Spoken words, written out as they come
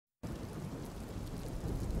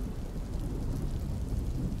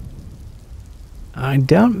I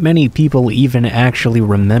doubt many people even actually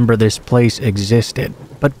remember this place existed,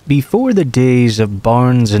 but before the days of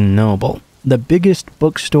Barnes & Noble, the biggest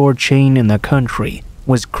bookstore chain in the country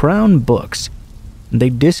was Crown Books.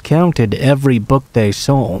 They discounted every book they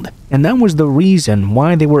sold, and that was the reason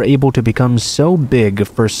why they were able to become so big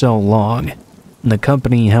for so long. The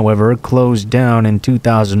company, however, closed down in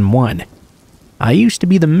 2001. I used to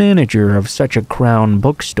be the manager of such a Crown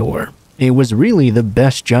bookstore. It was really the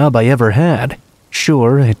best job I ever had.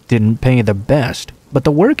 Sure, it didn't pay the best, but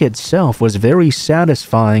the work itself was very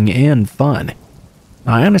satisfying and fun.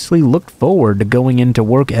 I honestly looked forward to going into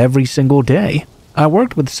work every single day. I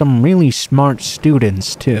worked with some really smart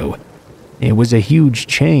students too. It was a huge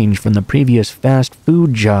change from the previous fast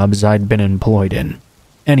food jobs I'd been employed in.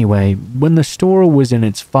 Anyway, when the store was in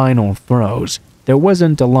its final throes, there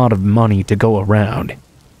wasn't a lot of money to go around.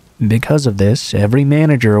 Because of this, every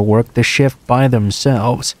manager worked the shift by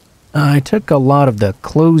themselves. I took a lot of the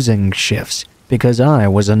closing shifts because I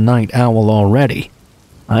was a night owl already.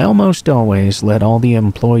 I almost always let all the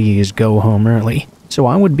employees go home early, so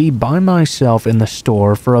I would be by myself in the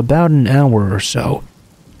store for about an hour or so,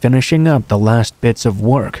 finishing up the last bits of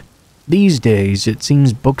work. These days, it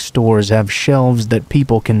seems bookstores have shelves that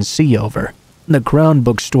people can see over. The Crown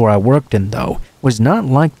bookstore I worked in, though, was not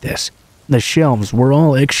like this. The shelves were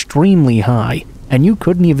all extremely high, and you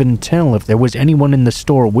couldn't even tell if there was anyone in the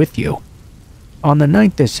store with you. On the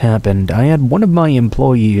night this happened, I had one of my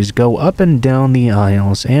employees go up and down the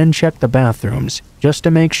aisles and check the bathrooms, just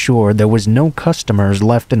to make sure there was no customers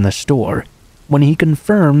left in the store. When he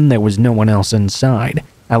confirmed there was no one else inside,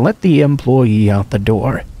 I let the employee out the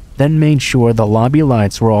door, then made sure the lobby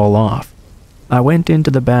lights were all off. I went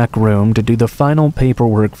into the back room to do the final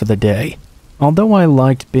paperwork for the day. Although I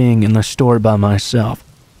liked being in the store by myself,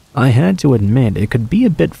 I had to admit it could be a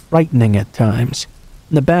bit frightening at times.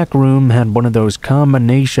 The back room had one of those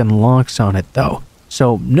combination locks on it though,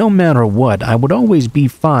 so no matter what, I would always be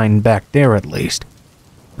fine back there at least.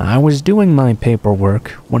 I was doing my paperwork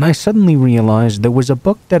when I suddenly realized there was a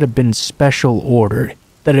book that had been special ordered,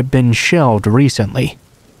 that had been shelved recently.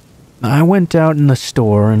 I went out in the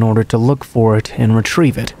store in order to look for it and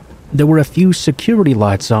retrieve it. There were a few security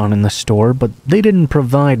lights on in the store, but they didn't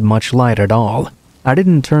provide much light at all. I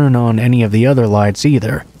didn't turn on any of the other lights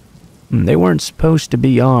either. They weren't supposed to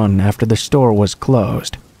be on after the store was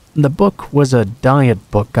closed. The book was a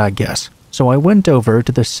diet book, I guess, so I went over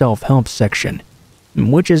to the self-help section,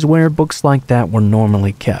 which is where books like that were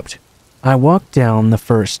normally kept. I walked down the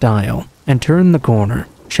first aisle and turned the corner,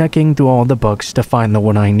 checking through all the books to find the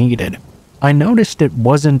one I needed. I noticed it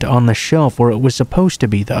wasn't on the shelf where it was supposed to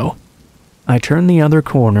be, though. I turned the other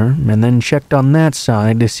corner and then checked on that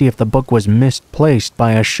side to see if the book was misplaced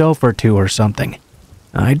by a shelf or two or something.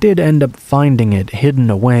 I did end up finding it hidden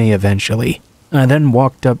away eventually. I then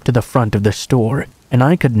walked up to the front of the store, and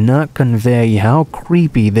I could not convey how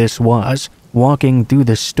creepy this was, walking through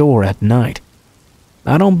the store at night.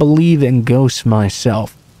 I don't believe in ghosts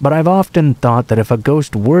myself, but I've often thought that if a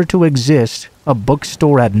ghost were to exist, a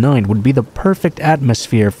bookstore at night would be the perfect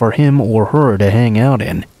atmosphere for him or her to hang out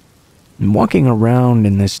in. Walking around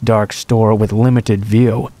in this dark store with limited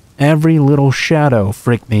view, every little shadow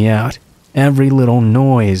freaked me out. Every little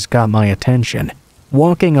noise got my attention.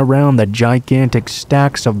 Walking around the gigantic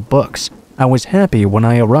stacks of books, I was happy when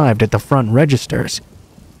I arrived at the front registers.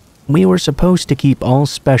 We were supposed to keep all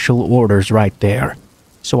special orders right there,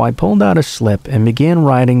 so I pulled out a slip and began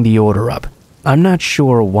writing the order up. I'm not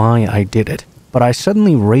sure why I did it, but I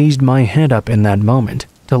suddenly raised my head up in that moment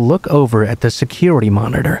to look over at the security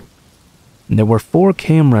monitor. There were 4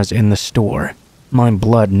 cameras in the store. My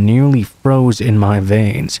blood nearly froze in my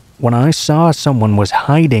veins when I saw someone was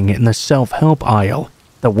hiding in the self-help aisle,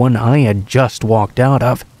 the one I had just walked out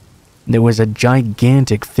of. There was a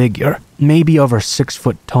gigantic figure, maybe over 6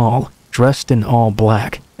 foot tall, dressed in all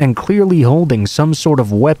black, and clearly holding some sort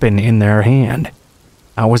of weapon in their hand.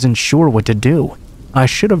 I wasn't sure what to do. I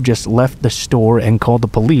should have just left the store and called the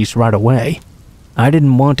police right away. I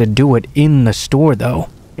didn't want to do it in the store though.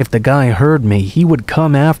 If the guy heard me, he would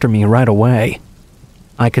come after me right away.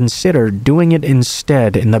 I considered doing it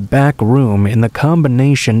instead in the back room in the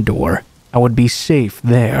combination door. I would be safe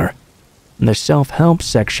there. The self-help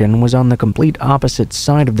section was on the complete opposite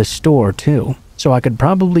side of the store too, so I could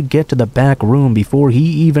probably get to the back room before he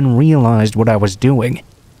even realized what I was doing.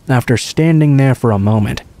 After standing there for a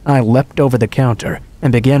moment, I leapt over the counter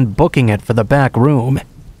and began booking it for the back room.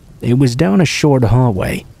 It was down a short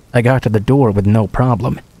hallway. I got to the door with no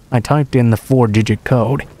problem. I typed in the 4-digit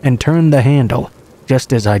code and turned the handle.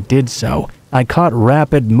 Just as I did so, I caught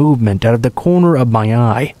rapid movement out of the corner of my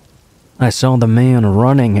eye. I saw the man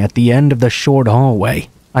running at the end of the short hallway.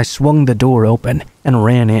 I swung the door open and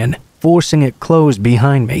ran in, forcing it closed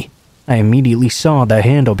behind me. I immediately saw the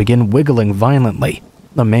handle begin wiggling violently.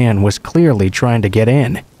 The man was clearly trying to get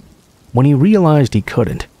in. When he realized he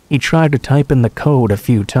couldn't, he tried to type in the code a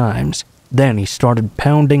few times. Then he started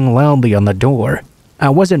pounding loudly on the door. I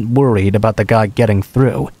wasn't worried about the guy getting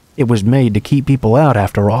through. It was made to keep people out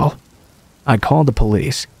after all. I called the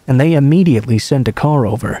police, and they immediately sent a car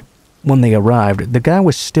over. When they arrived, the guy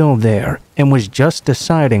was still there and was just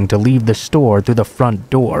deciding to leave the store through the front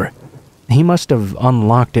door. He must have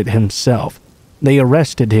unlocked it himself. They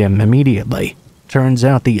arrested him immediately. Turns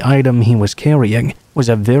out the item he was carrying was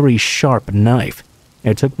a very sharp knife.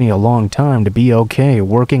 It took me a long time to be okay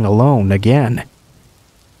working alone again.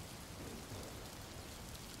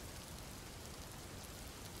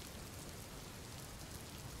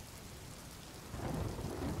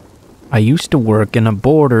 I used to work in a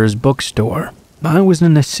Borders bookstore. I was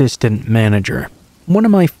an assistant manager. One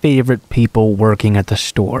of my favorite people working at the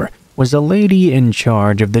store was a lady in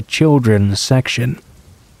charge of the children's section.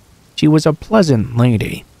 She was a pleasant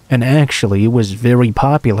lady, and actually was very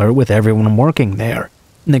popular with everyone working there.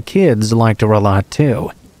 The kids liked her a lot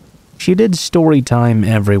too. She did story time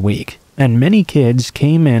every week, and many kids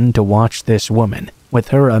came in to watch this woman with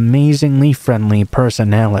her amazingly friendly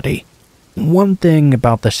personality. One thing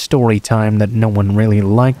about the story time that no one really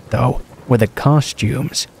liked, though, were the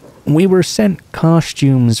costumes. We were sent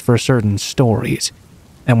costumes for certain stories,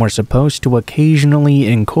 and were supposed to occasionally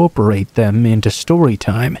incorporate them into story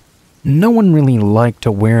time. No one really liked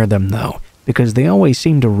to wear them, though, because they always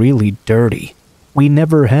seemed really dirty. We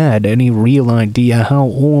never had any real idea how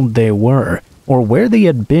old they were, or where they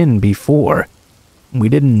had been before. We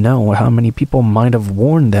didn't know how many people might have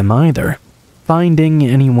worn them either. Finding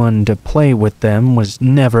anyone to play with them was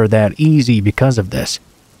never that easy because of this.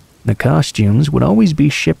 The costumes would always be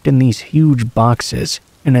shipped in these huge boxes,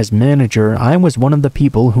 and as manager, I was one of the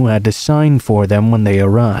people who had to sign for them when they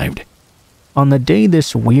arrived. On the day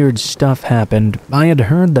this weird stuff happened, I had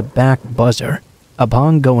heard the back buzzer.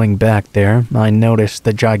 Upon going back there, I noticed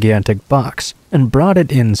the gigantic box and brought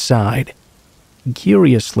it inside.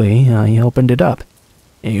 Curiously, I opened it up.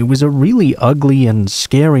 It was a really ugly and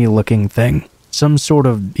scary-looking thing. Some sort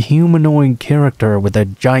of humanoid character with a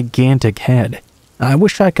gigantic head. I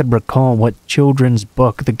wish I could recall what children's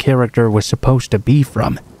book the character was supposed to be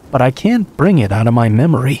from, but I can't bring it out of my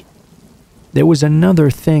memory. There was another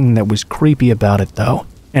thing that was creepy about it though,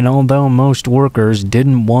 and although most workers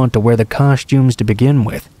didn't want to wear the costumes to begin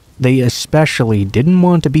with, they especially didn't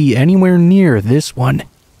want to be anywhere near this one.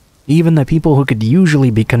 Even the people who could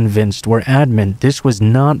usually be convinced were adamant this was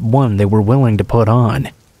not one they were willing to put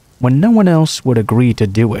on. When no one else would agree to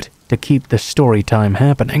do it, to keep the story time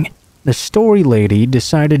happening, the story lady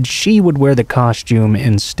decided she would wear the costume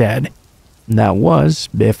instead. That was,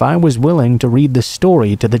 if I was willing to read the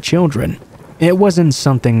story to the children. It wasn't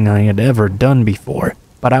something I had ever done before,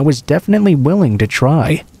 but I was definitely willing to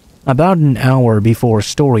try. About an hour before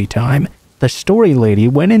story time, the story lady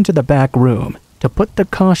went into the back room to put the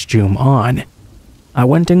costume on. I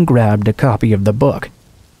went and grabbed a copy of the book.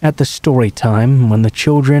 At the story time, when the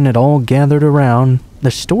children had all gathered around, the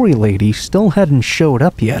story lady still hadn't showed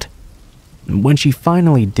up yet. When she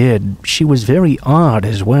finally did, she was very odd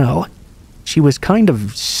as well. She was kind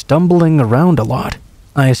of stumbling around a lot.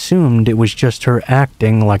 I assumed it was just her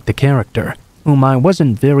acting like the character, whom I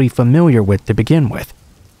wasn't very familiar with to begin with.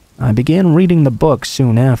 I began reading the book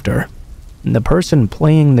soon after. The person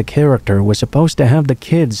playing the character was supposed to have the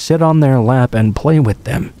kids sit on their lap and play with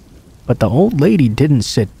them. But the old lady didn't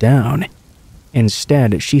sit down.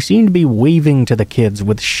 Instead, she seemed to be waving to the kids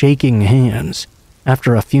with shaking hands.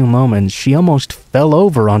 After a few moments, she almost fell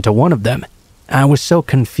over onto one of them. I was so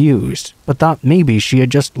confused, but thought maybe she had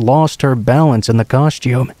just lost her balance in the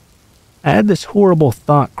costume. I had this horrible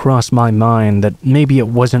thought cross my mind that maybe it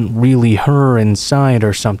wasn't really her inside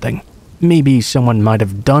or something. Maybe someone might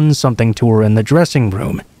have done something to her in the dressing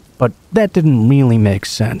room, but that didn't really make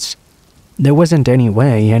sense. There wasn't any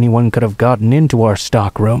way anyone could have gotten into our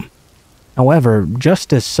stockroom. However,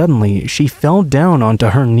 just as suddenly, she fell down onto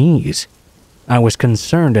her knees. I was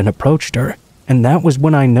concerned and approached her, and that was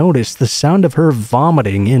when I noticed the sound of her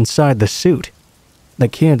vomiting inside the suit. The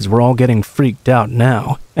kids were all getting freaked out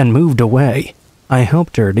now, and moved away. I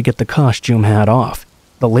helped her to get the costume hat off.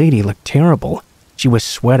 The lady looked terrible. She was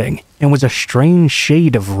sweating, and was a strange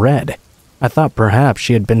shade of red. I thought perhaps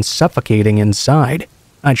she had been suffocating inside.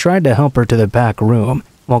 I tried to help her to the back room,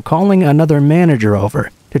 while calling another manager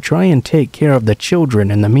over to try and take care of the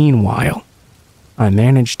children in the meanwhile. I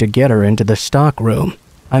managed to get her into the stock room.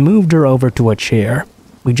 I moved her over to a chair.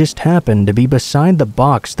 We just happened to be beside the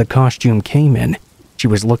box the costume came in. She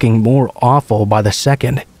was looking more awful by the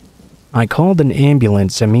second. I called an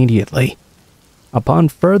ambulance immediately. Upon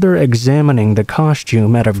further examining the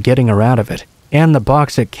costume out of getting her out of it, and the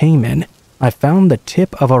box it came in, I found the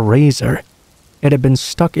tip of a razor. It had been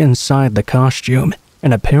stuck inside the costume,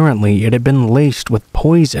 and apparently it had been laced with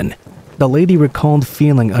poison. The lady recalled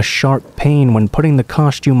feeling a sharp pain when putting the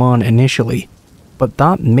costume on initially, but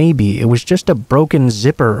thought maybe it was just a broken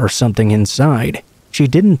zipper or something inside. She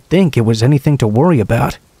didn't think it was anything to worry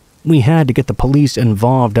about. We had to get the police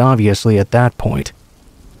involved obviously at that point.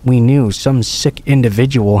 We knew some sick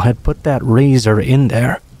individual had put that razor in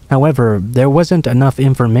there. However, there wasn't enough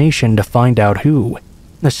information to find out who.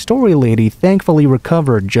 The story lady thankfully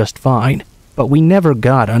recovered just fine, but we never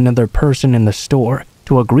got another person in the store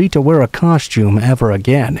to agree to wear a costume ever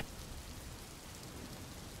again.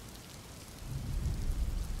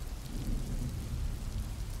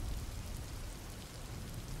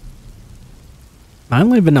 I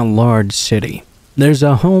live in a large city. There's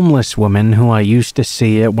a homeless woman who I used to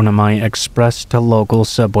see at one of my express to local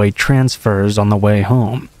subway transfers on the way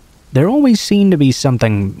home. There always seemed to be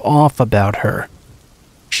something off about her.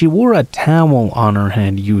 She wore a towel on her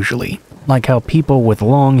head usually, like how people with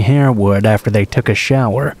long hair would after they took a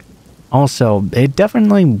shower. Also, it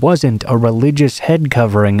definitely wasn't a religious head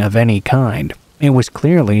covering of any kind. It was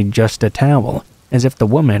clearly just a towel, as if the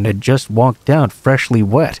woman had just walked out freshly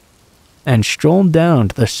wet and strolled down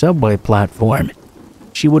to the subway platform.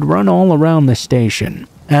 She would run all around the station,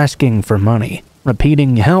 asking for money,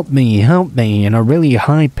 repeating help me," in a really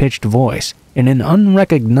high-pitched voice in an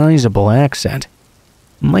unrecognizable accent.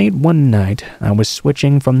 Late one night, I was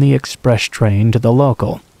switching from the express train to the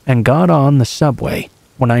local and got on the subway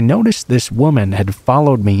when I noticed this woman had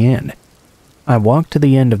followed me in. I walked to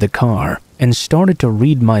the end of the car and started to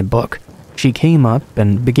read my book. She came up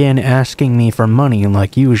and began asking me for money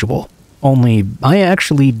like usual. Only I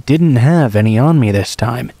actually didn't have any on me this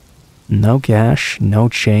time. No cash, no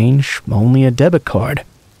change, only a debit card.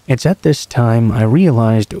 It's at this time I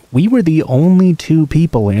realized we were the only two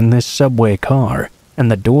people in this subway car,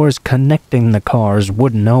 and the doors connecting the cars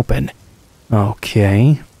wouldn't open.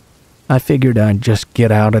 Okay. I figured I'd just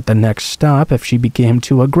get out at the next stop if she became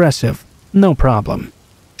too aggressive. No problem.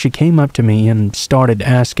 She came up to me and started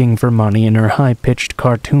asking for money in her high-pitched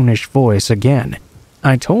cartoonish voice again.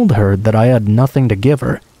 I told her that I had nothing to give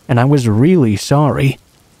her, and I was really sorry.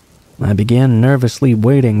 I began nervously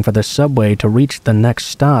waiting for the subway to reach the next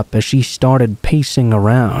stop as she started pacing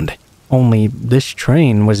around. Only this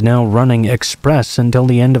train was now running express until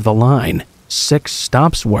the end of the line, 6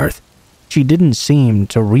 stops worth. She didn't seem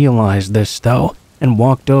to realize this though, and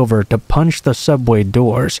walked over to punch the subway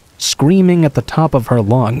doors, screaming at the top of her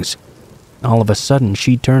lungs. All of a sudden,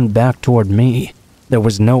 she turned back toward me. There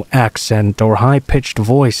was no accent or high-pitched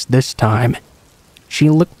voice this time. She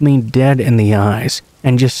looked me dead in the eyes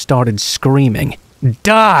and just started screaming,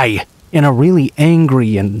 "Die!" in a really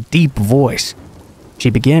angry and deep voice. She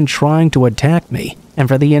began trying to attack me, and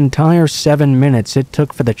for the entire 7 minutes it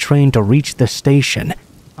took for the train to reach the station,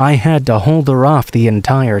 I had to hold her off the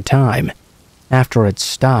entire time. After it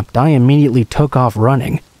stopped, I immediately took off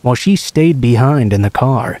running, while she stayed behind in the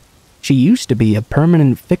car. She used to be a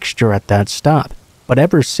permanent fixture at that stop, but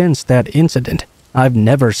ever since that incident, I've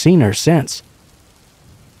never seen her since.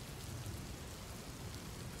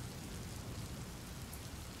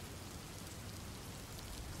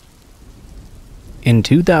 In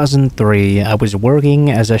 2003, I was working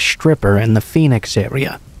as a stripper in the Phoenix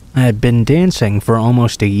area. I had been dancing for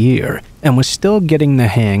almost a year and was still getting the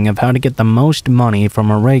hang of how to get the most money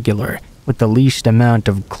from a regular with the least amount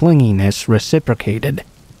of clinginess reciprocated.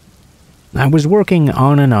 I was working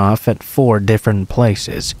on and off at 4 different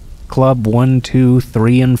places, Club 1, 2,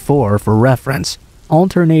 3, and 4 for reference,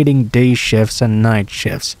 alternating day shifts and night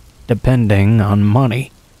shifts, depending on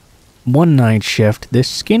money. One night shift, this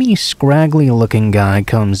skinny, scraggly-looking guy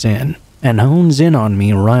comes in and hones in on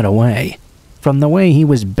me right away. From the way he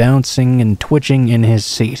was bouncing and twitching in his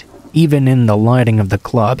seat, even in the lighting of the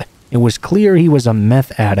club, it was clear he was a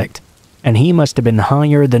meth addict, and he must have been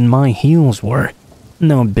higher than my heels were.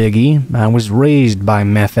 No biggie, I was raised by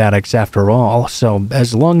meth addicts after all, so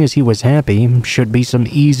as long as he was happy, should be some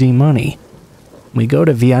easy money. We go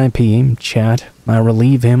to VIP, chat, I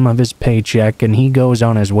relieve him of his paycheck, and he goes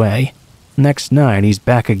on his way. Next night, he's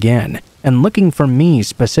back again, and looking for me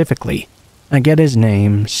specifically. I get his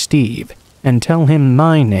name, Steve, and tell him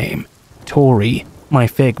my name, Tori, my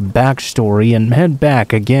fake backstory, and head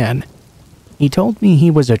back again. He told me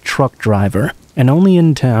he was a truck driver, and only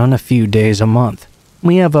in town a few days a month.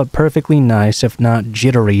 We have a perfectly nice, if not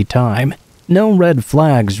jittery, time. No red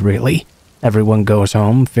flags, really. Everyone goes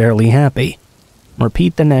home fairly happy.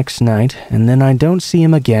 Repeat the next night, and then I don't see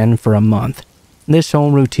him again for a month. This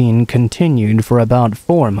whole routine continued for about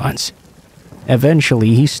 4 months.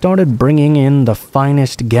 Eventually, he started bringing in the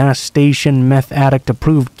finest gas station meth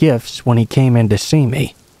addict-approved gifts when he came in to see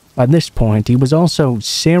me. By this point, he was also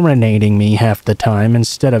serenading me half the time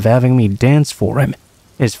instead of having me dance for him.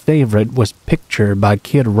 His favorite was Picture by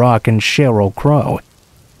Kid Rock and Sheryl Crow.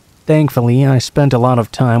 Thankfully, I spent a lot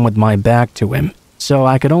of time with my back to him, so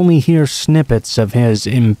I could only hear snippets of his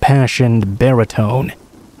impassioned baritone.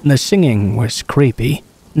 The singing was creepy,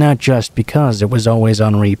 not just because it was always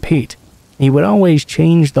on repeat. He would always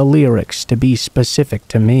change the lyrics to be specific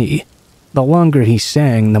to me. The longer he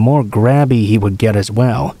sang, the more grabby he would get as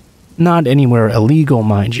well. Not anywhere illegal,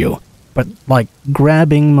 mind you, but like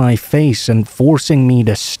grabbing my face and forcing me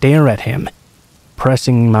to stare at him.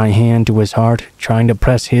 Pressing my hand to his heart, trying to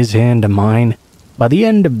press his hand to mine. By the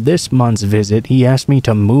end of this month's visit, he asked me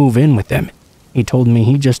to move in with him. He told me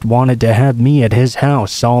he just wanted to have me at his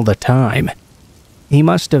house all the time. He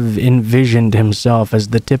must have envisioned himself as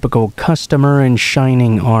the typical customer in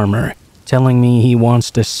shining armor, telling me he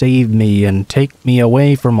wants to save me and take me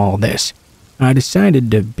away from all this. I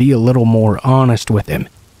decided to be a little more honest with him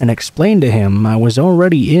and explained to him I was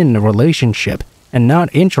already in a relationship and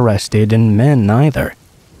not interested in men either.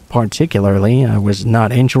 Particularly, I was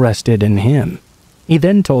not interested in him. He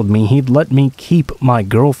then told me he'd let me keep my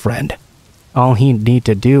girlfriend. All he'd need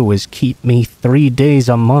to do was keep me 3 days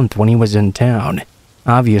a month when he was in town.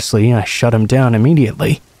 Obviously, I shut him down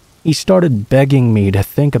immediately. He started begging me to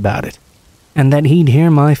think about it, and that he'd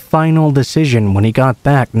hear my final decision when he got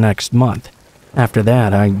back next month. After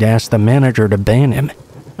that, I asked the manager to ban him.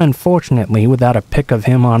 Unfortunately, without a pic of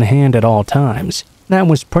him on hand at all times, that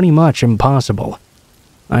was pretty much impossible.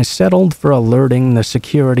 I settled for alerting the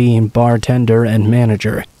security, bartender, and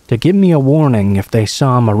manager to give me a warning if they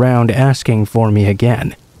saw him around asking for me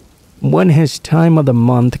again. When his time of the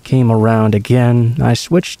month came around again, I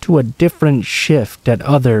switched to a different shift at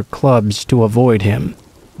other clubs to avoid him.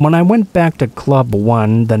 When I went back to Club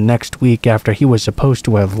 1 the next week after he was supposed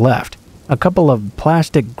to have left, a couple of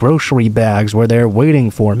plastic grocery bags were there waiting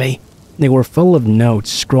for me. They were full of notes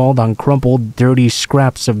scrawled on crumpled, dirty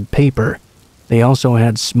scraps of paper. They also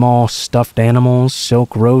had small stuffed animals,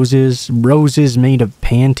 silk roses, roses made of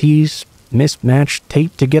panties, mismatched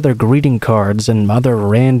taped-together greeting cards, and other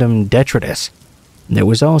random detritus. There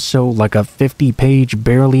was also like a 50-page,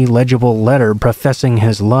 barely legible letter professing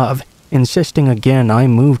his love, insisting again I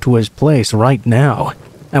move to his place right now.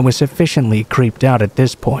 I was sufficiently creeped out at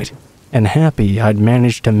this point, and happy I'd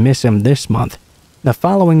managed to miss him this month. The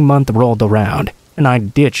following month rolled around, and I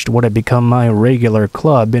ditched what had become my regular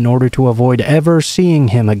club in order to avoid ever seeing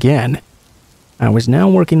him again. I was now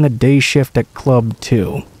working the day shift at Club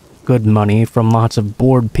 2. Good money from lots of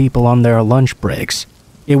bored people on their lunch breaks.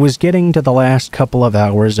 It was getting to the last couple of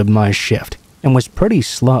hours of my shift, and was pretty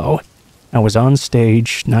slow. I was on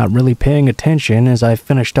stage, not really paying attention as I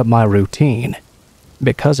finished up my routine.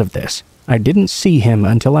 Because of this, I didn't see him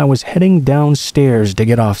until I was heading downstairs to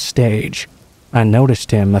get off stage. I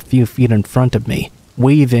noticed him a few feet in front of me,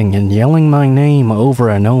 waving and yelling my name over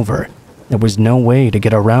and over. There was no way to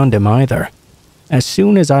get around him either. As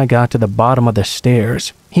soon as I got to the bottom of the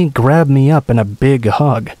stairs, he grabbed me up in a big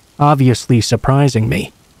hug, obviously surprising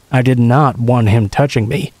me. I did not want him touching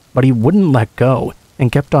me, but he wouldn't let go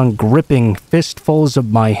and kept on gripping fistfuls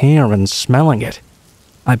of my hair and smelling it.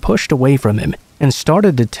 I pushed away from him and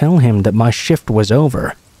started to tell him that my shift was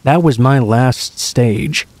over. That was my last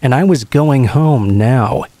stage, and I was going home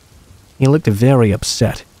now. He looked very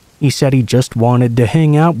upset. He said he just wanted to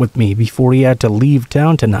hang out with me before he had to leave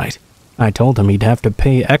town tonight. I told him he'd have to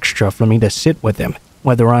pay extra for me to sit with him,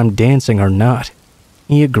 whether I'm dancing or not.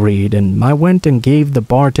 He agreed, and I went and gave the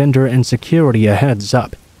bartender and security a heads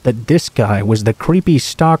up that this guy was the creepy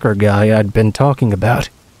stalker guy I'd been talking about.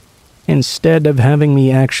 Instead of having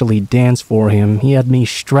me actually dance for him, he had me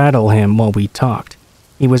straddle him while we talked.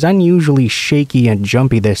 He was unusually shaky and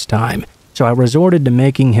jumpy this time, so I resorted to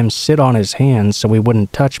making him sit on his hands so he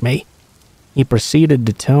wouldn't touch me. He proceeded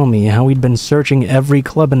to tell me how he'd been searching every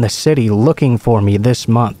club in the city looking for me this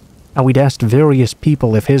month, how he'd asked various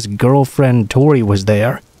people if his girlfriend Tori was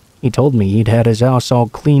there. He told me he'd had his house all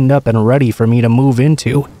cleaned up and ready for me to move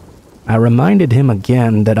into. I reminded him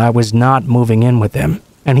again that I was not moving in with him,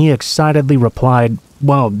 and he excitedly replied,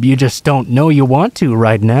 "Well, you just don't know you want to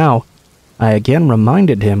right now." I again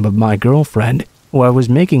reminded him of my girlfriend, who I was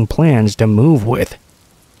making plans to move with.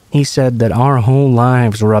 He said that our whole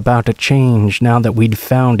lives were about to change now that we'd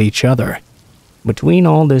found each other. Between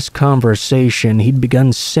all this conversation, he'd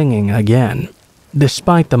begun singing again.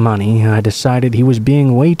 Despite the money, I decided he was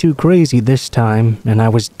being way too crazy this time, and I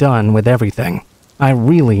was done with everything. I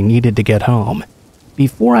really needed to get home.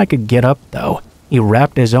 Before I could get up, though, he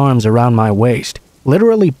wrapped his arms around my waist,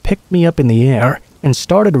 literally picked me up in the air, and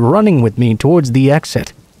started running with me towards the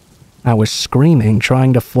exit. I was screaming,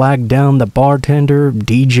 trying to flag down the bartender,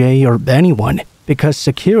 DJ, or anyone, because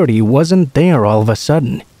security wasn't there all of a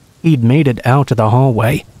sudden. He'd made it out to the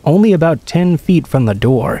hallway, only about 10 feet from the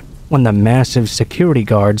door, when the massive security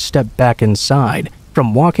guard stepped back inside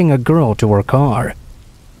from walking a girl to her car.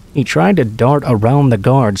 He tried to dart around the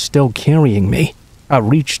guard still carrying me. I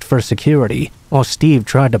reached for security, while Steve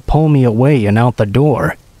tried to pull me away and out the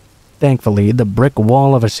door. Thankfully, the brick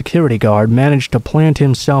wall of a security guard managed to plant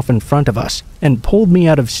himself in front of us and pulled me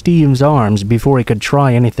out of Steve's arms before he could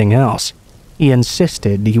try anything else. He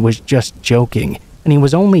insisted he was just joking, and he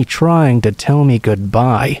was only trying to tell me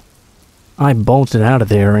goodbye. I bolted out of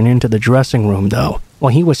there and into the dressing room, though,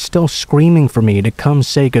 while he was still screaming for me to come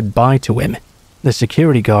say goodbye to him. The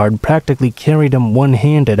security guard practically carried him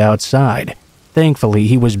one-handed outside. Thankfully,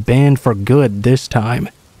 he was banned for good this time.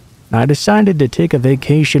 I decided to take a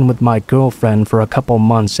vacation with my girlfriend for a couple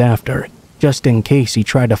months after, just in case he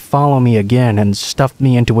tried to follow me again and stuff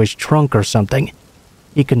me into his trunk or something.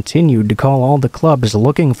 He continued to call all the clubs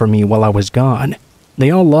looking for me while I was gone. They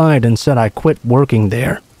all lied and said I quit working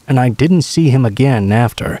there, and I didn't see him again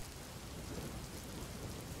after.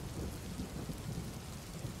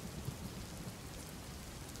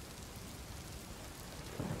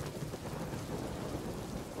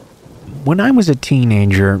 When I was a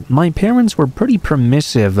teenager, my parents were pretty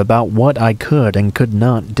permissive about what I could and could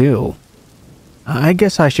not do. I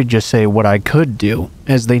guess I should just say what I could do,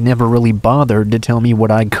 as they never really bothered to tell me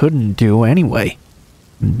what I couldn't do anyway.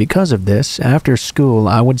 Because of this, after school,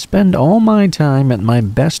 I would spend all my time at my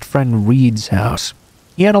best friend Reed's house.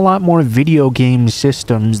 He had a lot more video game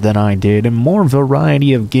systems than I did and more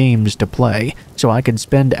variety of games to play, so I could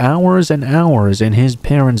spend hours and hours in his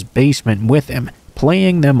parents' basement with him,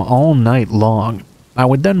 playing them all night long. I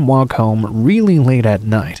would then walk home really late at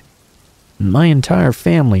night. My entire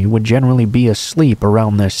family would generally be asleep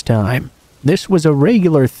around this time. This was a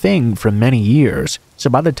regular thing for many years, so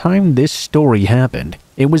by the time this story happened,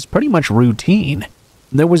 it was pretty much routine.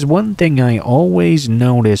 There was one thing I always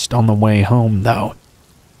noticed on the way home, though.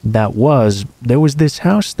 There was this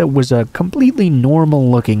house that was a completely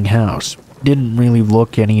normal-looking house. Didn't really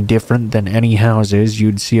look any different than any houses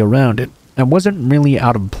you'd see around it, and wasn't really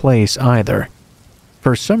out of place either.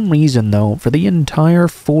 For some reason, though, for the entire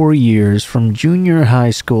 4 years from junior high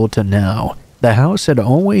school to now, the house had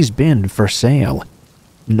always been for sale.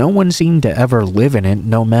 No one seemed to ever live in it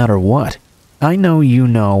no matter what. I know you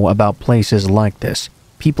know about places like this.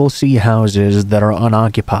 People see houses that are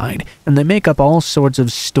unoccupied, and they make up all sorts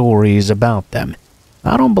of stories about them.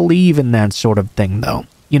 I don't believe in that sort of thing, though.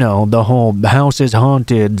 You know, the whole house is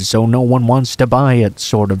haunted, so no one wants to buy it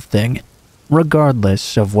sort of thing.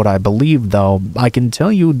 Regardless of what I believe, though, I can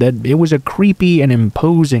tell you that it was a creepy and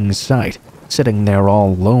imposing sight, sitting there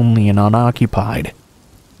all lonely and unoccupied.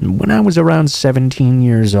 When I was around 17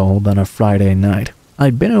 years old on a Friday night,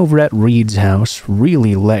 I'd been over at Reed's house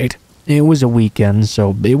really late. It was a weekend,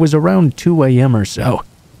 so it was around 2 a.m. or so.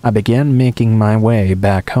 I began making my way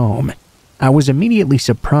back home. I was immediately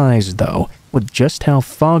surprised, though, with just how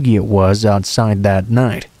foggy it was outside that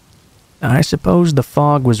night. I suppose the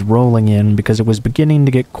fog was rolling in because it was beginning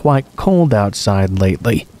to get quite cold outside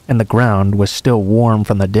lately, and the ground was still warm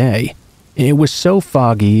from the day. It was so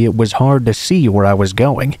foggy it was hard to see where I was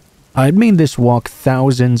going. I'd made this walk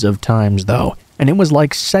thousands of times, though, and it was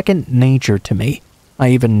like second nature to me. I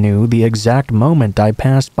even knew the exact moment I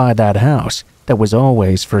passed by that house that was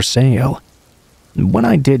always for sale. When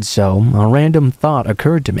I did so, a random thought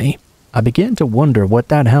occurred to me. I began to wonder what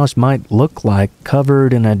that house might look like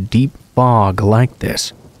covered in a deep fog like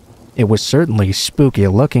this. It was certainly spooky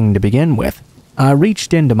looking to begin with. I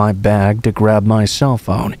reached into my bag to grab my cell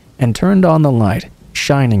phone and turned on the light,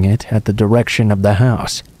 shining it at the direction of the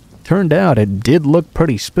house. Turned out it did look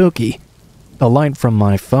pretty spooky. The light from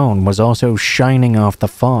my phone was also shining off the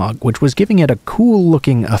fog, which was giving it a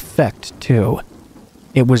cool-looking effect, too.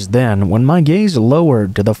 It was then when my gaze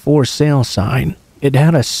lowered to the for sale sign. It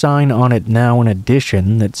had a sign on it now in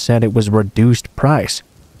addition that said it was reduced price.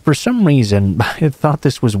 For some reason, I thought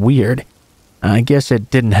this was weird. I guess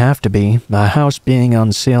it didn't have to be. A house being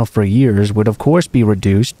on sale for years would of course be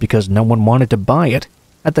reduced because no one wanted to buy it.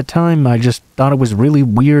 At the time, I just thought it was really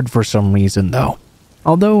weird for some reason, though.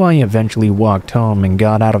 Although I eventually walked home and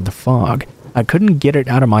got out of the fog, I couldn't get it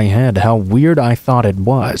out of my head how weird I thought it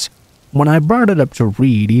was. When I brought it up to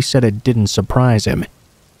Reed, he said it didn't surprise him.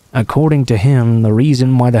 According to him, the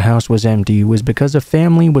reason why the house was empty was because a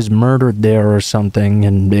family was murdered there or something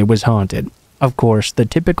and it was haunted. Of course, the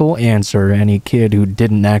typical answer any kid who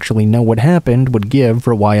didn't actually know what happened would give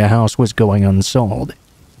for why a house was going unsold.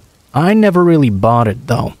 I never really bought it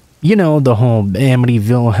though. You know, the whole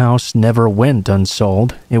Amityville house never went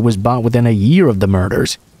unsold. It was bought within a year of the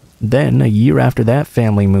murders. Then, a year after that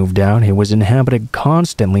family moved out, it was inhabited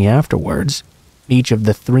constantly afterwards. Each of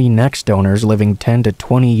the 3 next owners living 10 to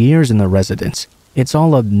 20 years in the residence. It's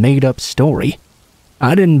all a made-up story.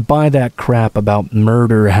 I didn't buy that crap about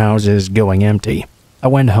murder houses going empty. I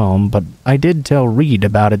went home, but I did tell Reed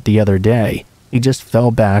about it the other day. He just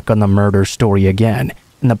fell back on the murder story again,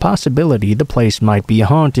 and the possibility the place might be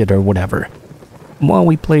haunted or whatever. While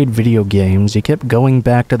we played video games, he kept going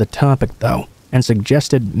back to the topic though, and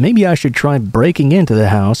suggested maybe I should try breaking into the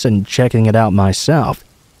house and checking it out myself.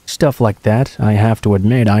 Stuff like that, I have to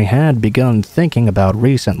admit, I had begun thinking about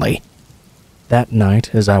recently. That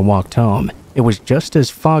night, as I walked home, it was just as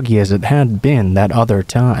foggy as it had been that other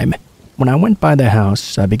time. When I went by the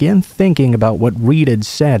house, I began thinking about what Reed had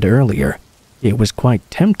said earlier. It was quite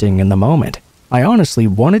tempting in the moment. I honestly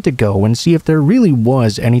wanted to go and see if there really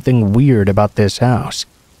was anything weird about this house.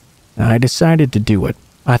 I decided to do it.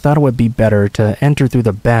 I thought it would be better to enter through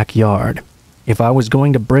the backyard. If I was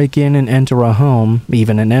going to break in and enter a home,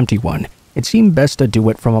 even an empty one, it seemed best to do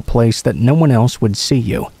it from a place that no one else would see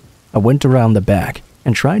you. I went around the back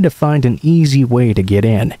and tried to find an easy way to get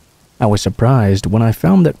in. I was surprised when I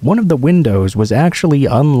found that one of the windows was actually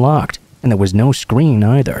unlocked and there was no screen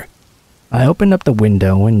either. I opened up the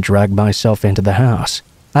window and dragged myself into the house.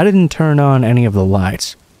 I didn't turn on any of the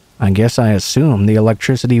lights. I guess I assumed the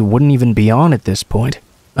electricity wouldn't even be on at this point.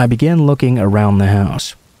 I began looking around the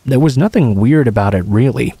house. There was nothing weird about it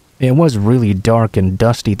really. It was really dark and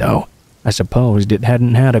dusty though. I supposed it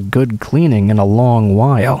hadn't had a good cleaning in a long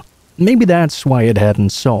while. Maybe that's why it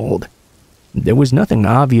hadn't sold. There was nothing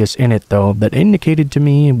obvious in it though that indicated to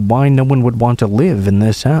me why no one would want to live in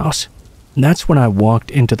this house. That's when I walked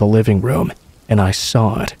into the living room and I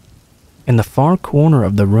saw it. In the far corner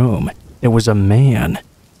of the room, there was a man.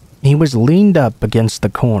 He was leaned up against the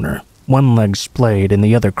corner, one leg splayed and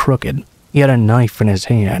the other crooked. He had a knife in his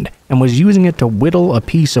hand and was using it to whittle a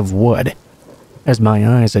piece of wood. As my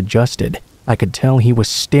eyes adjusted, I could tell he was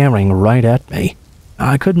staring right at me.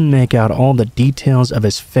 I couldn't make out all the details of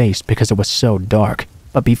his face because it was so dark,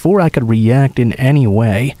 but before I could react in any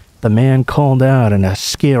way, the man called out in a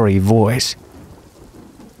scary voice.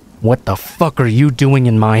 "What the fuck are you doing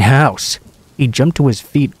in my house?" He jumped to his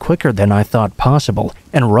feet quicker than I thought possible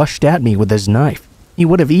and rushed at me with his knife. He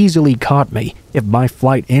would have easily caught me if my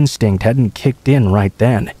flight instinct hadn't kicked in right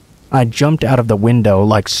then. I jumped out of the window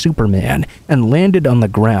like Superman and landed on the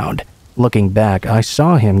ground. Looking back, I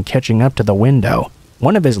saw him catching up to the window.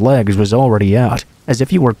 One of his legs was already out, as if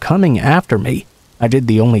he were coming after me. I did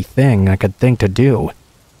the only thing I could think to do.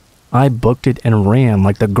 I booked it and ran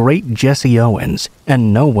like the great Jesse Owens,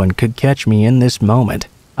 and no one could catch me in this moment.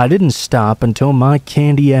 I didn't stop until my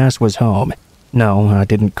candy ass was home. No, I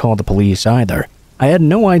didn't call the police either. I had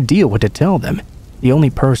no idea what to tell them. The only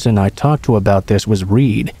person I talked to about this was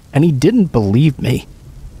Reed, and he didn't believe me.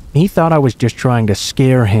 He thought I was just trying to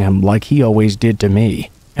scare him like he always did to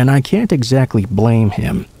me, and I can't exactly blame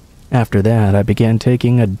him. After that, I began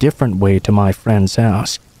taking a different way to my friend's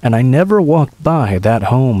house, and I never walked by that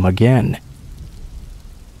home again.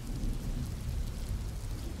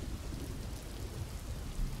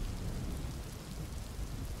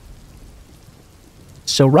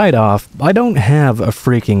 So right off, I don't have a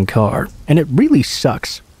freaking car, and it really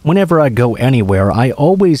sucks. Whenever I go anywhere, I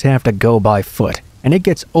always have to go by foot, and it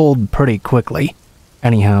gets old pretty quickly.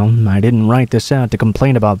 Anyhow, I didn't write this out to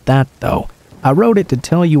complain about that though. I wrote it to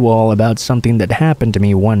tell you all about something that happened to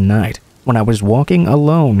me one night when I was walking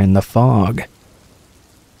alone in the fog.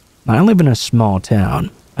 I live in a small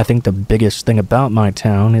town. I think the biggest thing about my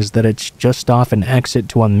town is that it's just off an exit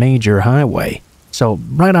to a major highway. So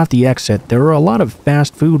right off the exit, there are a lot of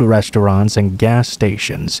fast food restaurants and gas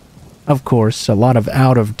stations. Of course, a lot of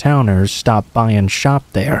out-of-towners stop by and shop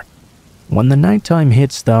there. When the nighttime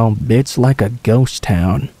hits though, it's like a ghost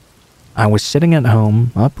town. I was sitting at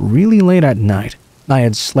home, up really late at night. I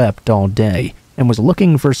had slept all day and was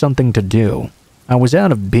looking for something to do. I was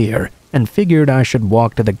out of beer and figured I should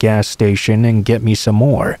walk to the gas station and get me some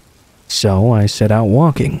more. So I set out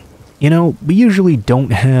walking. You know, we usually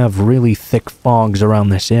don't have really thick fogs around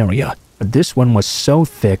this area, but this one was so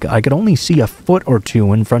thick I could only see a foot or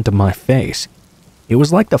two in front of my face. It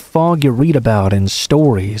was like the fog you read about in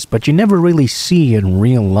stories, but you never really see in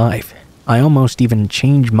real life. I almost even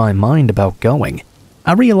changed my mind about going.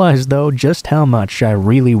 I realized though just how much I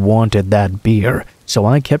really wanted that beer, so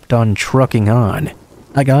I kept on trucking on.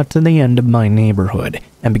 I got to the end of my neighborhood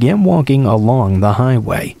and began walking along the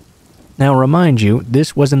highway. Now remind you,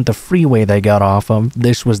 this wasn't the freeway they got off of,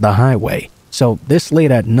 this was the highway, so this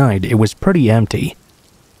late at night it was pretty empty.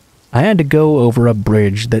 I had to go over a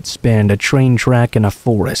bridge that spanned a train track in a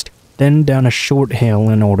forest, then down a short hill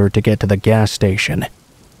in order to get to the gas station.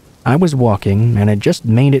 I was walking and had just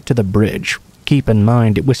made it to the bridge. Keep in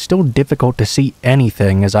mind, it was still difficult to see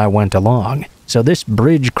anything as I went along, so this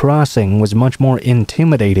bridge crossing was much more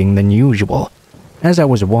intimidating than usual. As I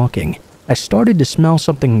was walking, I started to smell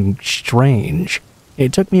something strange.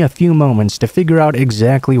 It took me a few moments to figure out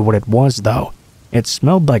exactly what it was though. It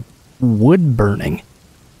smelled like wood burning.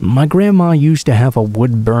 My grandma used to have a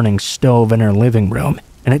wood-burning stove in her living room,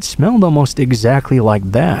 and it smelled almost exactly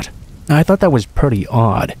like that. I thought that was pretty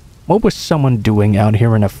odd. What was someone doing out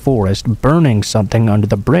here in a forest burning something under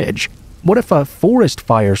the bridge? What if a forest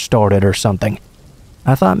fire started or something?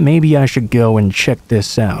 I thought maybe I should go and check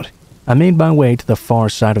this out. I made my way to the far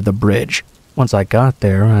side of the bridge. Once I got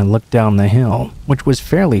there, I looked down the hill, which was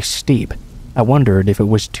fairly steep. I wondered if it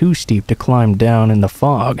was too steep to climb down in the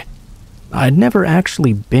fog. I'd never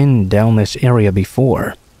actually been down this area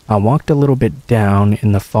before. I walked a little bit down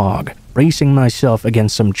in the fog, bracing myself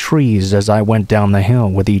against some trees as I went down the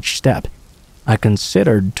hill with each step. I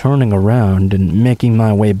considered turning around and making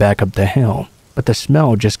my way back up the hill, but the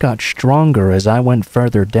smell just got stronger as I went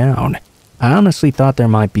further down. I honestly thought there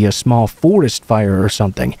might be a small forest fire or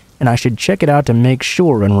something, and I should check it out to make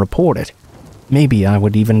sure and report it. Maybe I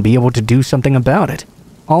would even be able to do something about it.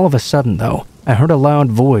 All of a sudden, though, I heard a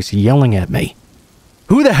loud voice yelling at me.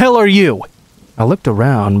 "Who the hell are you?" I looked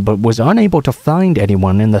around, but was unable to find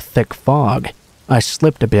anyone in the thick fog. I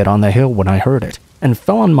slipped a bit on the hill when I heard it, and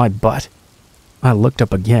fell on my butt. I looked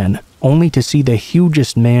up again, only to see the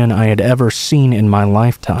hugest man I had ever seen in my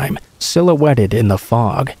lifetime, silhouetted in the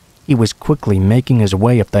fog. He was quickly making his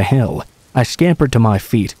way up the hill. I scampered to my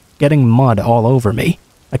feet, getting mud all over me.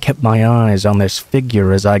 I kept my eyes on this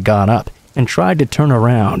figure as I got up, and tried to turn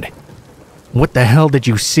around. "What the hell did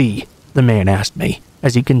you see?" the man asked me,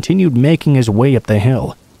 as he continued making his way up the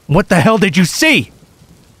hill. "What the hell did you see?"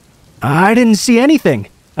 "I didn't see anything,"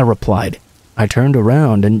 I replied. I turned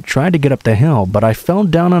around and tried to get up the hill, but I fell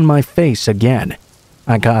down on my face again.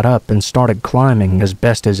 I got up and started climbing as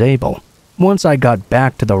best as able. Once I got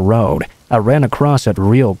back to the road, I ran across it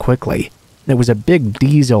real quickly. There was a big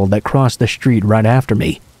diesel that crossed the street right after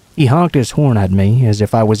me. He honked his horn at me as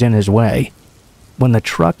if I was in his way. When the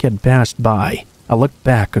truck had passed by, I looked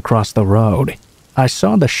back across the road. I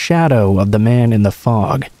saw the shadow of the man in the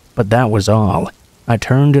fog, but that was all. I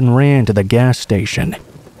turned and ran to the gas station.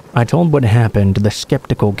 I told what happened to the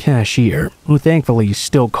skeptical cashier, who thankfully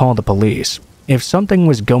still called the police. If something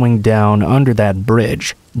was going down under that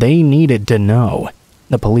bridge, they needed to know.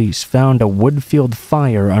 The police found a wood-field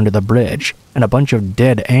fire under the bridge, and a bunch of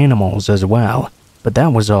dead animals as well. But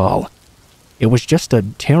that was all. It was just a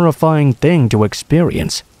terrifying thing to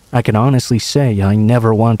experience. I can honestly say I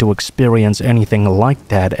never want to experience anything like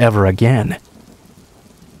that ever again.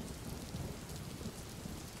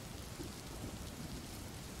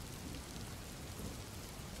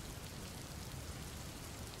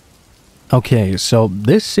 Okay, so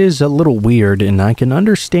this is a little weird, and I can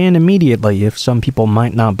understand immediately if some people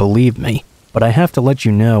might not believe me, but I have to let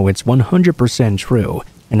you know it's 100% true,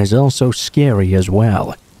 and is also scary as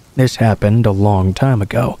well. This happened a long time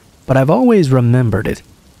ago, but I've always remembered it,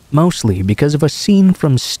 mostly because of a scene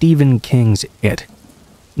from Stephen King's It.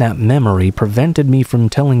 That memory prevented me from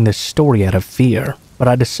telling this story out of fear, but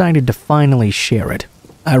I decided to finally share it.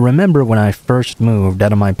 I remember when I first moved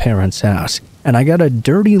out of my parents' house, and I got a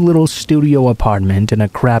dirty little studio apartment in a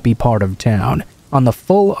crappy part of town, on the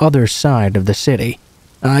full other side of the city.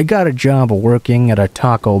 I got a job working at a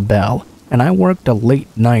Taco Bell, and I worked a late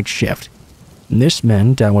night shift. This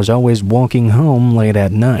meant I was always walking home late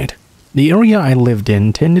at night. The area I lived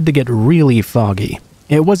in tended to get really foggy.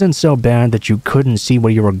 It wasn't so bad that you couldn't see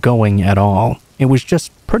where you were going at all. It was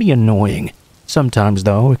just pretty annoying. Sometimes,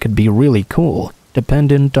 though, it could be really cool,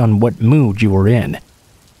 dependent on what mood you were in.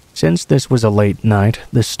 Since this was a late night,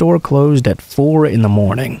 the store closed at 4 in the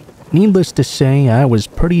morning. Needless to say, I was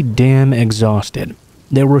pretty damn exhausted.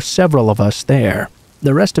 There were several of us there.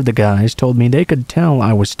 The rest of the guys told me they could tell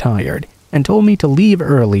I was tired, and told me to leave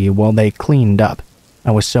early while they cleaned up.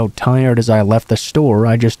 I was so tired as I left the store,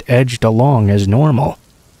 I just edged along as normal.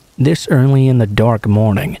 This early in the dark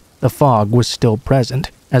morning, the fog was still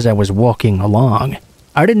present as I was walking along.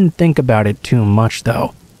 I didn't think about it too much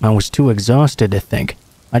though. I was too exhausted to think.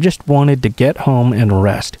 I just wanted to get home and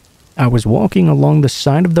rest. I was walking along the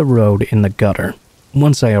side of the road in the gutter.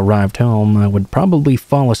 Once I arrived home, I would probably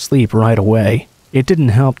fall asleep right away. It didn't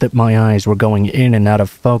help that my eyes were going in and out of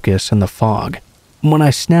focus in the fog. When I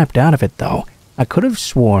snapped out of it, though, I could have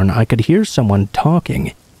sworn I could hear someone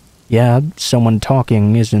talking. Yeah, someone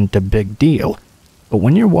talking isn't a big deal. But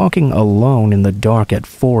when you're walking alone in the dark at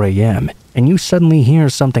 4 a.m. and you suddenly hear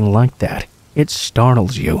something like that, it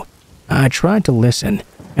startles you. I tried to listen,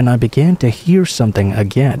 and I began to hear something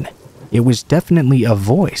again. It was definitely a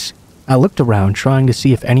voice. I looked around trying to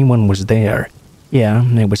see if anyone was there. Yeah,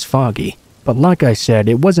 it was foggy, but like I said,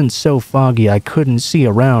 it wasn't so foggy I couldn't see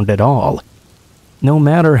around at all. No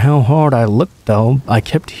matter how hard I looked though, I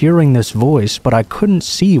kept hearing this voice, but I couldn't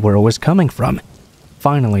see where it was coming from.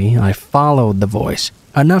 Finally, I followed the voice,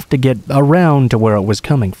 enough to get around to where it was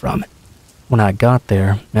coming from. When I got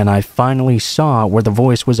there, and I finally saw where the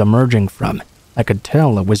voice was emerging from, I could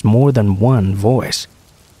tell it was more than one voice.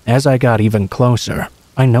 As I got even closer,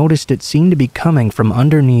 I noticed it seemed to be coming from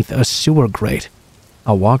underneath a sewer grate.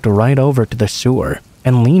 I walked right over to the sewer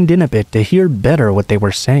and leaned in a bit to hear better what they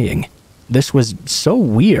were saying. This was so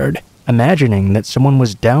weird, imagining that someone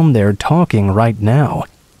was down there talking right now.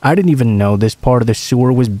 I didn't even know this part of the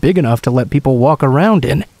sewer was big enough to let people walk around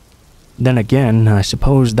in. Then again, I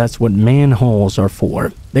suppose that's what manholes are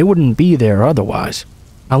for. They wouldn't be there otherwise.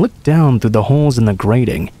 I looked down through the holes in the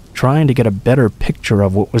grating, trying to get a better picture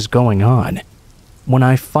of what was going on. When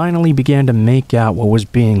I finally began to make out what was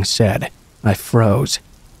being said, I froze.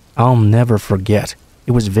 I'll never forget.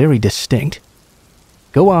 It was very distinct.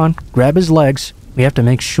 "Go on, grab his legs. We have to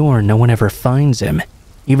make sure no one ever finds him."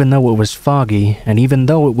 Even though it was foggy, and even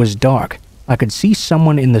though it was dark, I could see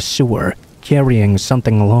someone in the sewer carrying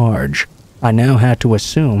something large. I now had to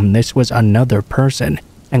assume this was another person,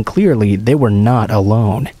 and clearly they were not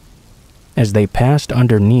alone. As they passed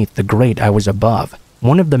underneath the grate I was above,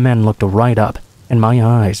 one of the men looked right up, and my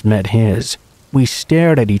eyes met his. We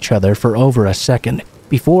stared at each other for over a second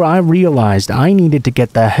before I realized I needed to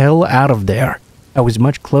get the hell out of there. I was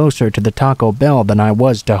much closer to the Taco Bell than I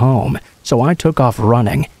was to home, so I took off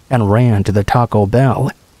running and ran to the Taco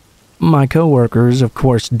Bell. My coworkers, of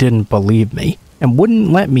course, didn't believe me and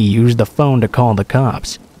wouldn't let me use the phone to call the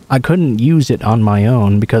cops. I couldn't use it on my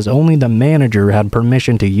own because only the manager had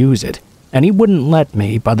permission to use it, and he wouldn't let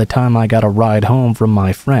me by the time I got a ride home from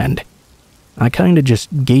my friend. I kinda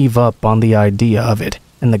just gave up on the idea of it,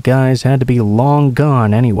 and the guys had to be long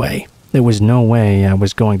gone anyway. There was no way I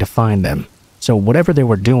was going to find them. So whatever they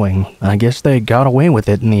were doing, I guess they got away with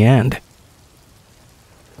it in the end.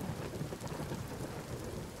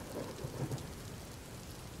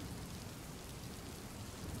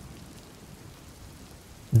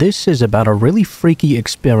 This is about a really freaky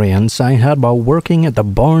experience I had while working at the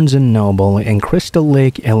Barnes & Noble in Crystal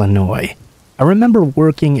Lake, Illinois. I remember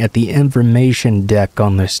working at the information deck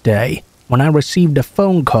on this day when I received a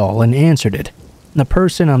phone call and answered it. The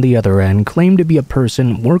person on the other end claimed to be a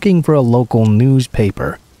person working for a local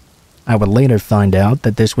newspaper. I would later find out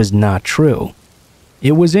that this was not true.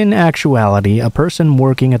 It was in actuality a person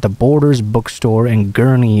working at the Borders bookstore in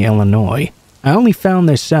Gurnee, Illinois. I only found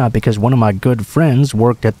this out because one of my good friends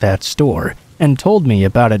worked at that store and told me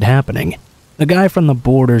about it happening. The guy from the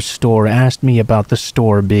Borders store asked me about the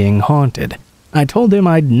store being haunted. I told him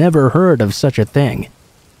I'd never heard of such a thing.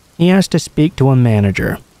 He asked to speak to a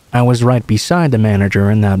manager. I was right beside the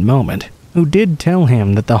manager in that moment, who did tell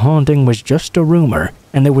him that the haunting was just a rumor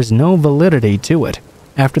and there was no validity to it.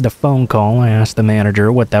 After the phone call, I asked the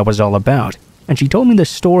manager what that was all about, and she told me the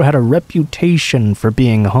store had a reputation for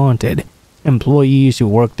being haunted. Employees who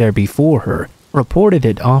worked there before her reported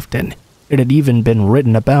it often. It had even been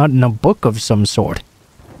written about in a book of some sort.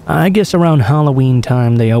 I guess around Halloween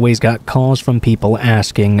time they always got calls from people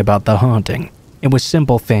asking about the haunting. It was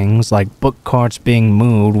simple things like book carts being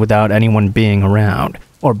moved without anyone being around,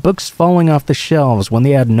 or books falling off the shelves when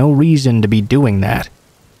they had no reason to be doing that.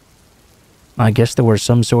 I guess there were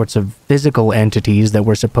some sorts of physical entities that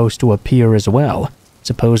were supposed to appear as well.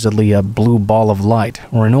 Supposedly a blue ball of light,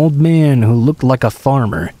 or an old man who looked like a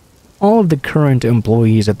farmer. All of the current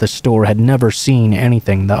employees at the store had never seen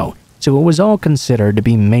anything though, so it was all considered to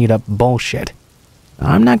be made-up bullshit.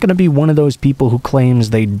 I'm not going to be one of those people who claims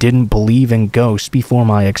they didn't believe in ghosts before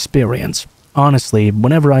my experience. Honestly,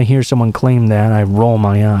 whenever I hear someone claim that, I roll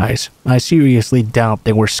my eyes. I seriously doubt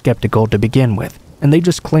they were skeptical to begin with, and they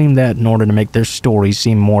just claimed that in order to make their story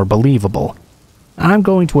seem more believable. I'm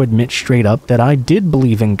going to admit straight up that I did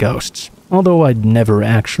believe in ghosts, although I'd never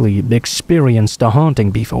actually experienced a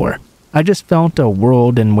haunting before. I just felt a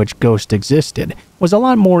world in which ghosts existed was a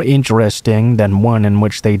lot more interesting than one in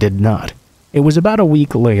which they did not. It was about a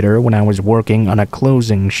week later when I was working on a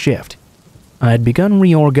closing shift. I had begun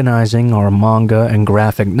reorganizing our manga and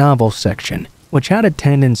graphic novel section, which had a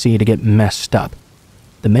tendency to get messed up.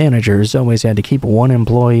 The managers always had to keep one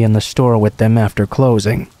employee in the store with them after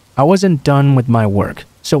closing. I wasn't done with my work,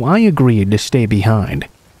 so I agreed to stay behind.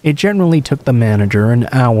 It generally took the manager an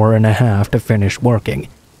hour and a half to finish working,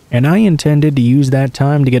 and I intended to use that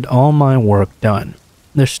time to get all my work done.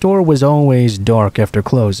 The store was always dark after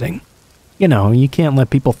closing. You know, you can't let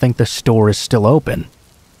people think the store is still open.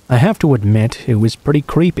 I have to admit, it was pretty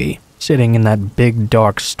creepy, sitting in that big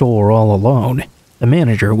dark store all alone. The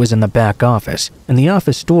manager was in the back office, and the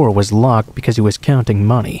office door was locked because he was counting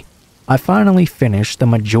money. I finally finished the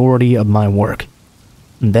majority of my work.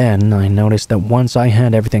 Then I noticed that once I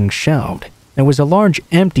had everything shelved, there was a large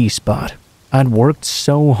empty spot. I'd worked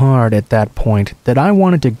so hard at that point that I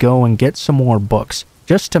wanted to go and get some more books,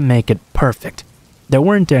 just to make it perfect. There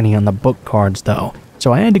weren't any on the book cards though,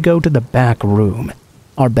 so I had to go to the back room.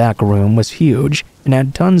 Our back room was huge and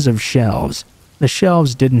had tons of shelves. The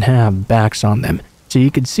shelves didn't have backs on them, so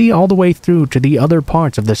you could see all the way through to the other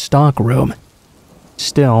parts of the stock room.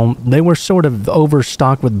 Still, they were sort of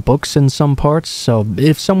overstocked with books in some parts, so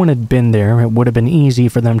if someone had been there, it would have been easy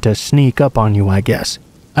for them to sneak up on you, I guess.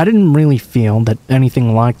 I didn't really feel that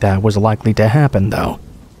anything like that was likely to happen, though.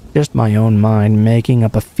 Just my own mind making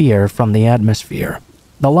up a fear from the atmosphere.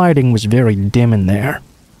 The lighting was very dim in there.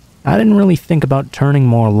 I didn't really think about turning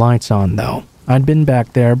more lights on, though. I'd been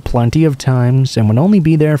back there plenty of times and would only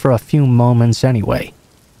be there for a few moments anyway.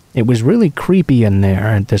 It was really creepy in there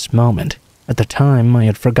at this moment. At the time, I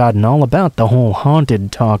had forgotten all about the whole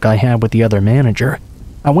haunted talk I had with the other manager.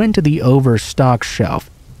 I went to the overstock shelf.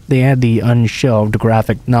 They had the unshelved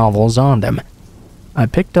graphic novels on them. I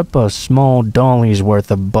picked up a small dolly's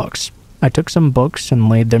worth of books. I took some books and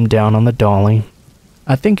laid them down on the dolly.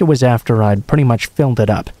 I think it was after I'd pretty much filled it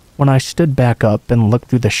up when I stood back up and looked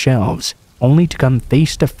through the shelves, only to come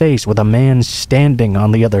face to face with a man standing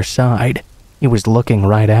on the other side. He was looking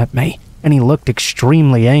right at me, and he looked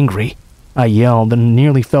extremely angry. I yelled and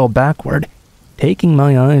nearly fell backward, taking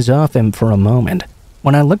my eyes off him for a moment.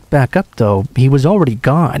 When I looked back up, though, he was already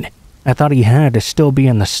gone. I thought he had to still be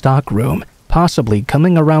in the stock room, possibly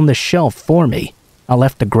coming around the shelf for me. I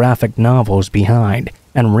left the graphic novels behind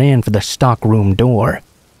and ran for the stock room door.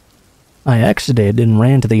 I exited and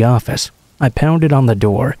ran to the office. I pounded on the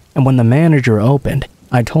door, and when the manager opened,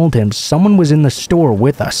 I told him someone was in the store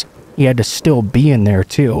with us. He had to still be in there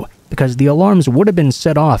too, because the alarms would have been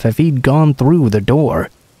set off if he'd gone through the door.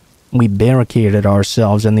 We barricaded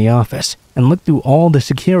ourselves in the office and looked through all the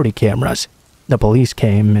security cameras. The police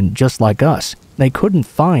came, and just like us, they couldn't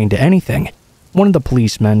find anything. One of the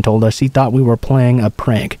policemen told us he thought we were playing a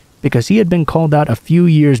prank because he had been called out a few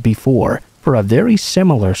years before for a very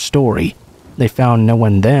similar story. They found no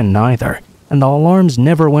one then either, and the alarms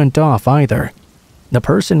never went off either. The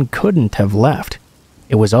person couldn't have left.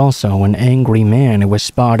 It was also an angry man who was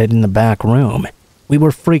spotted in the back room. We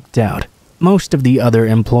were freaked out. Most of the other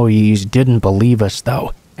employees didn't believe us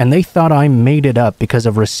though, and they thought I made it up because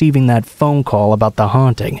of receiving that phone call about the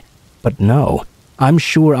haunting. But no, I'm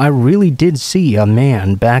sure I really did see a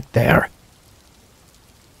man back there.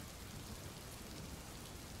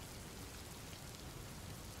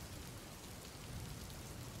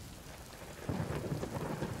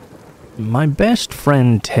 My best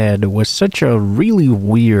friend Ted was such a really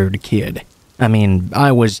weird kid. I mean,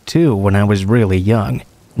 I was too when I was really young,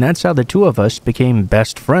 and that's how the two of us became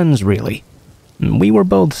best friends, really. We were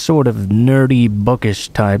both sort of nerdy, bookish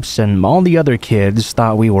types, and all the other kids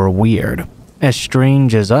thought we were weird. As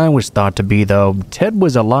strange as I was thought to be, though, Ted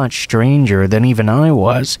was a lot stranger than even I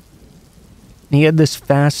was. He had this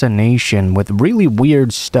fascination with really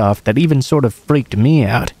weird stuff that even sort of freaked me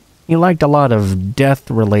out. He liked a lot of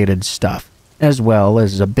death-related stuff, as well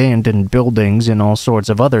as abandoned buildings and all sorts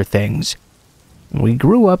of other things. We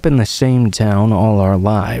grew up in the same town all our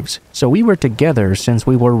lives, so we were together since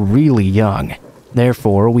we were really young.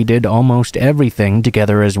 Therefore, we did almost everything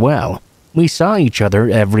together as well. We saw each other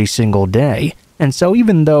every single day, and so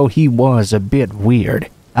even though he was a bit weird,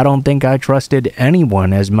 I don't think I trusted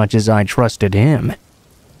anyone as much as I trusted him.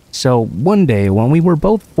 So one day when we were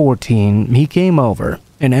both 14, he came over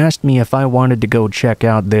and asked me if I wanted to go check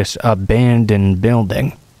out this abandoned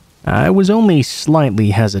building. I was only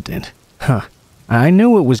slightly hesitant. I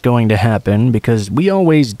knew it was going to happen because we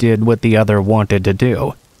always did what the other wanted to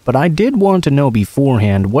do, but I did want to know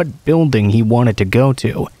beforehand what building he wanted to go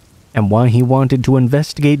to, and why he wanted to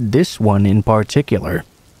investigate this one in particular.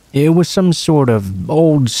 It was some sort of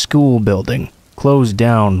old school building, closed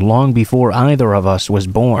down long before either of us was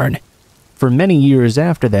born. For many years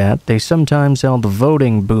after that, they sometimes held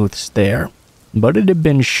voting booths there, but it had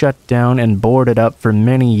been shut down and boarded up for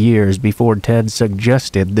many years before Ted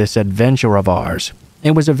suggested this adventure of ours.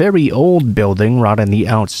 It was a very old building right on the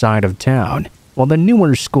outside of town, while the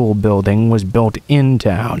newer school building was built in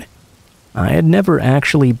town. I had never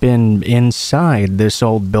actually been inside this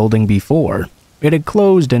old building before. It had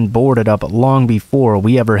closed and boarded up long before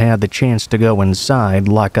we ever had the chance to go inside,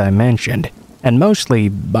 like I mentioned, and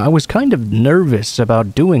mostly I was kind of nervous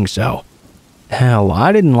about doing so. Hell,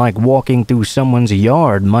 I didn't like walking through someone's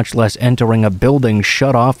yard, much less entering a building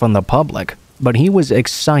shut off from the public, but he was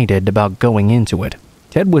excited about going into it.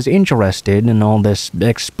 Ted was interested in all this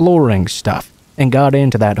exploring stuff and got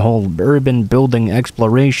into that whole urban building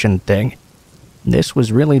exploration thing. This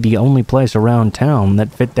was really the only place around town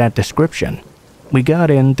that fit that description. We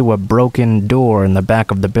got in through a broken door in the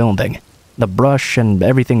back of the building. The brush and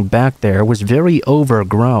everything back there was very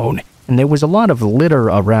overgrown, and there was a lot of litter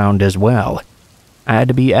around as well. I had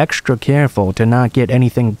to be extra careful to not get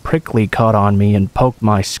anything prickly caught on me and poke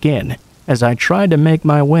my skin as I tried to make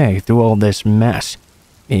my way through all this mess.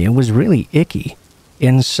 It was really icky.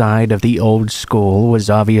 Inside of the old school was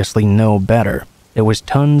obviously no better. There was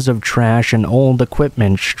tons of trash and old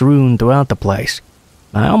equipment strewn throughout the place.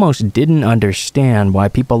 I almost didn't understand why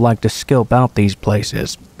people liked to scope out these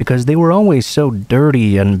places, because they were always so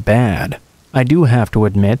dirty and bad. I do have to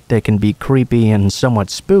admit they can be creepy and somewhat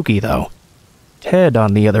spooky though. Ted,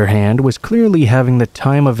 on the other hand, was clearly having the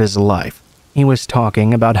time of his life. He was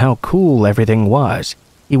talking about how cool everything was.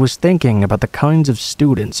 He was thinking about the kinds of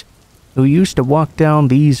students who used to walk down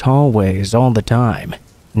these hallways all the time.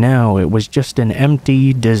 Now it was just an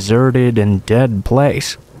empty, deserted, and dead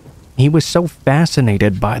place. He was so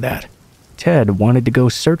fascinated by that. Ted wanted to go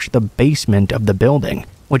search the basement of the building,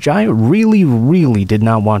 which I really did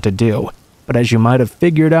not want to do. But as you might have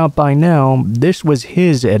figured out by now, this was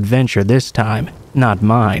his adventure this time, not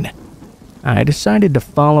mine. I decided to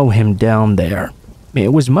follow him down there.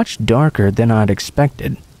 It was much darker than I'd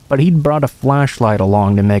expected, but he'd brought a flashlight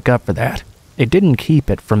along to make up for that. It didn't keep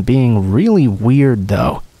it from being really weird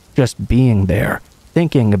though, just being there,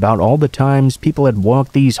 thinking about all the times people had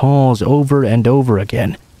walked these halls over and over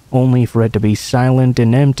again, only for it to be silent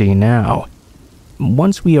and empty now.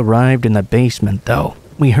 Once we arrived in the basement though,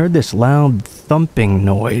 we heard this loud thumping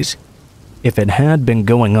noise. If it had been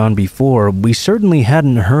going on before, we certainly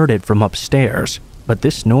hadn't heard it from upstairs, but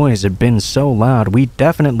this noise had been so loud we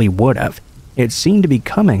definitely would have. It seemed to be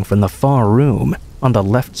coming from the far room, on the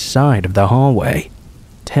left side of the hallway.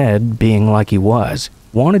 Ted, being like he was,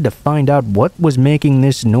 wanted to find out what was making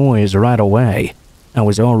this noise right away. I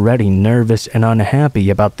was already nervous and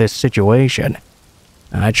unhappy about this situation.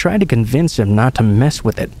 I tried to convince him not to mess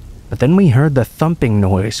with it, but then we heard the thumping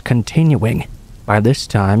noise continuing. By this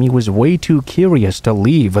time, he was way too curious to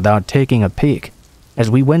leave without taking a peek.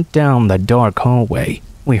 As we went down the dark hallway,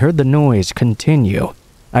 we heard the noise continue.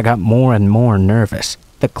 I got more and more nervous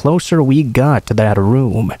the closer we got to that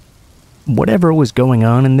room. Whatever was going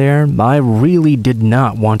on in there, I really did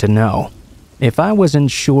not want to know. If I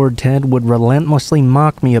wasn't sure Ted would relentlessly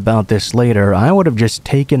mock me about this later, I would have just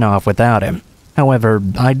taken off without him. However,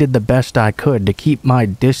 I did the best I could to keep my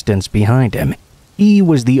distance behind him. He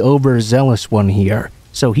was the overzealous one here,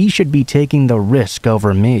 so he should be taking the risk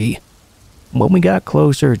over me. When we got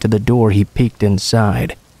closer to the door, he peeked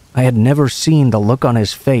inside. I had never seen the look on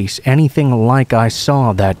his face anything like I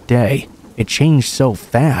saw that day. It changed so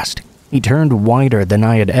fast. He turned whiter than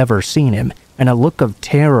I had ever seen him, and a look of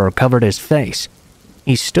terror covered his face.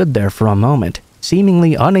 He stood there for a moment,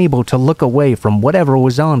 seemingly unable to look away from whatever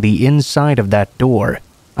was on the inside of that door.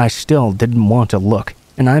 I still didn't want to look,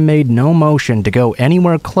 and I made no motion to go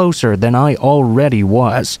anywhere closer than I already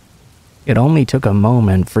was. It only took a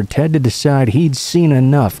moment for Ted to decide he'd seen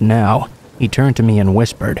enough now. He turned to me and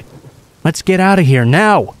whispered, "Let's get out of here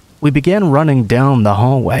now!" We began running down the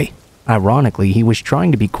hallway. Ironically, he was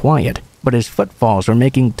trying to be quiet, but his footfalls were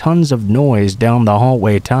making tons of noise down the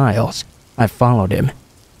hallway tiles. I followed him.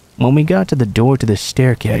 When we got to the door to the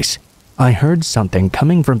staircase, I heard something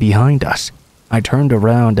coming from behind us. I turned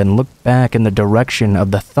around and looked back in the direction of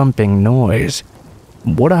the thumping noise.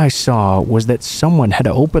 What I saw was that someone had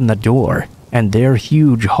opened the door, and their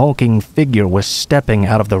huge hulking figure was stepping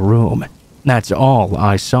out of the room. That's all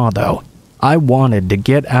I saw though. I wanted to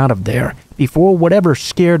get out of there before whatever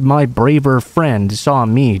scared my braver friend saw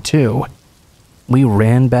me too. We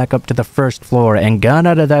ran back up to the first floor and got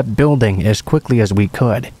out of that building as quickly as we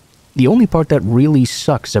could. The only part that really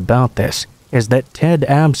sucks about this is that Ted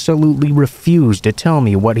absolutely refused to tell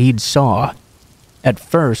me what he'd saw. At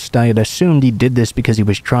first, I had assumed he did this because he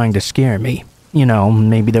was trying to scare me,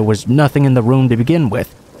 Maybe there was nothing in the room to begin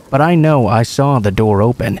with, but I know I saw the door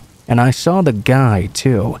open, and I saw the guy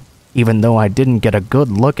too. Even though I didn't get a good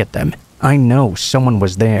look at them, I know someone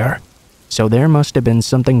was there. So there must have been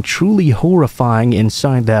something truly horrifying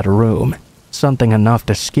inside that room. Something enough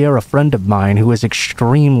to scare a friend of mine who is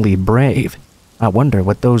extremely brave. I wonder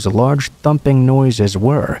what those large thumping noises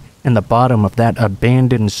were in the bottom of that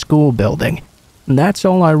abandoned school building. That's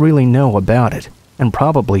all I really know about it, and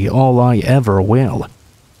probably all I ever will.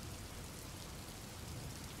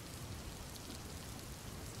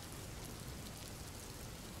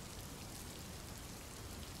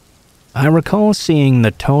 I recall seeing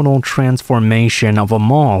the total transformation of a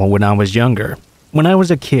mall when I was younger. When I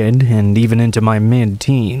was a kid, and even into my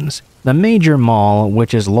mid-teens, the major mall,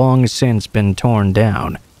 which has long since been torn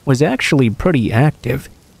down, was actually pretty active.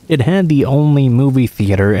 It had the only movie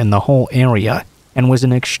theater in the whole area, and was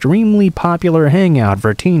an extremely popular hangout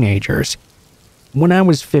for teenagers. When I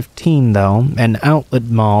was 15, though, an outlet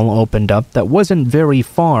mall opened up that wasn't very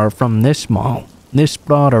far from this mall. This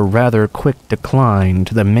brought a rather quick decline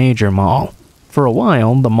to the major mall. For a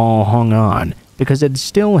while, the mall hung on, because it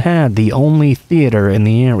still had the only theater in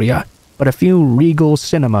the area, but a few Regal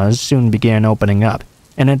cinemas soon began opening up,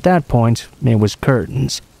 and at that point, it was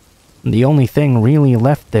curtains. The only thing really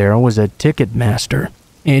left there was a Ticketmaster.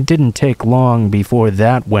 It didn't take long before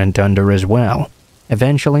that went under as well.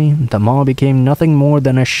 Eventually, the mall became nothing more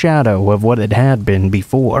than a shadow of what it had been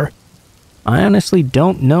before. I honestly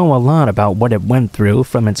don't know a lot about what it went through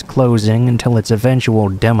from its closing until its eventual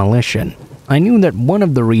demolition. I knew that one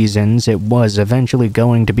of the reasons it was eventually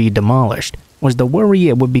going to be demolished was the worry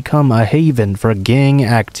it would become a haven for gang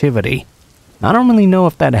activity. I don't really know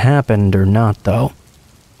if that happened or not, though.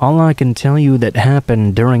 All I can tell you that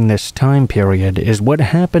happened during this time period is what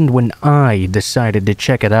happened when I decided to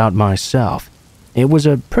check it out myself. It was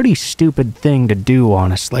a pretty stupid thing to do,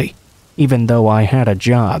 honestly. Even though I had a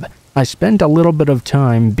job, I spent a little bit of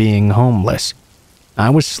time being homeless. I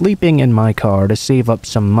was sleeping in my car to save up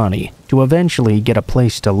some money to eventually get a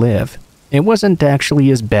place to live. It wasn't actually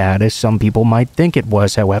as bad as some people might think it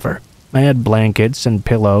was, however. I had blankets and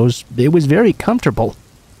pillows. It was very comfortable.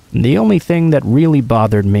 The only thing that really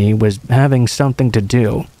bothered me was having something to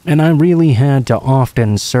do, and I really had to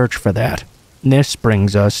often search for that. This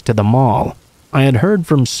brings us to the mall. I had heard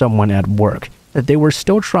from someone at work that they were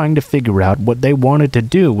still trying to figure out what they wanted to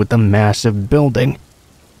do with the massive building.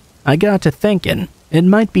 I got to thinking, it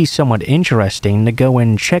might be somewhat interesting to go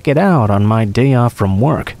and check it out on my day off from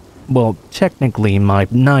work. Well, technically my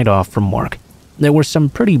night off from work. There were some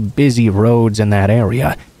pretty busy roads in that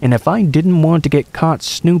area, and if I didn't want to get caught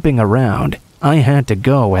snooping around, I had to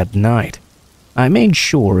go at night. I made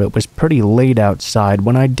sure it was pretty late outside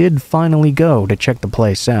when I did finally go to check the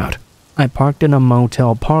place out. I parked in a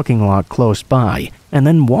motel parking lot close by, and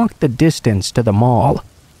then walked the distance to the mall.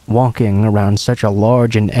 Walking around such a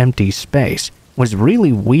large and empty space was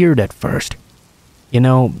really weird at first.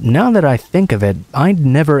 Now that I think of it, I'd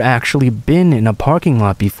never actually been in a parking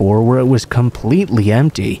lot before where it was completely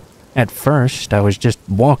empty. At first, I was just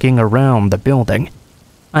walking around the building.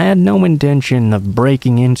 I had no intention of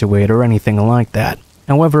breaking into it or anything like that.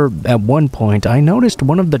 However, at one point, I noticed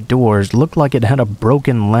one of the doors looked like it had a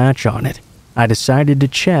broken latch on it. I decided to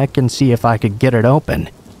check and see if I could get it open.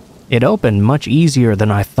 It opened much easier than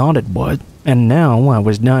I thought it would, and now I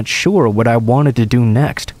was not sure what I wanted to do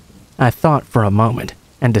next. I thought for a moment,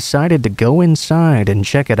 and decided to go inside and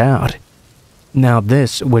check it out. Now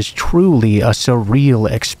this was truly a surreal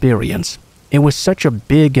experience. It was such a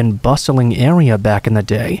big and bustling area back in the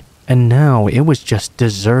day, and now it was just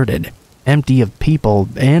deserted. Empty of people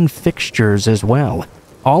and fixtures as well.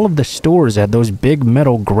 All of the stores had those big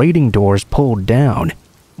metal grating doors pulled down.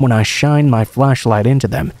 When I shined my flashlight into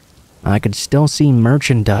them, I could still see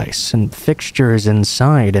merchandise and fixtures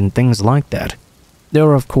inside and things like that.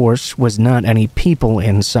 There, of course, was not any people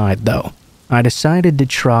inside, though. I decided to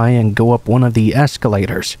try and go up one of the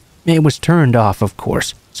escalators. It was turned off, of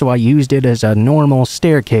course, so I used it as a normal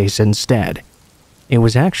staircase instead. It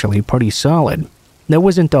was actually pretty solid. There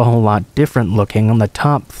wasn't a whole lot different looking on the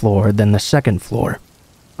top floor than the second floor.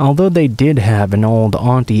 Although they did have an old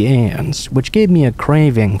Auntie Anne's, which gave me a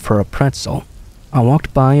craving for a pretzel. I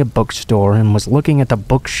walked by a bookstore and was looking at the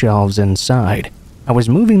bookshelves inside. I was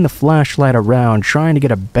moving the flashlight around trying to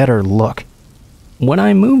get a better look. When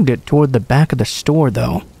I moved it toward the back of the store,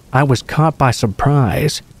 though, I was caught by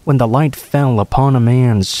surprise when the light fell upon a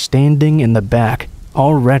man standing in the back,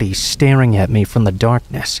 already staring at me from the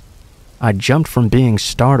darkness. I jumped from being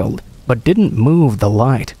startled, but didn't move the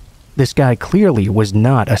light. This guy clearly was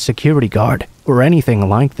not a security guard or anything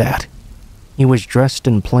like that. He was dressed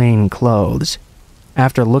in plain clothes.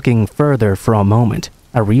 After looking further for a moment,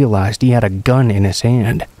 I realized he had a gun in his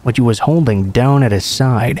hand, which he was holding down at his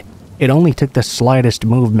side. It only took the slightest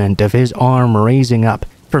movement of his arm raising up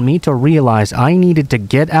for me to realize I needed to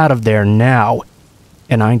get out of there now.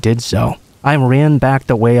 And I did so. I ran back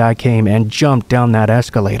the way I came and jumped down that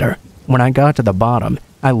escalator. When I got to the bottom,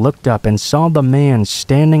 I looked up and saw the man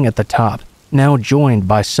standing at the top, now joined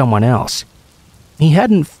by someone else. He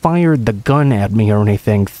hadn't fired the gun at me or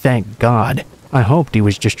anything, thank God. I hoped he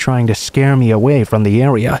was just trying to scare me away from the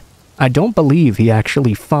area. I don't believe he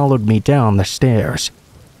actually followed me down the stairs.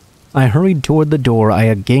 I hurried toward the door I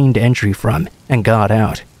had gained entry from and got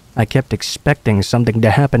out. I kept expecting something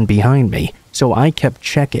to happen behind me, so I kept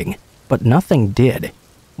checking, but nothing did.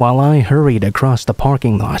 While I hurried across the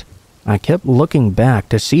parking lot, I kept looking back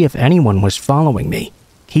to see if anyone was following me.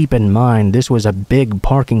 Keep in mind this was a big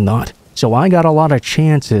parking lot, so I got a lot of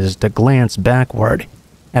chances to glance backward.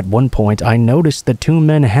 At one point, I noticed the two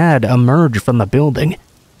men had emerged from the building,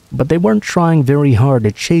 but they weren't trying very hard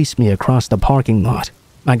to chase me across the parking lot.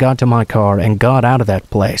 I got to my car and got out of that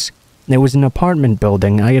place. There was an apartment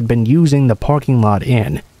building I had been using the parking lot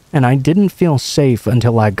in, and I didn't feel safe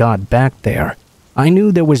until I got back there. I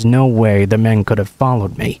knew there was no way the men could have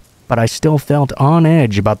followed me, but I still felt on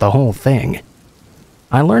edge about the whole thing.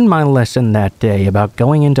 I learned my lesson that day about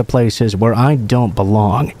going into places where I don't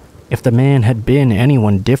belong. If the man had been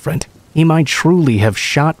anyone different, he might truly have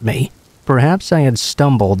shot me. Perhaps I had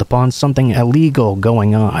stumbled upon something illegal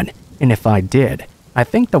going on, and if I did, I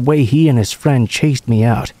think the way he and his friend chased me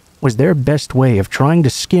out was their best way of trying to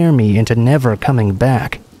scare me into never coming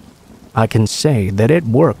back. I can say that it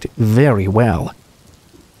worked very well.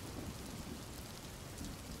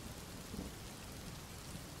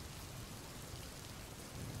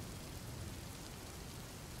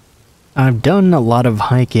 I've done a lot of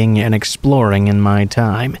hiking and exploring in my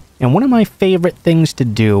time, and one of my favorite things to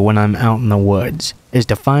do when I'm out in the woods is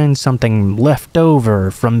to find something left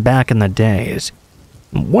over from back in the days.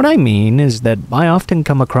 What I mean is that I often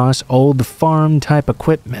come across old farm-type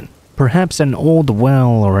equipment, perhaps an old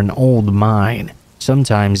well or an old mine,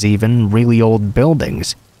 sometimes even really old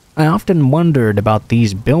buildings. I often wondered about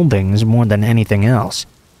these buildings more than anything else.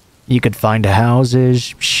 You could find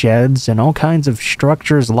houses, sheds, and all kinds of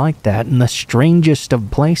structures like that in the strangest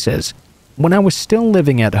of places. When I was still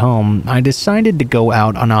living at home, I decided to go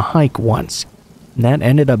out on a hike once. That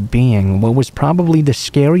ended up being what was probably the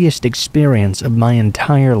scariest experience of my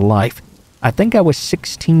entire life. I think I was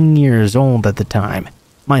 16 years old at the time.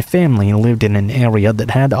 My family lived in an area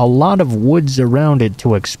that had a lot of woods around it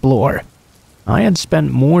to explore. I had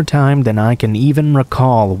spent more time than I can even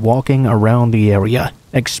recall walking around the area,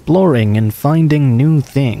 exploring and finding new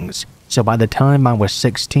things, so by the time I was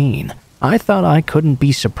 16, I thought I couldn't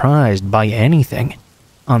be surprised by anything.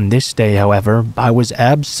 On this day, however, I was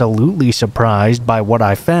absolutely surprised by what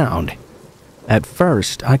I found. At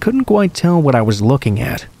first, I couldn't quite tell what I was looking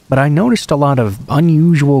at, but I noticed a lot of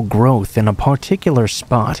unusual growth in a particular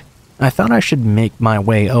spot. I thought I should make my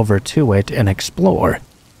way over to it and explore.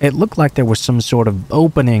 It looked like there was some sort of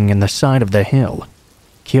opening in the side of the hill.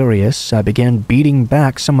 Curious, I began beating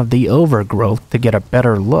back some of the overgrowth to get a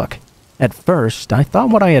better look. At first, I thought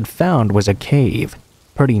what I had found was a cave.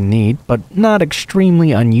 Pretty neat, but not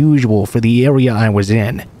extremely unusual for the area I was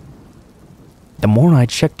in. The more I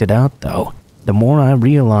checked it out, though, the more I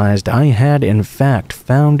realized I had in fact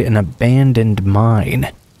found an abandoned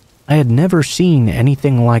mine. I had never seen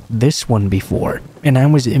anything like this one before, and I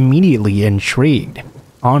was immediately intrigued.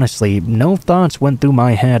 Honestly, no thoughts went through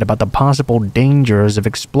my head about the possible dangers of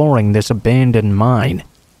exploring this abandoned mine.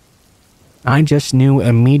 I just knew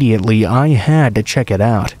immediately I had to check it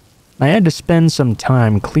out. I had to spend some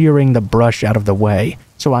time clearing the brush out of the way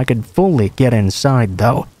so I could fully get inside,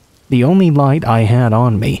 though. The only light I had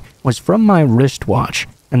on me was from my wristwatch,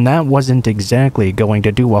 and that wasn't exactly going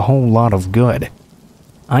to do a whole lot of good.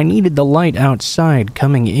 I needed the light outside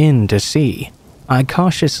coming in to see. I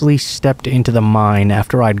cautiously stepped into the mine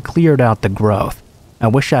after I'd cleared out the growth. I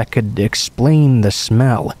wish I could explain the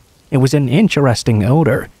smell. It was an interesting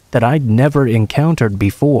odor that I'd never encountered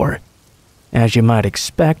before. As you might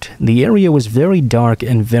expect, the area was very dark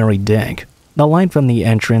and very dank. The light from the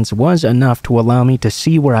entrance was enough to allow me to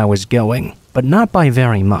see where I was going, but not by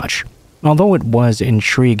very much. Although it was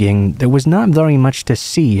intriguing, there was not very much to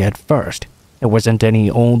see at first. There wasn't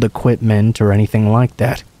any old equipment or anything like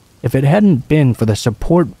that. If it hadn't been for the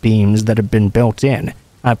support beams that had been built in,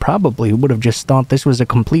 I probably would have just thought this was a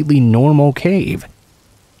completely normal cave.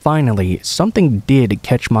 Finally, something did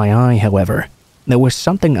catch my eye, however. There was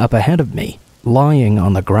something up ahead of me, lying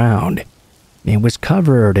on the ground. It was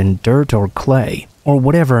covered in dirt or clay, or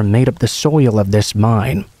whatever made up the soil of this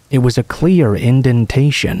mine. It was a clear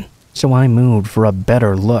indentation, so I moved for a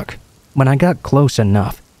better look. When I got close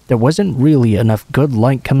enough, there wasn't really enough good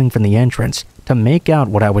light coming from the entrance to make out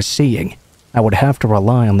what I was seeing. I would have to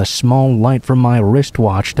rely on the small light from my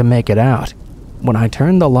wristwatch to make it out. When I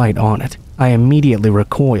turned the light on it, I immediately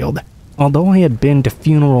recoiled. Although I had been to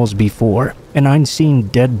funerals before, and I'd seen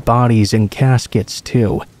dead bodies in caskets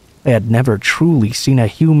too, I had never truly seen a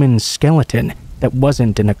human skeleton that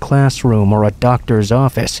wasn't in a classroom or a doctor's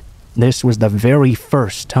office. This was the very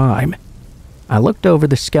first time. I looked over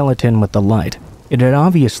the skeleton with the light. It had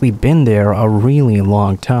obviously been there a really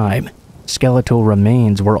long time. Skeletal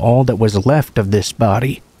remains were all that was left of this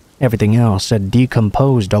body. Everything else had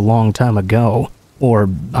decomposed a long time ago, or,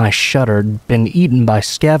 I shuddered, been eaten by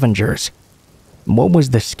scavengers. What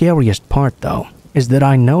was the scariest part, though, is that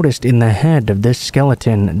I noticed in the head of this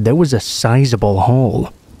skeleton there was a sizable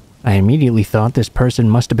hole. I immediately thought this person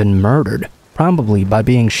must have been murdered, probably by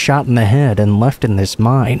being shot in the head and left in this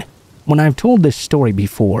mine. When I've told this story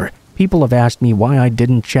before, people have asked me why I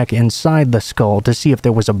didn't check inside the skull to see if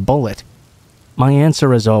there was a bullet. My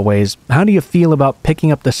answer is always, how do you feel about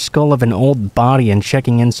picking up the skull of an old body and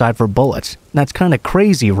checking inside for bullets? That's kinda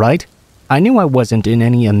crazy, right? I knew I wasn't in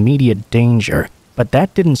any immediate danger, but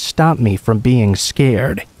that didn't stop me from being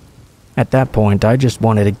scared. At that point, I just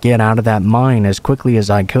wanted to get out of that mine as quickly as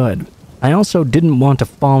I could. I also didn't want to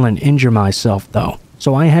fall and injure myself though,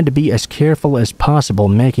 so I had to be as careful as possible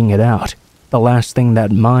making it out. The last thing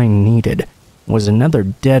that mine needed was another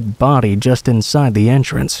dead body just inside the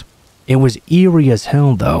entrance. It was eerie as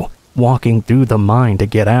hell though, walking through the mine to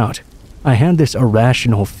get out. I had this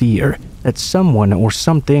irrational fear that someone or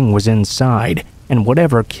something was inside, and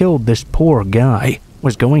whatever killed this poor guy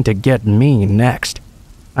was going to get me next.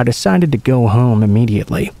 I decided to go home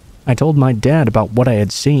immediately. I told my dad about what I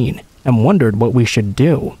had seen and wondered what we should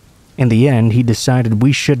do. In the end, he decided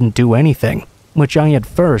we shouldn't do anything, which I at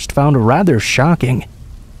first found rather shocking.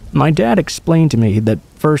 My dad explained to me that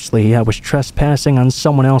firstly, I was trespassing on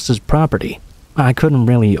someone else's property. I couldn't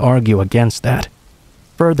really argue against that.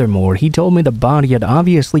 Furthermore, he told me the body had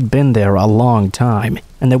obviously been there a long time,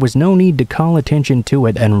 and there was no need to call attention to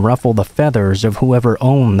it and ruffle the feathers of whoever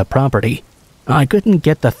owned the property. I couldn't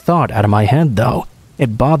get the thought out of my head though.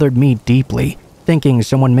 It bothered me deeply, thinking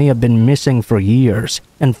someone may have been missing for years,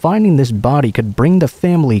 and finding this body could bring the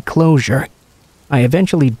family closure. I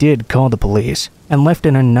eventually did call the police, and left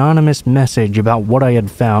an anonymous message about what I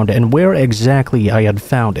had found and where exactly I had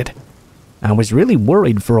found it. I was really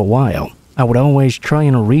worried for a while. I would always try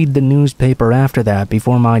and read the newspaper after that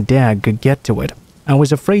before my dad could get to it. I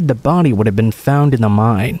was afraid the body would have been found in the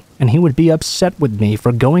mine, and he would be upset with me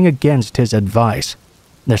for going against his advice.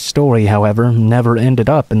 The story, however, never ended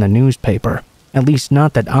up in the newspaper, at least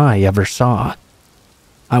not that I ever saw.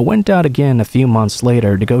 I went out again a few months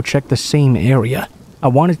later to go check the same area. I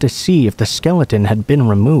wanted to see if the skeleton had been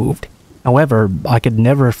removed. However, I could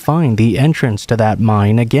never find the entrance to that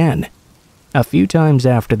mine again. A few times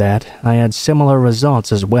after that, I had similar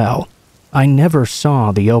results as well. I never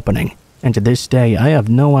saw the opening, and to this day I have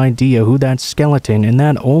no idea who that skeleton in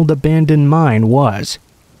that old abandoned mine was.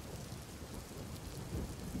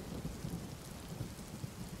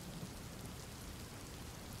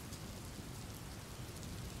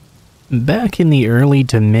 Back in the early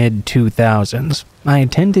to mid-2000s, I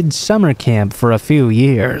attended summer camp for a few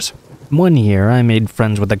years. One year, I made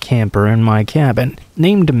friends with a camper in my cabin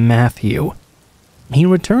named Matthew. He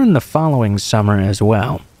returned the following summer as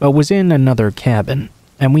well, but was in another cabin,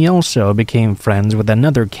 and we also became friends with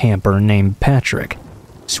another camper named Patrick.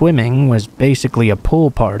 Swimming was basically a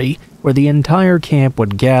pool party where the entire camp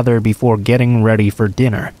would gather before getting ready for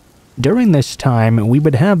dinner. During this time, we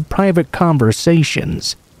would have private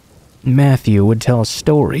conversations. Matthew would tell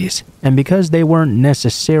stories, and because they weren't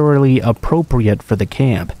necessarily appropriate for the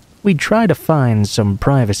camp, we'd try to find some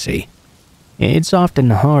privacy. It's often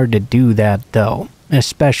hard to do that though,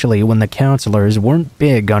 especially when the counselors weren't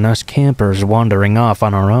big on us campers wandering off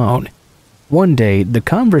on our own. One day, the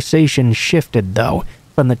conversation shifted though,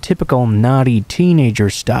 from the typical naughty teenager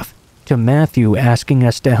stuff to Matthew asking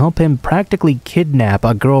us to help him practically kidnap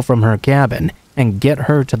a girl from her cabin and get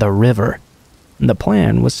her to the river. The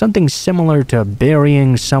plan was something similar to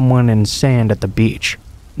burying someone in sand at the beach.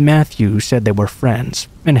 Matthew said they were friends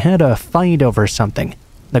and had a fight over something.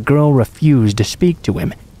 The girl refused to speak to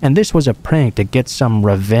him, and this was a prank to get some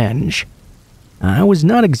revenge. I was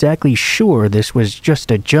not exactly sure this was just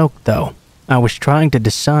a joke though. I was trying to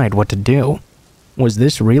decide what to do. Was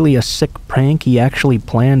this really a sick prank he actually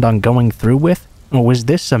planned on going through with, or was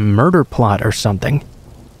this a murder plot or something?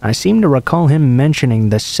 I seem to recall him mentioning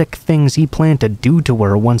the sick things he planned to do to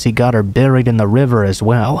her once he got her buried in the river as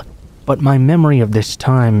well, but my memory of this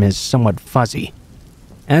time is somewhat fuzzy.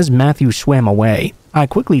 As Matthew swam away, I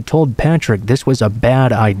quickly told Patrick this was a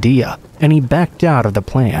bad idea, and he backed out of the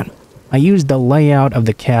plan. I used the layout of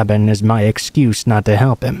the cabin as my excuse not to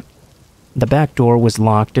help him. The back door was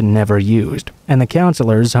locked and never used, and the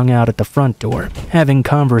counselors hung out at the front door, having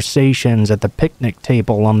conversations at the picnic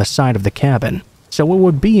table on the side of the cabin, so it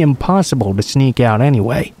would be impossible to sneak out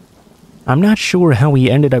anyway. I'm not sure how he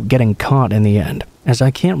ended up getting caught in the end, as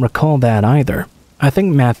I can't recall that either. I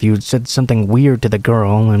think Matthew said something weird to the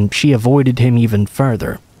girl and she avoided him even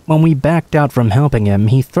further. When we backed out from helping him,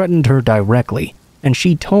 he threatened her directly, and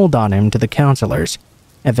she told on him to the counselors.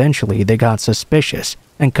 Eventually, they got suspicious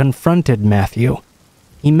and confronted Matthew.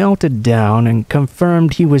 He melted down and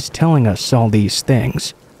confirmed he was telling us all these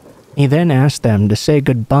things. He then asked them to say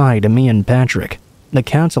goodbye to me and Patrick. The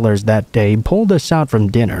counselors that day pulled us out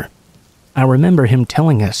from dinner. I remember him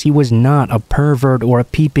telling us he was not a pervert or a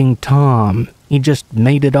peeping Tom. He just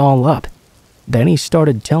made it all up. Then he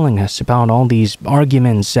started telling us about all these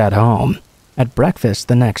arguments at home. At breakfast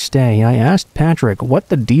the next day, I asked Patrick what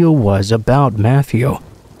the deal was about Matthew.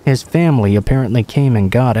 His family apparently came and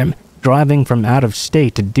got him, driving from out of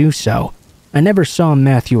state to do so. I never saw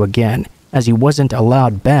Matthew again, as he wasn't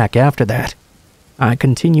allowed back after that. I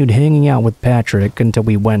continued hanging out with Patrick until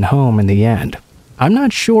we went home in the end. I'm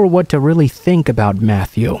not sure what to really think about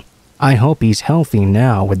Matthew. I hope he's healthy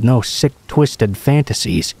now with no sick, twisted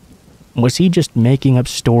fantasies. Was he just making up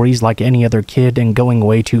stories like any other kid and going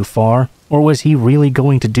way too far? Or was he really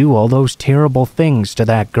going to do all those terrible things to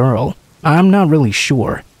that girl? I'm not really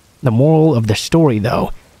sure. The moral of the story,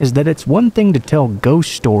 though, is that it's one thing to tell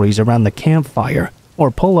ghost stories around the campfire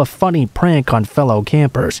or pull a funny prank on fellow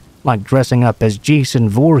campers, like dressing up as Jason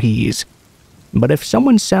Voorhees. But if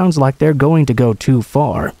someone sounds like they're going to go too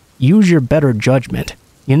far, use your better judgment.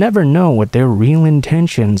 You never know what their real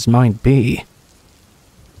intentions might be.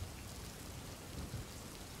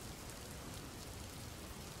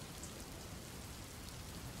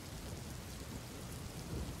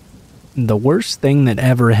 The worst thing that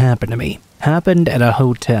ever happened to me happened at a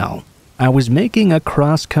hotel. I was making a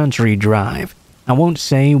cross-country drive. I won't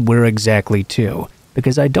say where exactly to,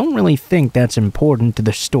 because I don't really think that's important to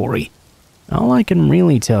the story. All I can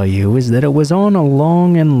really tell you is that it was on a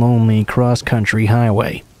long and lonely cross-country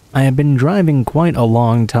highway. I had been driving quite a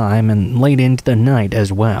long time and late into the night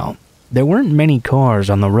as well. There weren't many cars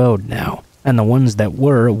on the road now, and the ones that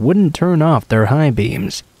were wouldn't turn off their high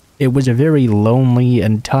beams. It was a very lonely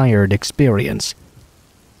and tired experience.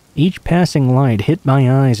 Each passing light hit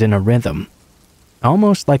my eyes in a rhythm,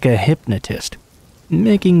 almost like a hypnotist,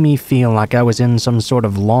 making me feel like I was in some sort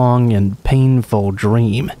of long and painful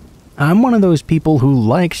dream. I'm one of those people who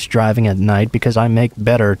likes driving at night because I make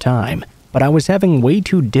better time, but I was having way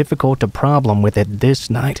too difficult a problem with it this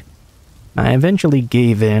night. I eventually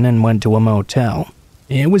gave in and went to a motel.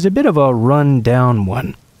 It was a bit of a run-down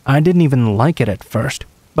one. I didn't even like it at first,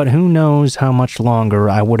 but who knows how much longer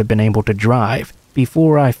I would have been able to drive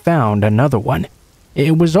before I found another one.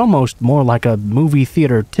 It was almost more like a movie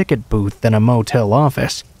theater ticket booth than a motel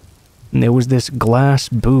office. There was this glass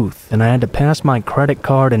booth, and I had to pass my credit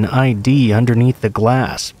card and ID underneath the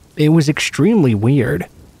glass. It was extremely weird.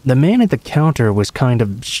 The man at the counter was kind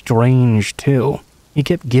of strange too. He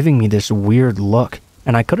kept giving me this weird look,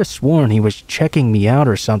 and I could have sworn he was checking me out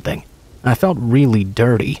or something. I felt really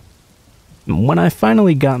dirty. When I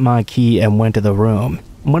finally got my key and went to the room,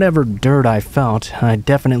 whatever dirt I felt, I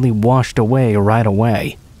definitely washed away right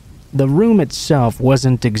away. The room itself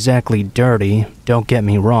wasn't exactly dirty, don't get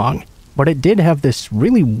me wrong, but it did have this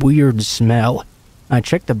really weird smell. I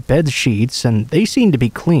checked the bed sheets and they seemed to be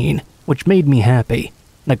clean, which made me happy.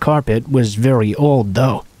 The carpet was very old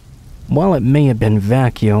though. While it may have been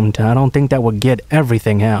vacuumed, I don't think that would get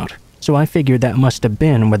everything out, so I figured that must have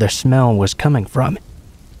been where the smell was coming from.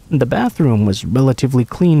 The bathroom was relatively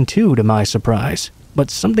clean too, to my surprise,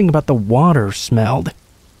 but something about the water smelled.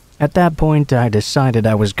 At that point, I decided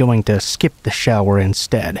I was going to skip the shower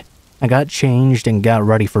instead. I got changed and got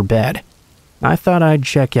ready for bed. I thought I'd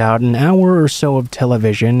check out an hour or so of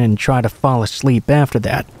television and try to fall asleep after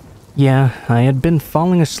that. Yeah, I had been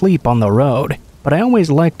falling asleep on the road, but I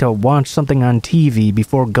always liked to watch something on TV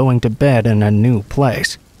before going to bed in a new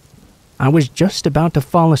place. I was just about to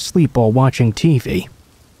fall asleep while watching TV,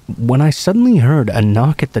 when I suddenly heard a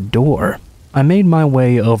knock at the door. I made my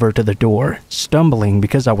way over to the door, stumbling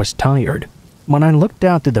because I was tired. When I looked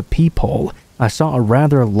out through the peephole, I saw a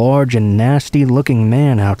rather large and nasty-looking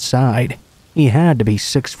man outside. He had to be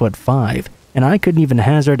 6'5", and I couldn't even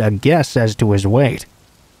hazard a guess as to his weight.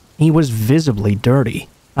 He was visibly dirty.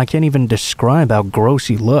 I can't even describe how gross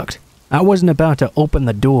he looked. I wasn't about to open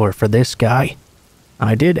the door for this guy.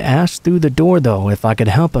 I did ask through the door though if I could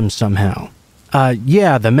help him somehow.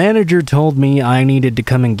 Yeah, the manager told me I needed to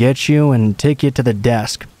come and get you and take you to the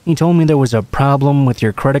desk. He told me there was a problem with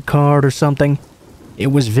your credit card or something.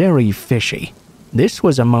 It was very fishy. This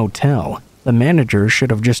was a motel. The manager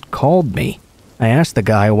should have just called me. I asked the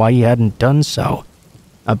guy why he hadn't done so.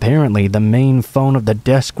 Apparently, the main phone of the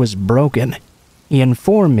desk was broken. He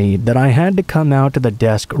informed me that I had to come out to the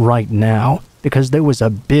desk right now because there was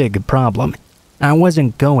a big problem. I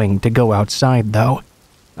wasn't going to go outside though.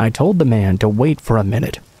 I told the man to wait for a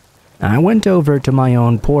minute. I went over to my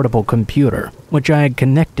own portable computer, which I had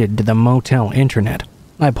connected to the motel internet.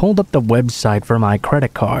 I pulled up the website for my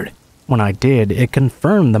credit card. When I did, it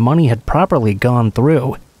confirmed the money had properly gone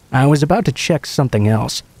through. I was about to check something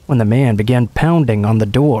else when the man began pounding on the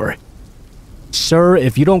door. "Sir,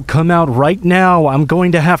 if you don't come out right now, I'm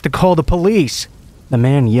going to have to call the police." The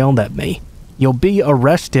man yelled at me. "You'll be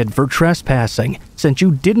arrested for trespassing since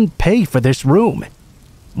you didn't pay for this room."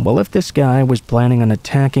 Well, if this guy was planning on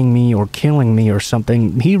attacking me or killing me or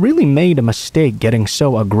something, he really made a mistake getting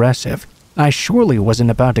so aggressive. I surely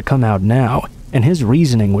wasn't about to come out now, and his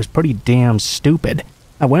reasoning was pretty damn stupid.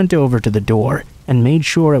 I went over to the door and made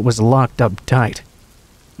sure it was locked up tight.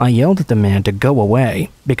 I yelled at the man to go away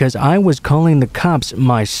because I was calling the cops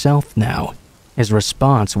myself now. His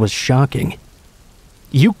response was shocking.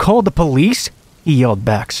 "You called the police?" he yelled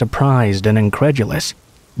back, surprised and incredulous.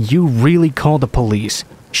 "You really called the police?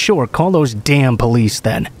 Sure, call those damn police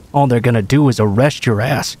then. All they're gonna do is arrest your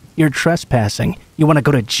ass. You're trespassing. You wanna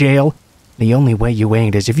go to jail? The only way you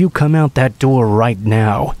ain't is if you come out that door right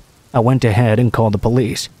now." I went ahead and called the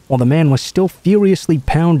police, while the man was still furiously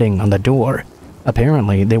pounding on the door.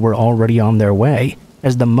 Apparently, they were already on their way,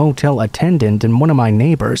 as the motel attendant and one of my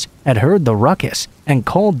neighbors had heard the ruckus and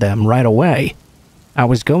called them right away. I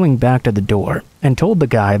was going back to the door and told the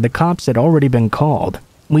guy the cops had already been called.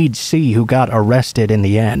 We'd see who got arrested in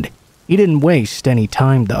the end. He didn't waste any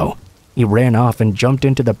time though. He ran off and jumped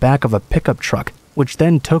into the back of a pickup truck, which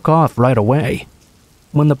then took off right away.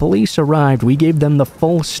 When the police arrived, we gave them the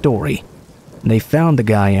full story. They found the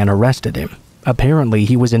guy and arrested him. Apparently,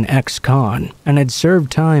 he was an ex-con and had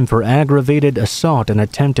served time for aggravated assault and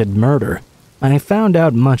attempted murder. I found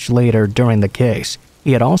out much later during the case,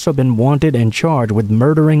 he had also been wanted and charged with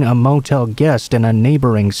murdering a motel guest in a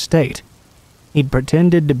neighboring state. He'd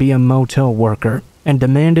pretended to be a motel worker and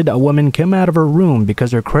demanded a woman come out of her room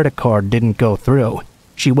because her credit card didn't go through.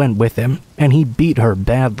 She went with him, and he beat her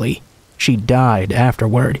badly. She died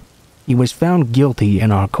afterward. He was found guilty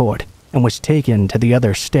in our court and was taken to the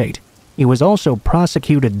other state. He was also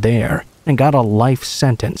prosecuted there and got a life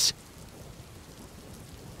sentence.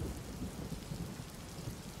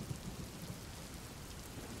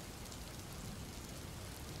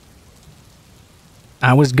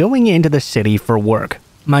 I was going into the city for work.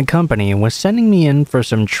 My company was sending me in for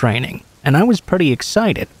some training, and I was pretty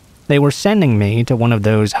excited. They were sending me to one of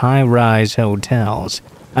those high-rise hotels.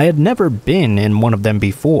 I had never been in one of them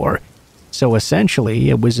before, so essentially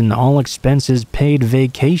it was an all-expenses-paid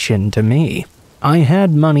vacation to me. I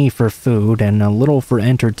had money for food and a little for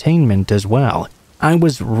entertainment as well. I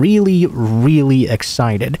was really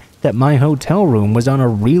excited that my hotel room was on a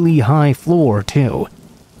really high floor too.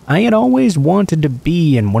 I had always wanted to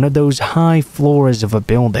be in one of those high floors of a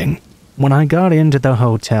building. When I got into the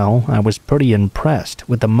hotel, I was pretty impressed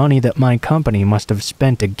with the money that my company must have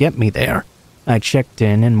spent to get me there. I checked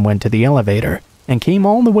in and went to the elevator and came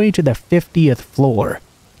all the way to the 50th floor.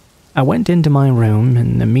 I went into my room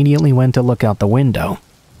and immediately went to look out the window.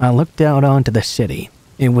 I looked out onto the city.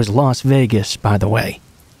 It was Las Vegas, by the way.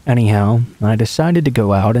 Anyhow, I decided to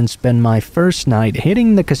go out and spend my first night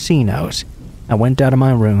hitting the casinos. I went out of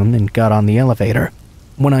my room and got on the elevator.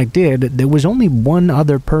 When I did, there was only one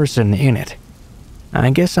other person in it. I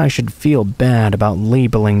guess I should feel bad about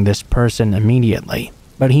labeling this person immediately,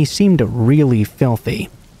 but he seemed really filthy.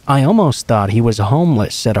 I almost thought he was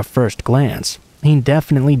homeless at a first glance. He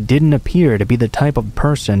definitely didn't appear to be the type of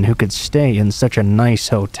person who could stay in such a nice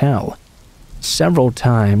hotel. Several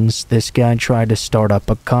times, this guy tried to start up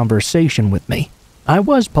a conversation with me. I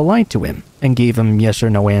was polite to him and gave him yes or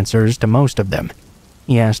no answers to most of them.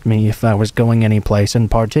 He asked me if I was going anyplace in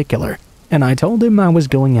particular, and I told him I was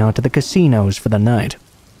going out to the casinos for the night.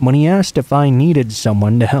 When he asked if I needed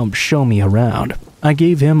someone to help show me around, I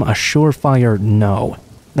gave him a surefire no.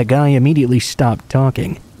 The guy immediately stopped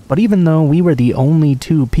talking, but even though we were the only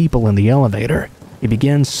two people in the elevator, he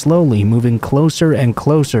began slowly moving closer and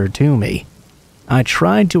closer to me. I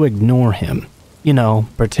tried to ignore him,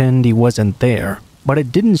 pretend he wasn't there, but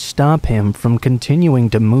it didn't stop him from continuing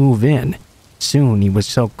to move in. Soon he was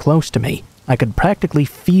so close to me, I could practically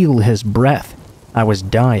feel his breath. I was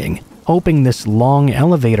dying, hoping this long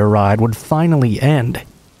elevator ride would finally end.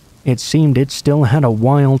 It seemed it still had a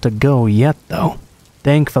while to go yet, though.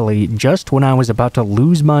 Thankfully, just when I was about to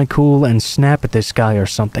lose my cool and snap at this guy or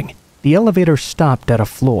something, the elevator stopped at a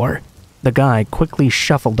floor. The guy quickly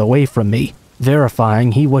shuffled away from me,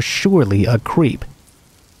 verifying he was surely a creep.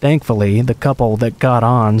 Thankfully, the couple that got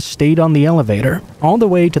on stayed on the elevator all the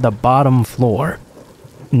way to the bottom floor.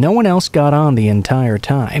 No one else got on the entire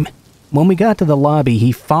time. When we got to the lobby,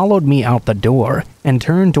 he followed me out the door and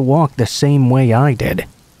turned to walk the same way I did.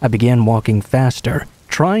 I began walking faster,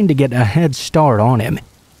 trying to get a head start on him.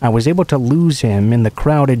 I was able to lose him in the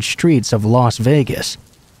crowded streets of Las Vegas.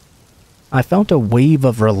 I felt a wave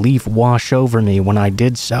of relief wash over me when I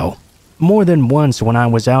did so. More than once when I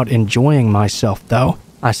was out enjoying myself, though,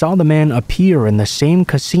 I saw the man appear in the same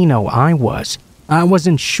casino I was. I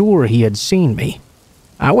wasn't sure he had seen me.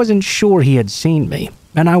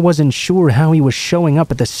 And I wasn't sure how he was showing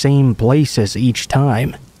up at the same places each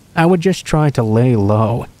time. I would just try to lay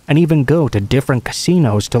low, and even go to different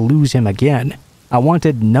casinos to lose him again. I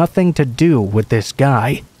wanted nothing to do with this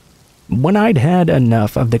guy. When I'd had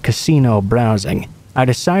enough of the casino browsing, I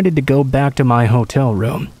decided to go back to my hotel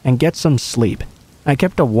room and get some sleep. I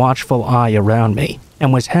kept a watchful eye around me,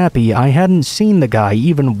 and was happy I hadn't seen the guy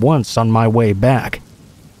even once on my way back.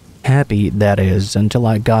 Happy, that is, until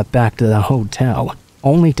I got back to the hotel,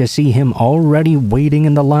 only to see him already waiting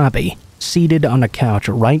in the lobby, seated on a couch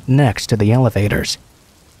right next to the elevators.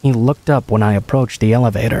 He looked up when I approached the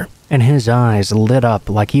elevator, and his eyes lit up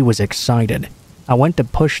like he was excited. I went to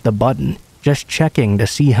push the button, just checking to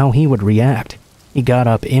see how he would react. He got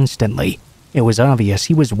up instantly. It was obvious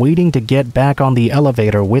he was waiting to get back on the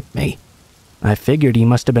elevator with me. I figured he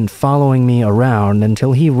must have been following me around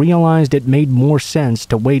until he realized it made more sense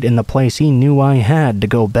to wait in the place he knew I had to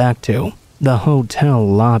go back to, the hotel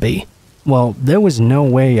lobby. Well, there was no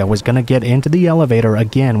way I was gonna get into the elevator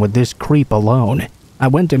again with this creep alone. I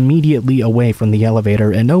went immediately away from the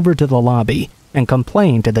elevator and over to the lobby and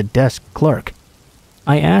complained to the desk clerk.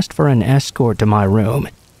 I asked for an escort to my room.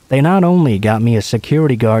 They not only got me a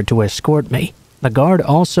security guard to escort me, the guard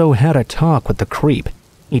also had a talk with the creep.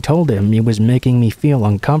 He told him he was making me feel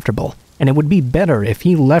uncomfortable, and it would be better if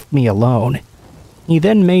he left me alone. He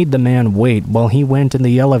then made the man wait while he went in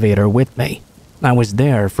the elevator with me. I was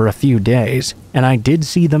there for a few days, and I did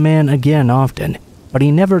see the man again often, but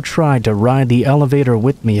he never tried to ride the elevator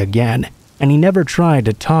with me again, and he never tried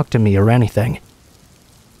to talk to me or anything.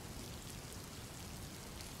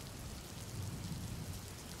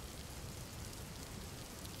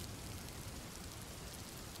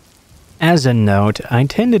 As a note, I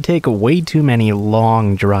tend to take way too many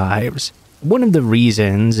long drives. One of the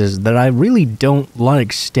reasons is that I really don't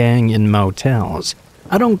like staying in motels.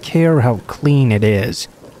 I don't care how clean it is.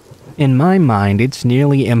 In my mind, it's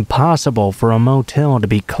nearly impossible for a motel to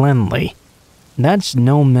be cleanly. That's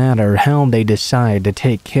no matter how they decide to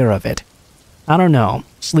take care of it. I don't know,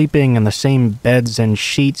 sleeping in the same beds and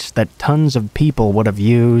sheets that tons of people would have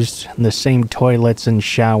used, the same toilets and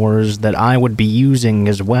showers that I would be using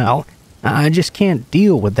as well. I just can't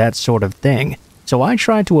deal with that sort of thing, so I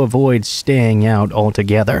try to avoid staying out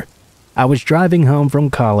altogether. I was driving home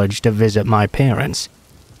from college to visit my parents.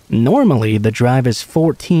 Normally, the drive is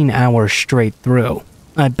 14 hours straight through.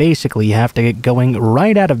 I basically have to get going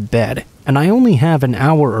right out of bed, and I only have an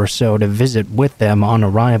hour or so to visit with them on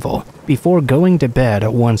arrival, before going to bed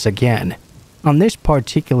once again. On this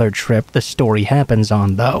particular trip the story happens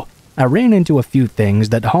on, though, I ran into a few things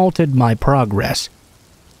that halted my progress.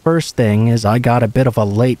 First thing is I got a bit of a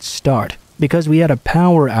late start, because we had a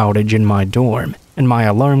power outage in my dorm, and my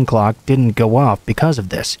alarm clock didn't go off because of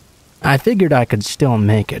this. I figured I could still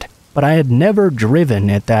make it, but I had never driven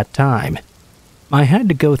at that time. I had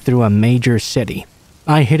to go through a major city.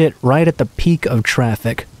 I hit it right at the peak of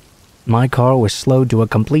traffic. My car was slowed to a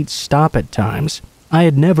complete stop at times. I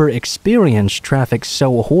had never experienced traffic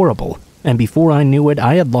so horrible, and before I knew it,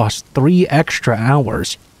 I had lost 3 extra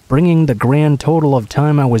hours, bringing the grand total of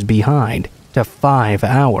time I was behind to 5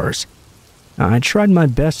 hours. I tried my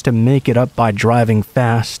best to make it up by driving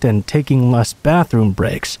fast and taking less bathroom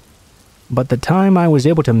breaks, but the time I was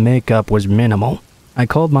able to make up was minimal. I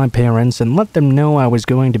called my parents and let them know I was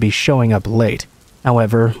going to be showing up late.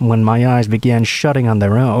 However, when my eyes began shutting on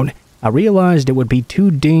their own, I realized it would be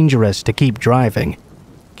too dangerous to keep driving.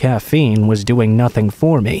 Caffeine was doing nothing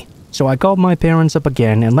for me, so I called my parents up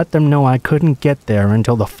again and let them know I couldn't get there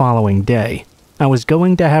until the following day. I was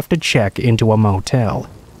going to have to check into a motel.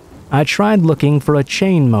 I tried looking for a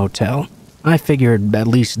chain motel. I figured at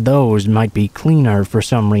least those might be cleaner for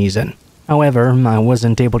some reason. However, I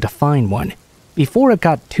wasn't able to find one. Before it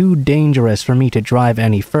got too dangerous for me to drive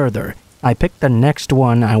any further, I picked the next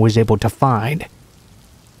one I was able to find.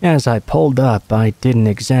 As I pulled up, I didn't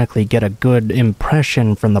exactly get a good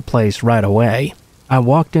impression from the place right away. I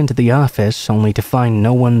walked into the office only to find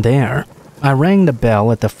no one there. I rang the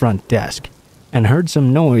bell at the front desk and heard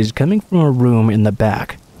some noise coming from a room in the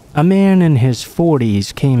back. A man in his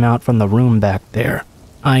 40s came out from the room back there.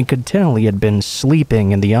 I could tell he had been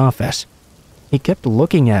sleeping in the office. He kept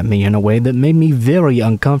looking at me in a way that made me very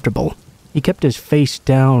uncomfortable. He kept his face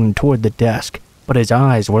down toward the desk, but his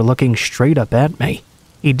eyes were looking straight up at me.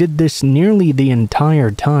 He did this nearly the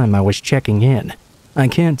entire time I was checking in. I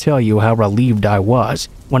can't tell you how relieved I was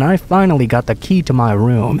when I finally got the key to my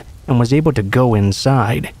room and was able to go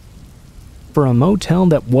inside. For a motel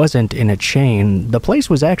that wasn't in a chain, the place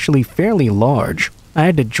was actually fairly large. I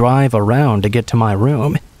had to drive around to get to my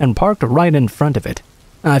room and parked right in front of it.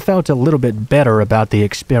 I felt a little bit better about the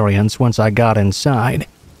experience once I got inside.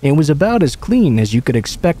 It was about as clean as you could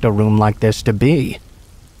expect a room like this to be.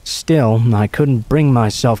 Still, I couldn't bring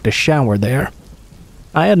myself to shower there.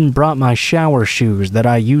 I hadn't brought my shower shoes that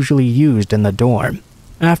I usually used in the dorm.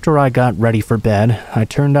 After I got ready for bed, I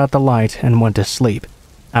turned out the light and went to sleep.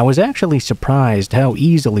 I was actually surprised how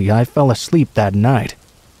easily I fell asleep that night.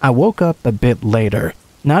 I woke up a bit later,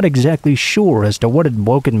 not exactly sure as to what had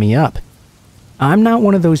woken me up. I'm not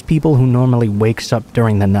one of those people who normally wakes up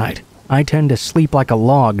during the night. I tend to sleep like a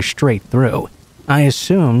log straight through. I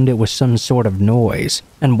assumed it was some sort of noise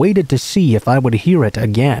and waited to see if I would hear it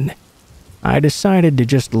again. I decided to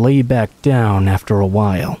just lay back down after a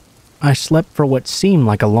while. I slept for what seemed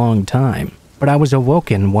like a long time, but I was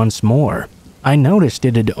awoken once more. I noticed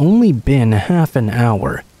it had only been half an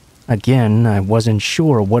hour. Again, I wasn't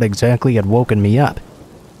sure what exactly had woken me up.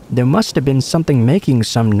 There must have been something making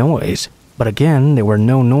some noise, but again, there were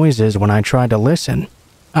no noises when I tried to listen.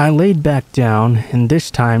 I laid back down and this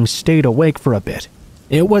time stayed awake for a bit.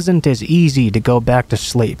 It wasn't as easy to go back to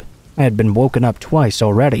sleep. I had been woken up twice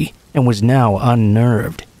already and was now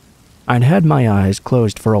unnerved. I'd had my eyes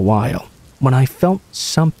closed for a while when I felt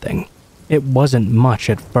something. It wasn't much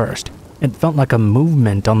at first. It felt like a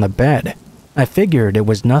movement on the bed. I figured it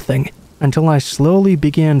was nothing until I slowly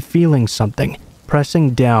began feeling something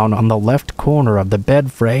pressing down on the left corner of the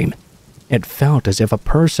bed frame. It felt as if a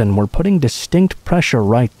person were putting distinct pressure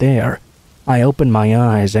right there. I opened my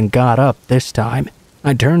eyes and got up this time.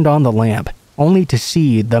 I turned on the lamp, only to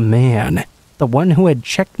see the man, the one who had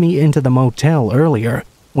checked me into the motel earlier,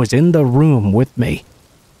 was in the room with me.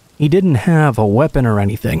 He didn't have a weapon or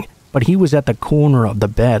anything, but he was at the corner of the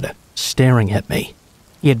bed, staring at me.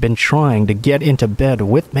 He had been trying to get into bed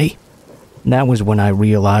with me. That was when I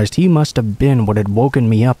realized he must have been what had woken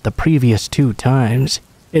me up the previous 2 times.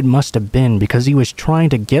 It must have been because he was trying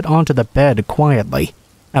to get onto the bed quietly.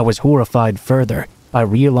 I was horrified further by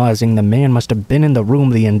realizing the man must have been in the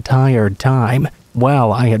room the entire time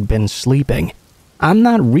while I had been sleeping. I'm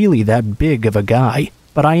not really that big of a guy,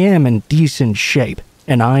 but I am in decent shape,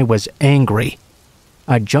 and I was angry.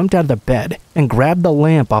 I jumped out of the bed and grabbed the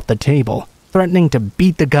lamp off the table, threatening to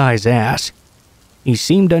beat the guy's ass. He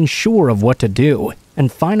seemed unsure of what to do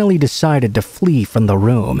and finally decided to flee from the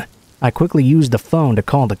room. I quickly used the phone to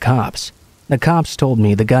call the cops. The cops told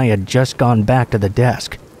me the guy had just gone back to the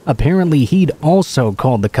desk. Apparently, he'd also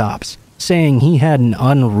called the cops, saying he had an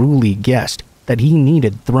unruly guest that he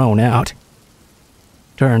needed thrown out.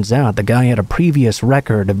 Turns out the guy had a previous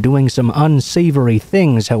record of doing some unsavory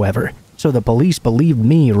things, however, so the police believed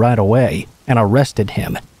me right away and arrested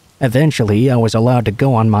him. Eventually, I was allowed to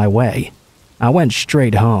go on my way. I went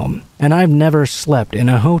straight home, and I've never slept in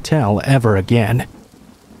a hotel ever again.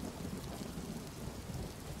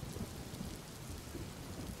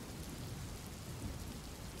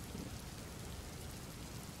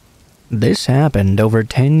 This happened over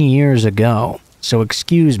 10 years ago, so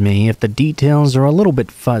excuse me if the details are a little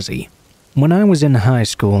bit fuzzy. When I was in high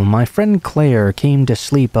school, my friend Claire came to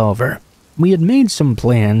sleep over. We had made some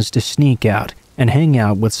plans to sneak out and hang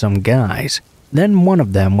out with some guys. Then one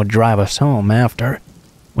of them would drive us home after.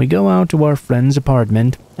 We go out to our friend's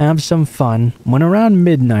apartment, have some fun. When around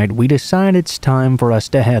midnight, we decide it's time for us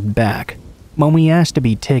to head back. When we asked to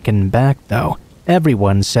be taken back, though,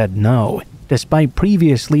 everyone said no, despite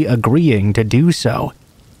previously agreeing to do so.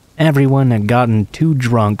 Everyone had gotten too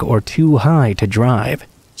drunk or too high to drive,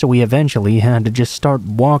 so we eventually had to just start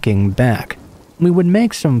walking back. We would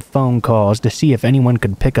make some phone calls to see if anyone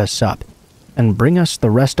could pick us up and bring us the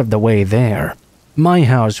rest of the way there. My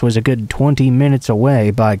house was a good 20 minutes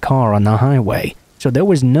away by car on the highway, so there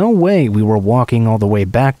was no way we were walking all the way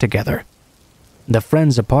back together. The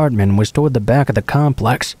friend's apartment was toward the back of the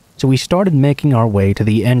complex, so we started making our way to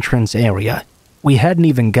the entrance area. We hadn't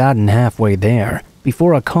even gotten halfway there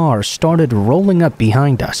before a car started rolling up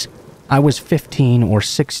behind us. I was 15 or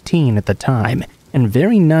 16 at the time and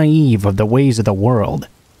very naive of the ways of the world.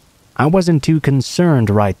 I wasn't too concerned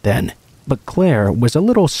right then, but Claire was a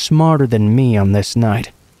little smarter than me on this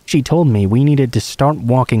night. She told me we needed to start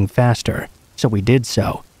walking faster, so we did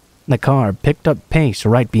so. The car picked up pace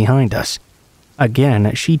right behind us.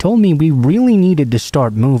 Again, she told me we really needed to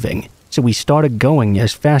start moving, so we started going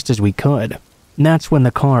as fast as we could. That's when the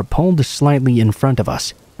car pulled slightly in front of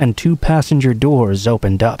us, and 2 passenger doors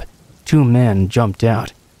opened up. 2 men jumped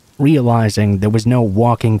out. Realizing there was no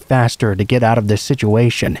walking faster to get out of this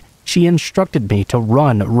situation, she instructed me to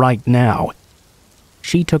run right now.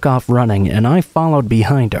 She took off running and I followed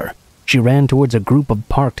behind her. She ran towards a group of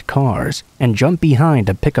parked cars and jumped behind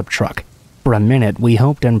a pickup truck. For a minute, we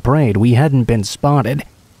hoped and prayed we hadn't been spotted.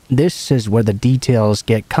 This is where the details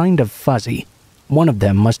get kind of fuzzy. One of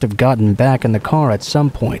them must have gotten back in the car at some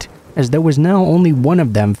point, as there was now only one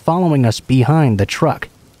of them following us behind the truck.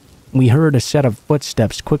 We heard a set of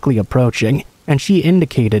footsteps quickly approaching, and she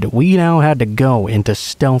indicated we now had to go into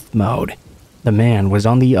stealth mode. The man was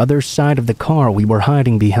on the other side of the car we were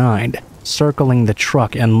hiding behind, circling the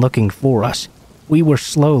truck and looking for us. We were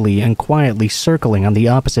slowly and quietly circling on the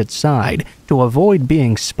opposite side to avoid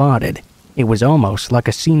being spotted. It was almost like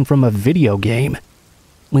a scene from a video game.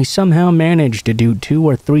 We somehow managed to do 2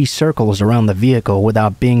 or 3 circles around the vehicle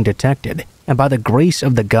without being detected, and by the grace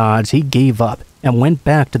of the gods, he gave up and went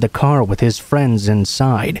back to the car with his friends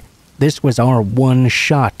inside. This was our one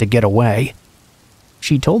shot to get away.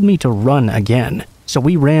 She told me to run again, so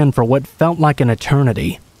we ran for what felt like an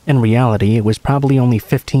eternity. In reality, it was probably only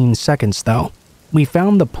 15 seconds though. We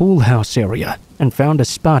found the pool house area and found a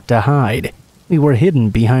spot to hide. We were hidden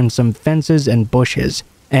behind some fences and bushes,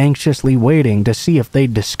 anxiously waiting to see if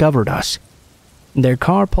they'd discovered us. Their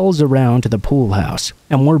car pulls around to the pool house,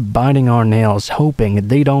 and we're biting our nails hoping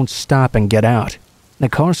they don't stop and get out. The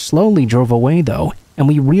car slowly drove away though, and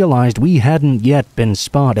we realized we hadn't yet been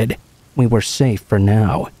spotted. We were safe for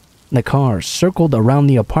now. The car circled around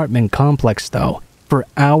the apartment complex though, for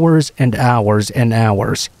hours and hours and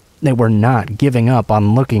hours. They were not giving up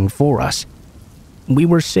on looking for us. We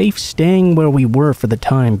were safe staying where we were for the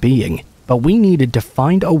time being, but we needed to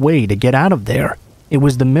find a way to get out of there. It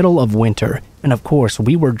was the middle of winter, and of course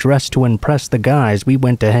we were dressed to impress the guys we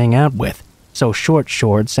went to hang out with, so short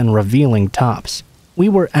shorts and revealing tops. We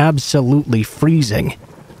were absolutely freezing.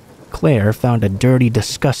 Claire found a dirty,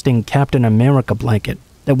 disgusting Captain America blanket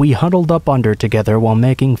that we huddled up under together while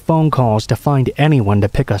making phone calls to find anyone to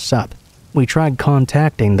pick us up. We tried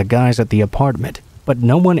contacting the guys at the apartment, but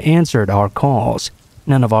no one answered our calls.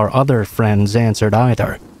 None of our other friends answered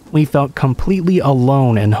either. We felt completely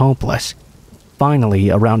alone and hopeless. Finally,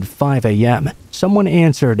 around 5 a.m., someone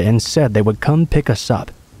answered and said they would come pick us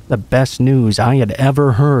up. The best news I had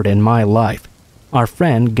ever heard in my life. Our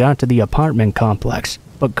friend got to the apartment complex,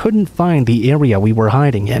 but couldn't find the area we were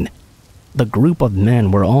hiding in. The group of men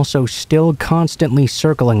were also still constantly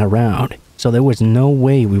circling around, so there was no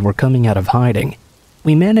way we were coming out of hiding.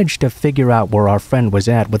 We managed to figure out where our friend was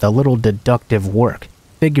at with a little deductive work,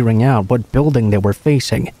 figuring out what building they were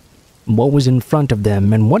facing, what was in front of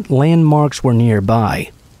them, and what landmarks were nearby.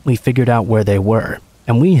 We figured out where they were,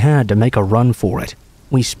 and we had to make a run for it.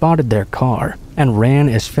 We spotted their car and ran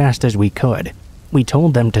as fast as we could. We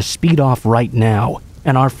told them to speed off right now,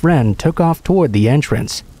 and our friend took off toward the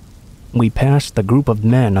entrance. We passed the group of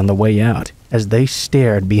men on the way out as they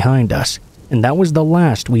stared behind us, and that was the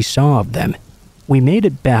last we saw of them. We made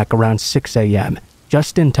it back around 6 a.m.,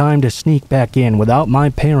 just in time to sneak back in without my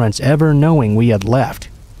parents ever knowing we had left.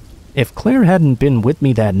 If Claire hadn't been with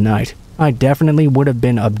me that night, I definitely would have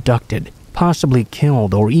been abducted, possibly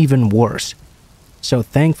killed, or even worse. So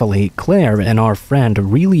thankfully, Claire and our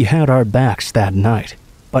friend really had our backs that night.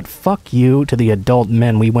 But fuck you to the adult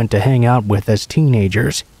men we went to hang out with as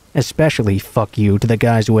teenagers. Especially fuck you to the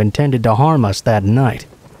guys who intended to harm us that night.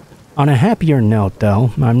 On a happier note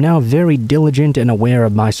though, I'm now very diligent and aware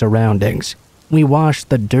of my surroundings. We washed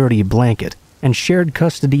the dirty blanket and shared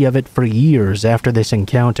custody of it for years after this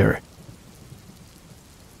encounter.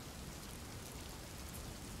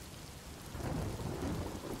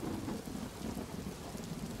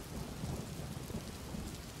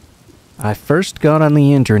 I first got on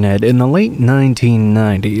the internet in the late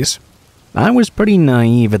 1990s. I was pretty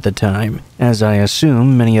naive at the time, as I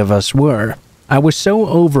assume many of us were. I was so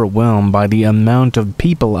overwhelmed by the amount of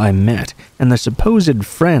people I met and the supposed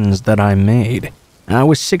friends that I made. I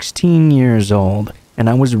was 16 years old, and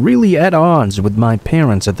I was really at odds with my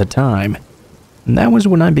parents at the time. And that was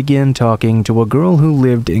when I began talking to a girl who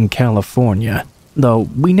lived in California, though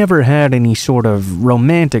we never had any sort of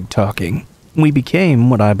romantic talking. We became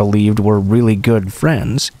what I believed were really good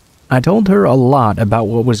friends. I told her a lot about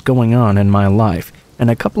what was going on in my life, and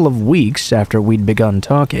a couple of weeks after we'd begun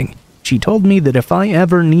talking, she told me that if I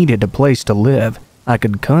ever needed a place to live, I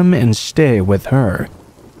could come and stay with her.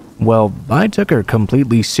 Well, I took her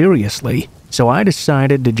completely seriously, so I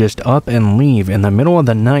decided to just up and leave in the middle of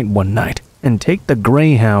the night one night and take the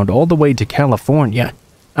Greyhound all the way to California.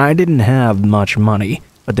 I didn't have much money,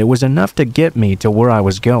 but there was enough to get me to where I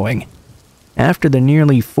was going. After the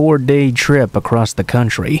nearly 4-day trip across the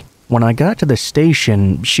country, when I got to the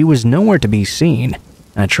station, she was nowhere to be seen.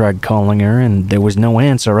 I tried calling her and there was no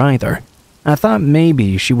answer either. I thought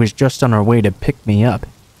maybe she was just on her way to pick me up,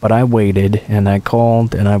 but I waited and I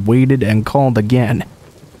called and I waited and called again.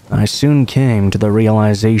 I soon came to the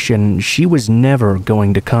realization she was never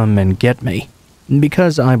going to come and get me.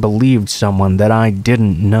 Because I believed someone that I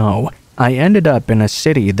didn't know, I ended up in a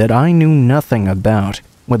city that I knew nothing about,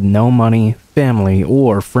 with no money, family,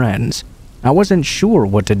 or friends. I wasn't sure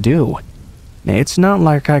what to do. It's not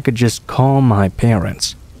like I could just call my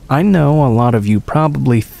parents. I know a lot of you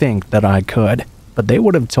probably think that I could, but they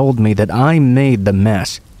would have told me that I made the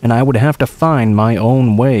mess, and I would have to find my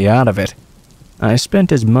own way out of it. I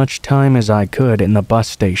spent as much time as I could in the bus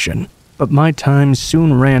station, but my time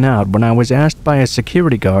soon ran out when I was asked by a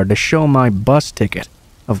security guard to show my bus ticket.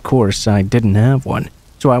 Of course, I didn't have one,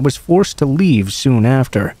 so I was forced to leave soon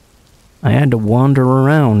after. I had to wander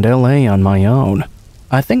around LA on my own.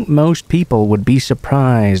 I think most people would be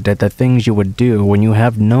surprised at the things you would do when you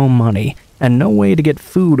have no money and no way to get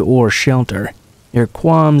food or shelter. Your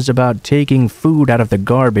qualms about taking food out of the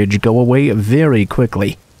garbage go away very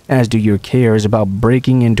quickly, as do your cares about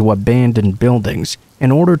breaking into abandoned buildings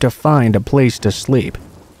in order to find a place to sleep.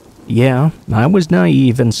 Yeah, I was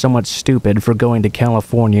naive and somewhat stupid for going to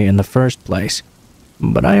California in the first place,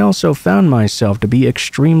 but I also found myself to be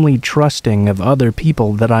extremely trusting of other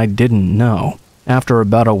people that I didn't know. After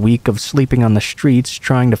about a week of sleeping on the streets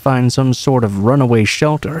trying to find some sort of runaway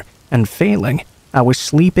shelter and failing, I was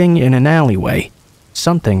sleeping in an alleyway.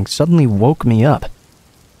 Something suddenly woke me up.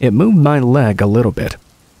 It moved my leg a little bit.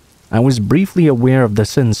 I was briefly aware of the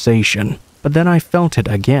sensation, but then I felt it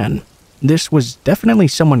again. This was definitely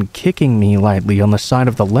someone kicking me lightly on the side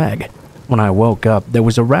of the leg. When I woke up, there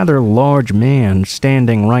was a rather large man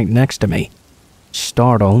standing right next to me.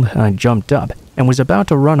 Startled, I jumped up and was about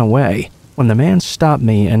to run away when the man stopped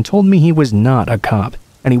me and told me he was not a cop,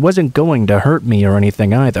 and he wasn't going to hurt me or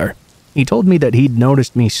anything either. He told me that he'd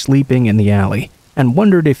noticed me sleeping in the alley and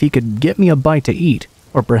wondered if he could get me a bite to eat,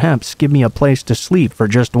 or perhaps give me a place to sleep for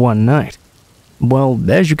just one night. Well,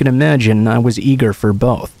 as you can imagine, I was eager for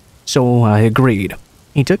both, so I agreed.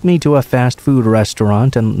 He took me to a fast food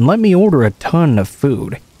restaurant and let me order a ton of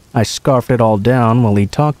food. I scarfed it all down while he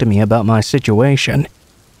talked to me about my situation.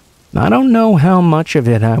 I don't know how much of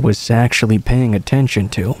it I was actually paying attention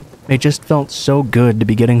to. It just felt so good to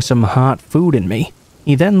be getting some hot food in me.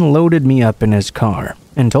 He then loaded me up in his car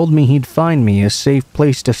and told me he'd find me a safe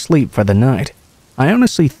place to sleep for the night. I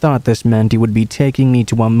honestly thought this meant he would be taking me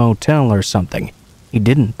to a motel or something. He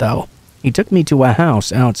didn't, though. He took me to a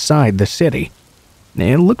house outside the city.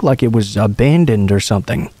 It looked like it was abandoned or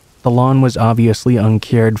something. The lawn was obviously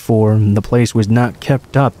uncared for, and the place was not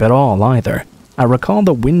kept up at all either. I recall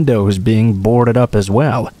the windows being boarded up as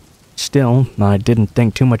well. Still, I didn't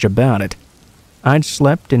think too much about it. I'd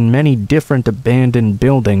slept in many different abandoned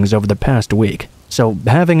buildings over the past week, so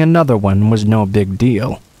having another one was no big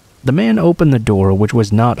deal. The man opened the door, which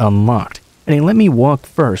was not unlocked, and he let me walk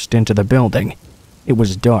first into the building. It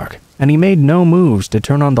was dark, and he made no moves to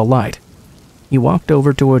turn on the light. He walked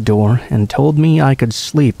over to a door and told me I could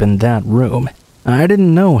sleep in that room. I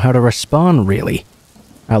didn't know how to respond, really.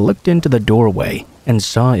 I looked into the doorway and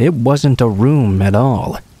saw it wasn't a room at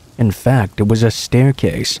all. In fact, it was a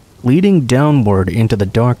staircase leading downward into the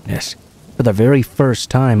darkness. For the very first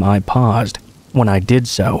time, I paused. When I did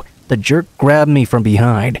so, the jerk grabbed me from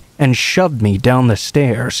behind and shoved me down the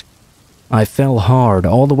stairs. I fell hard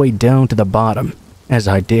all the way down to the bottom. As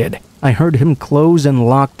I did, I heard him close and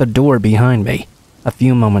lock the door behind me. A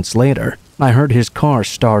few moments later, I heard his car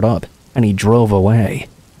start up, and he drove away.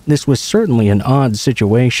 This was certainly an odd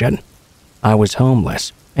situation. I was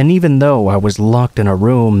homeless, and even though I was locked in a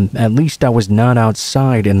room, at least I was not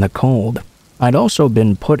outside in the cold. I'd also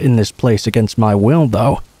been put in this place against my will,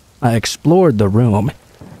 though. I explored the room.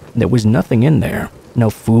 There was nothing in there. No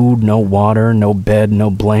food, no water, no bed, no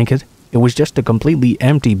blanket. It was just a completely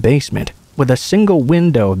empty basement, with a single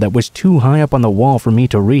window that was too high up on the wall for me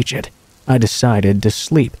to reach it. I decided to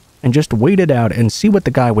sleep, and just waited out and see what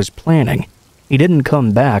the guy was planning. He didn't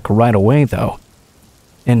come back right away, though.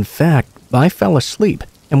 In fact, I fell asleep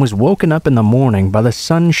and was woken up in the morning by the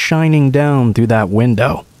sun shining down through that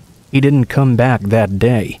window. He didn't come back that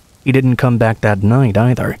day. He didn't come back that night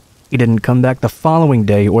either. He didn't come back the following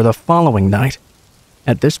day or the following night.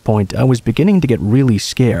 At this point, I was beginning to get really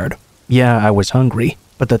scared. Yeah, I was hungry,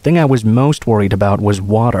 but the thing I was most worried about was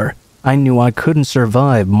water. I knew I couldn't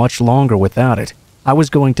survive much longer without it. I was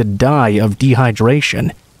going to die of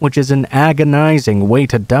dehydration, which is an agonizing way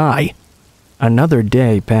to die. Another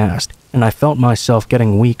day passed, and I felt myself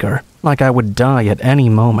getting weaker, like I would die at any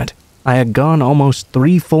moment. I had gone almost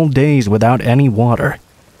 3 full days without any water.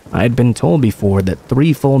 I had been told before that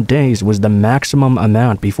 3 full days was the maximum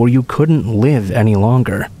amount before you couldn't live any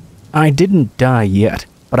longer. I didn't die yet,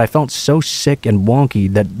 but I felt so sick and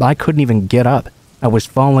wonky that I couldn't even get up. I was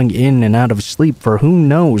falling in and out of sleep for who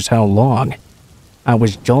knows how long. I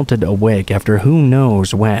was jolted awake after who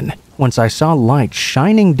knows when, once I saw light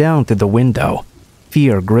shining down through the window.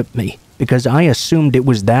 Fear gripped me, because I assumed it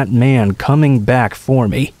was that man coming back for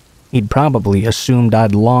me. He'd probably assumed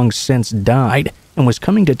I'd long since died and was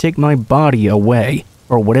coming to take my body away,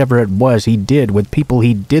 or whatever it was he did with people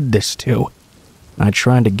he did this to. I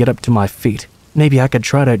tried to get up to my feet. Maybe I could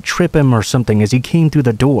try to trip him or something as he came through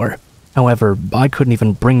the door. However, I couldn't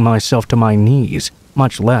even bring myself to my knees,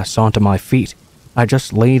 much less onto my feet. I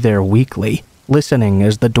just lay there weakly, listening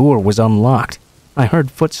as the door was unlocked. I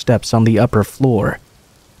heard footsteps on the upper floor.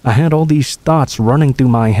 I had all these thoughts running through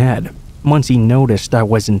my head. Once he noticed I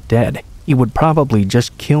wasn't dead, he would probably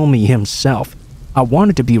just kill me himself. I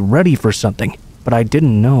wanted to be ready for something, but I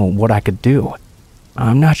didn't know what I could do.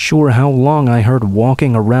 I'm not sure how long I heard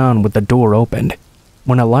walking around with the door opened.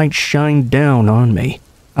 When a light shined down on me,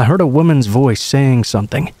 I heard a woman's voice saying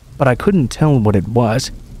something, but I couldn't tell what it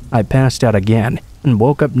was. I passed out again and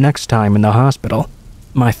woke up next time in the hospital.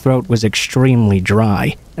 My throat was extremely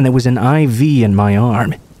dry, and there was an IV in my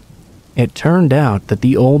arm. It turned out that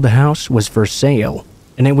the old house was for sale,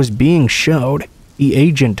 and it was being showed. The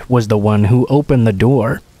agent was the one who opened the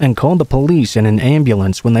door and called the police and an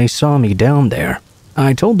ambulance when they saw me down there.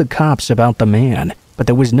 I told the cops about the man, but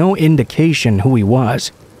there was no indication who he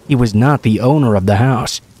was. He was not the owner of the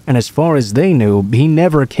house, and as far as they knew, he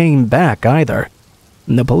never came back either.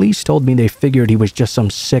 The police told me they figured he was just some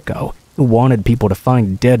sicko who wanted people to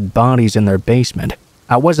find dead bodies in their basement.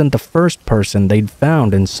 I wasn't the first person they'd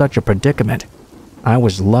found in such a predicament. I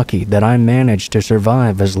was lucky that I managed to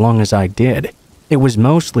survive as long as I did. It was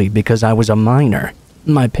mostly because I was a minor.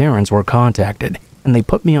 My parents were contacted, and they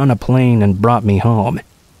put me on a plane and brought me home.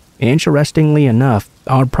 Interestingly enough,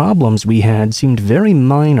 our problems we had seemed very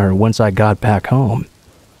minor once I got back home.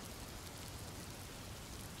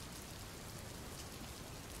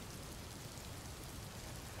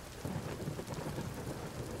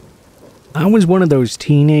 I was one of those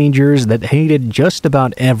teenagers that hated just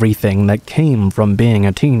about everything that came from being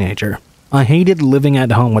a teenager. I hated living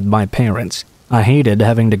at home with my parents. I hated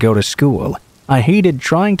having to go to school. I hated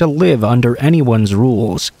trying to live under anyone's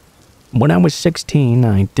rules. When I was 16,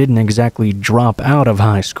 I didn't exactly drop out of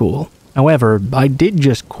high school. However, I did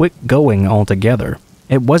just quit going altogether.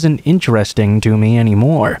 It wasn't interesting to me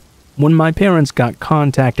anymore. When my parents got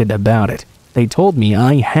contacted about it, they told me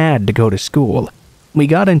I had to go to school. We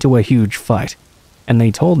got into a huge fight, and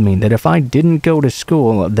they told me that if I didn't go to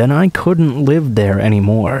school, then I couldn't live there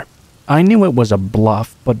anymore. I knew it was a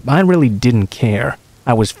bluff, but I really didn't care.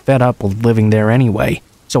 I was fed up with living there anyway,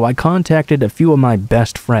 so I contacted a few of my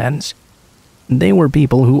best friends. They were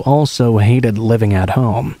people who also hated living at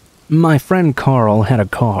home. My friend Carl had a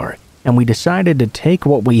car, and we decided to take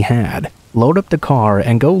what we had, load up the car,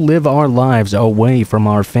 and go live our lives away from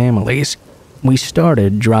our families. We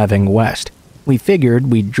started driving west. We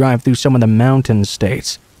figured we'd drive through some of the mountain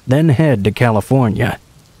states, then head to California.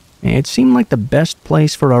 It seemed like the best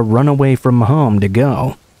place for a runaway from home to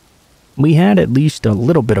go. We had at least a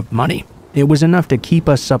little bit of money. It was enough to keep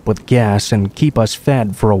us up with gas and keep us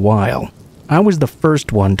fed for a while. I was the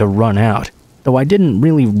first one to run out, though I didn't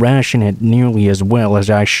really ration it nearly as well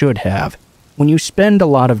as I should have. When you spend a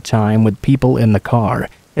lot of time with people in the car,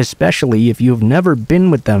 especially if you've never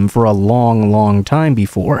been with them for a long time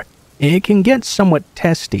before, it can get somewhat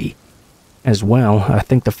testy. As well, I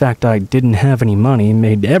think the fact I didn't have any money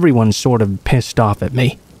made everyone sort of pissed off at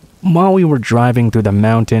me. While we were driving through the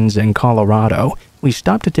mountains in Colorado, we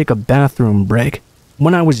stopped to take a bathroom break.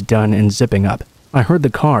 When I was done and zipping up, I heard the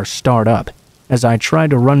car start up. As I tried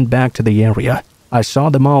to run back to the area, I saw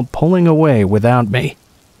them all pulling away without me.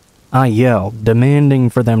 I yelled, demanding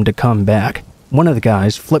for them to come back. One of the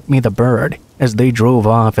guys flipped me the bird as they drove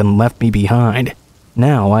off and left me behind.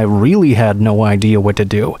 Now I really had no idea what to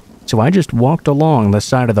do, so I just walked along the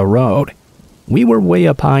side of the road. We were way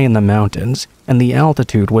up high in the mountains, and the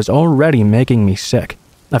altitude was already making me sick.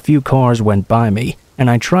 A few cars went by me, and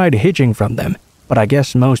I tried hitching from them, but I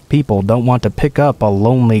guess most people don't want to pick up a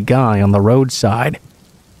lonely guy on the roadside.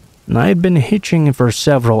 I had been hitching for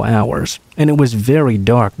several hours, and it was very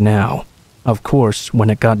dark now. Of course, when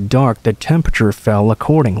it got dark, the temperature fell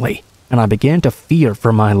accordingly, and I began to fear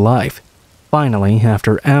for my life. Finally,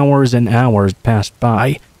 after hours and hours passed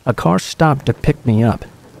by, a car stopped to pick me up.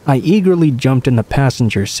 I eagerly jumped in the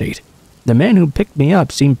passenger seat. The man who picked me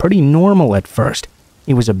up seemed pretty normal at first.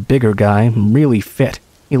 He was a bigger guy, really fit.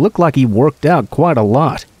 He looked like he worked out quite a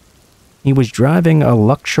lot. He was driving a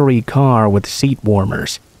luxury car with seat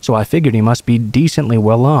warmers, so I figured he must be decently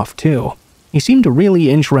well off too. He seemed really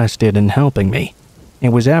interested in helping me. It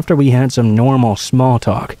was after we had some normal small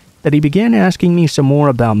talk that he began asking me some more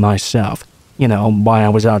about myself. You know, why I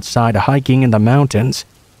was outside hiking in the mountains.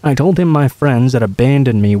 I told him my friends had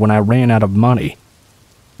abandoned me when I ran out of money.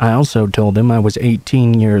 I also told him I was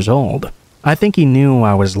 18 years old. I think he knew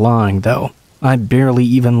I was lying, though. I barely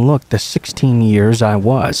even looked the 16 years I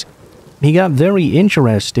was. He got very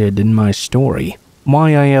interested in my story,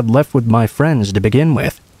 why I had left with my friends to begin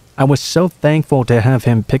with. I was so thankful to have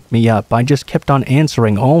him pick me up, I just kept on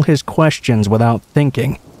answering all his questions without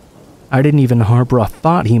thinking. I didn't even harbor a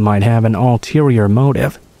thought he might have an ulterior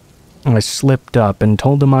motive. I slipped up and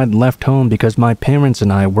told him I'd left home because my parents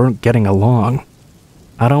and I weren't getting along.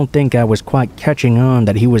 I don't think I was quite catching on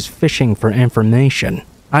that he was fishing for information.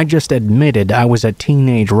 I just admitted I was a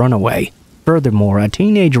teenage runaway. Furthermore, a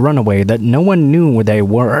teenage runaway that no one knew where they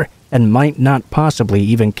were and might not possibly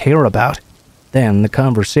even care about. Then the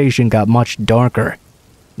conversation got much darker.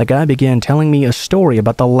 The guy began telling me a story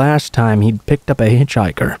about the last time he'd picked up a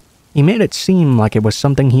hitchhiker. He made it seem like it was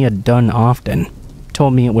something he had done often.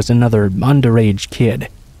 Told me it was another underage kid,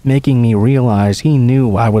 making me realize he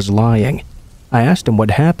knew I was lying. I asked him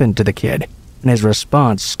what happened to the kid, and his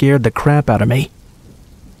response scared the crap out of me.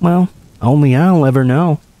 Well, only I'll ever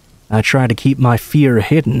know. I tried to keep my fear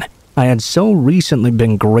hidden. I had so recently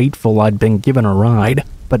been grateful I'd been given a ride,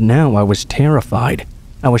 but now I was terrified.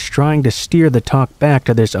 I was trying to steer the talk back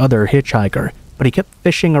to this other hitchhiker, but he kept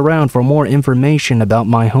fishing around for more information about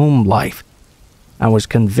my home life. I was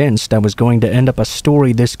convinced I was going to end up a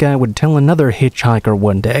story this guy would tell another hitchhiker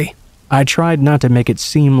one day. I tried not to make it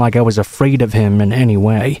seem like I was afraid of him in any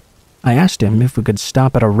way. I asked him if we could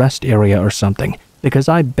stop at a rest area or something, because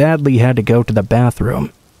I badly had to go to the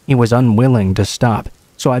bathroom. He was unwilling to stop,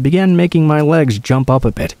 so I began making my legs jump up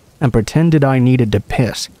a bit and pretended I needed to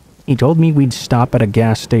piss. He told me we'd stop at a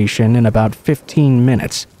gas station in about 15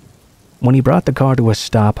 minutes. When he brought the car to a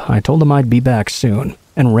stop, I told him I'd be back soon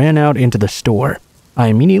and ran out into the store. I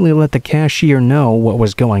immediately let the cashier know what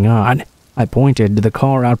was going on. I pointed to the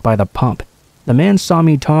car out by the pump. The man saw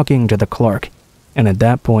me talking to the clerk, and at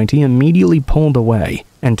that point he immediately pulled away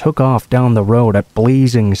and took off down the road at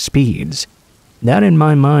blazing speeds. That in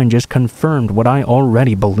my mind just confirmed what I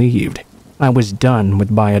already believed. I was done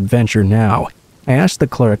with my adventure now. I asked the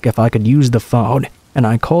clerk if I could use the phone, and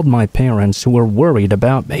I called my parents who were worried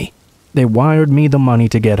about me. They wired me the money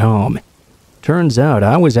to get home. Turns out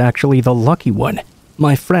I was actually the lucky one.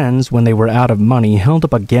 My friends, when they were out of money, held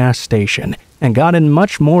up a gas station and got in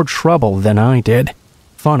much more trouble than I did.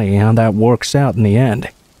 Funny how that works out in the end.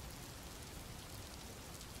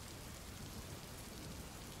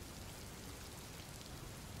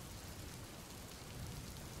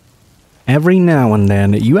 Every now and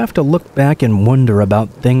then, you have to look back and wonder about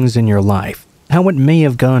things in your life, how it may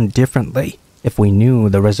have gone differently if we knew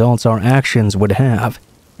the results our actions would have.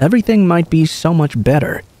 Everything might be so much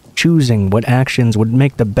better, choosing what actions would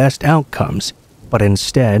make the best outcomes, but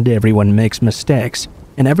instead everyone makes mistakes,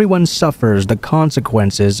 and everyone suffers the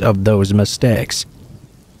consequences of those mistakes.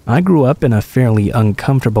 I grew up in a fairly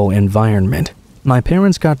uncomfortable environment. My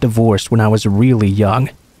parents got divorced when I was really young.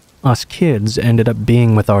 Us kids ended up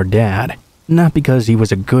being with our dad, not because he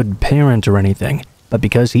was a good parent or anything, but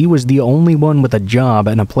because he was the only one with a job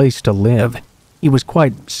and a place to live. He was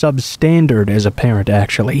quite substandard as a parent,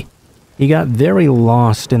 actually. He got very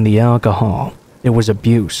lost in the alcohol. There was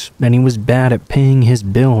abuse, and he was bad at paying his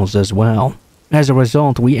bills as well. As a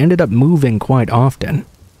result, we ended up moving quite often.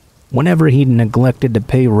 Whenever he'd neglected to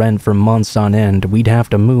pay rent for months on end, we'd have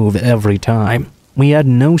to move every time. We had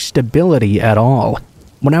no stability at all.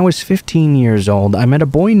 When I was 15 years old, I met a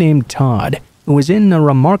boy named Todd, who was in a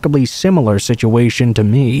remarkably similar situation to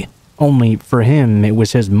me, only for him it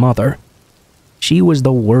was his mother. She was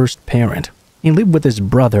the worst parent. He lived with his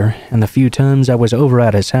brother, and the few times I was over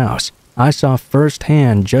at his house, I saw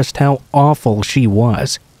firsthand just how awful she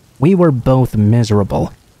was. We were both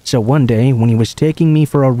miserable, so one day when he was taking me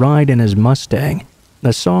for a ride in his Mustang,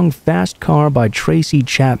 the song Fast Car by Tracy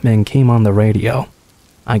Chapman came on the radio.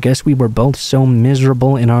 I guess we were both so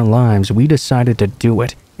miserable in our lives we decided to do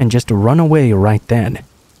it and just run away right then.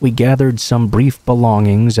 We gathered some brief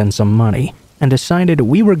belongings and some money and decided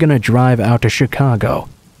we were gonna drive out to Chicago.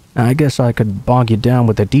 I guess I could bog you down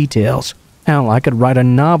with the details. Hell, I could write a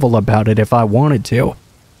novel about it if I wanted to.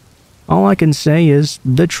 All I can say is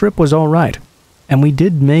the trip was alright, and we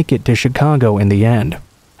did make it to Chicago in the end.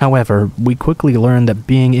 However, we quickly learned that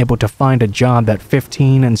being able to find a job at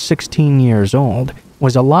 15 and 16 years old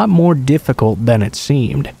was a lot more difficult than it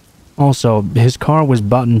seemed. Also, his car was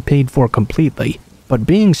bought and paid for completely, but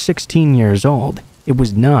being 16 years old, it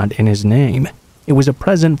was not in his name. It was a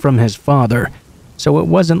present from his father, so it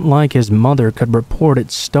wasn't like his mother could report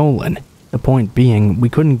it stolen. The point being, we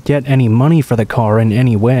couldn't get any money for the car in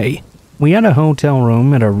any way. We had a hotel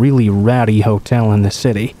room at a really ratty hotel in the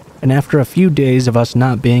city, and after a few days of us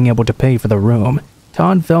not being able to pay for the room,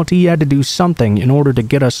 Todd felt he had to do something in order to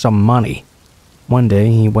get us some money. One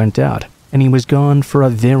day he went out, and he was gone for a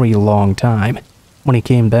very long time. When he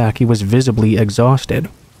came back, he was visibly exhausted.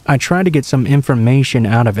 I tried to get some information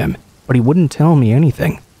out of him, but he wouldn't tell me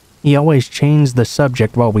anything. He always changed the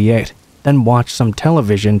subject while we ate, then watched some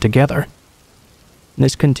television together.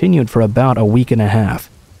 This continued for about a week and a half.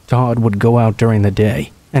 Todd would go out during the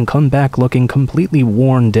day and come back looking completely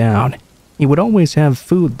worn down. He would always have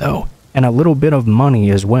food though, and a little bit of money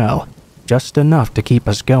as well, just enough to keep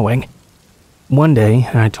us going. One day,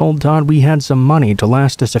 I told Todd we had some money to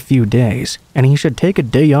last us a few days, and he should take a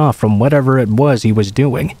day off from whatever it was he was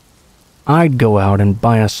doing. I'd go out and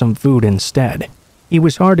buy us some food instead. He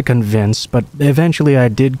was hard to convince, but eventually I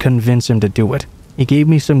did convince him to do it. He gave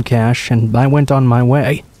me some cash, and I went on my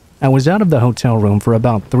way. I was out of the hotel room for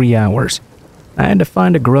about 3 hours. I had to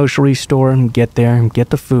find a grocery store, get there, get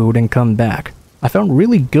the food, and come back. I felt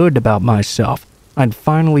really good about myself. I'd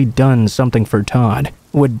finally done something for Todd,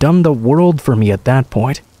 who had done the world for me at that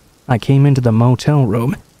point. I came into the motel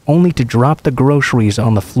room, only to drop the groceries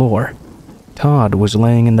on the floor. Todd was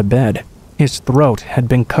laying in the bed. His throat had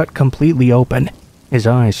been cut completely open. His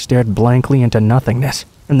eyes stared blankly into nothingness,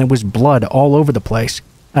 and there was blood all over the place.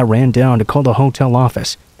 I ran down to call the hotel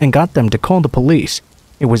office and got them to call the police.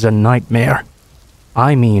 It was a nightmare.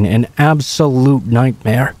 I mean, an absolute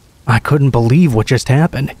nightmare. I couldn't believe what just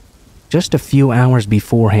happened. Just a few hours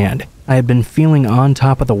beforehand, I had been feeling on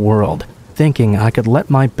top of the world, thinking I could let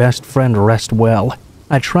my best friend rest well.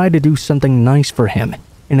 I tried to do something nice for him,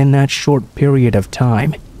 and in that short period of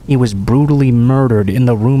time, he was brutally murdered in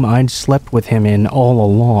the room I'd slept with him in all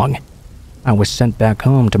along. I was sent back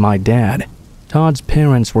home to my dad. Todd's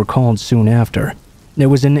parents were called soon after. There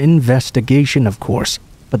was an investigation, of course,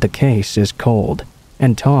 but the case is cold,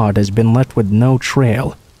 and Todd has been left with no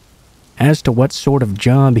trail. As to what sort of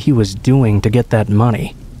job he was doing to get that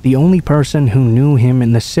money, the only person who knew him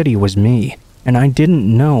in the city was me, and I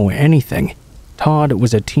didn't know anything. Todd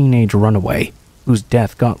was a teenage runaway, whose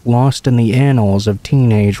death got lost in the annals of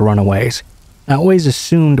teenage runaways. I always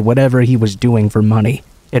assumed whatever he was doing for money,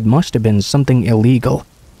 it must have been something illegal.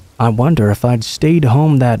 I wonder if I'd stayed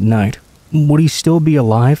home that night, would he still be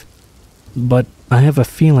alive? But I have a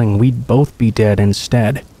feeling we'd both be dead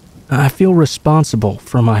instead. I feel responsible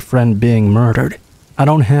for my friend being murdered. I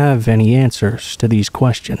don't have any answers to these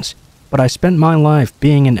questions, but I spent my life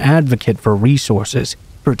being an advocate for resources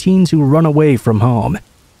for teens who run away from home.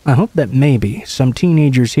 I hope that maybe some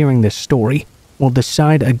teenagers hearing this story will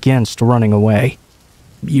decide against running away.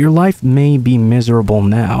 Your life may be miserable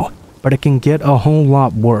now, but it can get a whole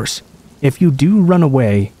lot worse. If you do run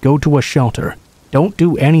away, go to a shelter. Don't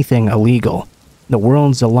do anything illegal. The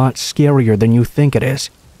world's a lot scarier than you think it is.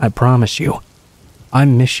 I promise you. I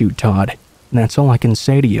miss you, Todd. That's all I can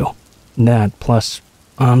say to you. That plus,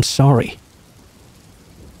 I'm sorry.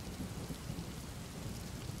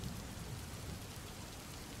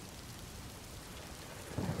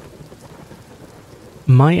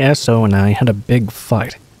 My SO and I had a big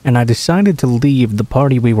fight, and I decided to leave the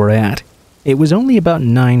party we were at. It was only about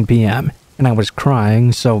 9 p.m., and I was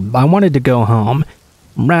crying, so I wanted to go home,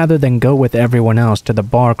 rather than go with everyone else to the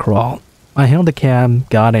bar crawl. I hailed a cab,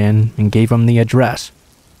 got in, and gave him the address.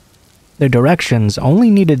 The directions only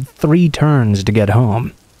needed 3 turns to get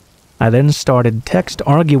home. I then started text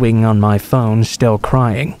arguing on my phone, still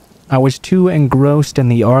crying. I was too engrossed in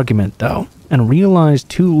the argument, though, and realized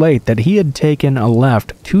too late that he had taken a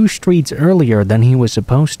left 2 streets earlier than he was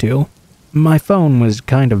supposed to. My phone was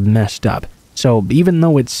kind of messed up, so even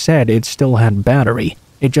though it said it still had battery,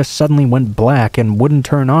 It just suddenly went black and wouldn't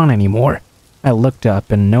turn on anymore. I looked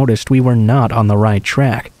up and noticed we were not on the right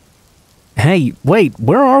track. "Hey, wait,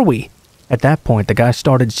 where are we?" At that point, the guy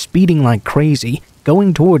started speeding like crazy,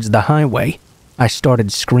 going towards the highway. I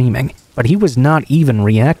started screaming, but he was not even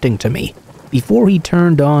reacting to me. Before he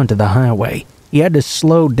turned onto the highway, he had to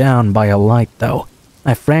slow down by a light though.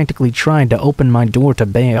 I frantically tried to open my door to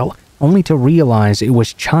bail, only to realize it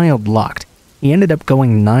was child-locked. He ended up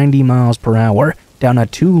going 90 miles per hour down a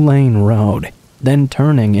 2-lane road, then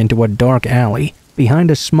turning into a dark alley behind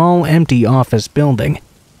a small empty office building.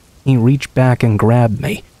 He reached back and grabbed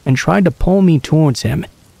me and tried to pull me towards him.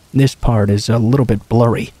 This part is a little bit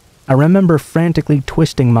blurry. I remember frantically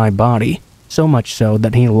twisting my body, so much so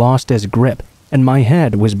that he lost his grip and my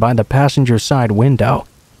head was by the passenger side window.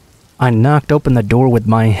 I knocked open the door with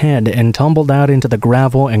my head and tumbled out into the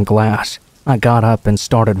gravel and glass. I got up and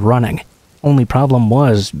started running. Only problem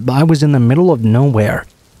was, I was in the middle of nowhere.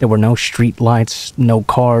 There were no street lights, no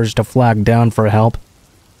cars to flag down for help.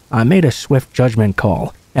 I made a swift judgment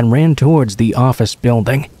call and ran towards the office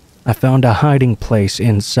building. I found a hiding place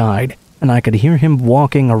inside, and I could hear him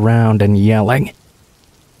walking around and yelling.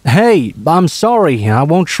 "Hey, I'm sorry, I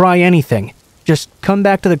won't try anything. Just come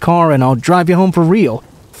back to the car and I'll drive you home for real,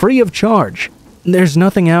 free of charge. There's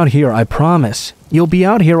nothing out here, I promise. You'll be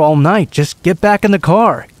out here all night, just get back in the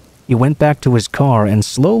car." He went back to his car and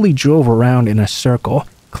slowly drove around in a circle,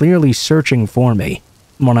 clearly searching for me.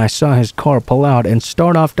 When I saw his car pull out and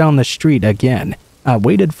start off down the street again, I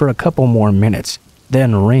waited for a couple more minutes,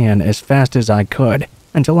 then ran as fast as I could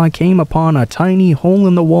until I came upon a tiny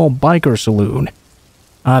hole-in-the-wall biker saloon.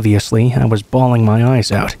 Obviously, I was bawling my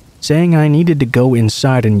eyes out, saying I needed to go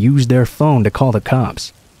inside and use their phone to call the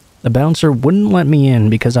cops. The bouncer wouldn't let me in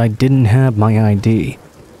because I didn't have my ID.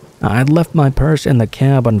 I'd left my purse in the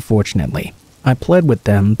cab, unfortunately. I pled with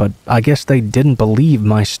them, but I guess they didn't believe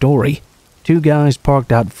my story. 2 guys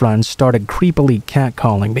parked out front started creepily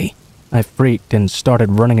catcalling me. I freaked and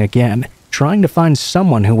started running again, trying to find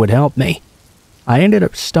someone who would help me. I ended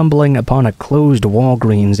up stumbling upon a closed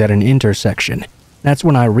Walgreens at an intersection. That's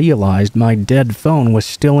when I realized my dead phone was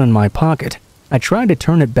still in my pocket. I tried to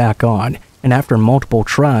turn it back on, and after multiple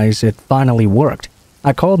tries, it finally worked.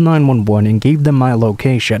 I called 911 and gave them my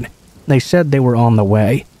location. They said they were on the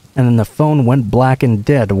way, and then the phone went black and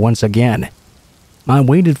dead once again. I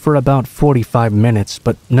waited for about 45 minutes,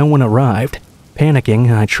 but no one arrived.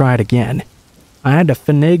 Panicking, I tried again. I had to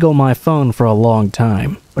finagle my phone for a long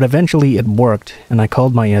time, but eventually it worked, and I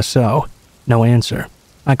called my SO. No answer.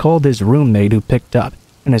 I called his roommate who picked up,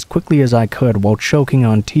 and as quickly as I could while choking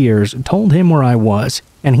on tears, told him where I was,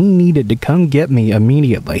 and he needed to come get me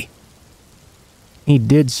immediately. He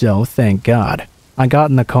did so, thank God. I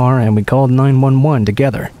got in the car and we called 911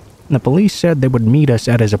 together. The police said they would meet us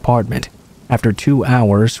at his apartment. After 2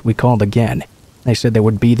 hours, we called again. They said they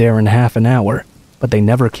would be there in half an hour, but they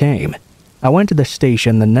never came. I went to the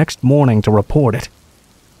station the next morning to report it.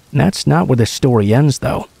 That's not where the story ends,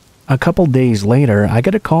 though. A couple days later, I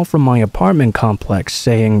get a call from my apartment complex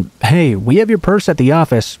saying, "Hey, we have your purse at the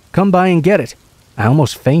office. Come by and get it." I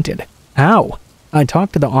almost fainted. How? I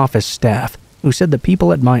talked to the office staff, who said the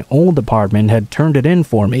people at my old apartment had turned it in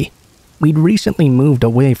for me. We'd recently moved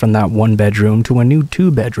away from that 1-bedroom to a new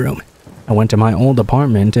 2-bedroom. I went to my old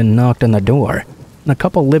apartment and knocked on the door. The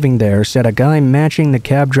couple living there said a guy matching the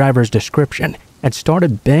cab driver's description had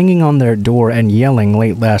started banging on their door and yelling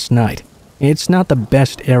late last night. It's not the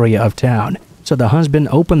best area of town, so the husband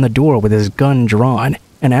opened the door with his gun drawn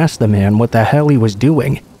and asked the man what the hell he was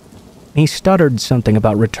doing. He stuttered something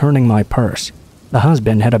about returning my purse. The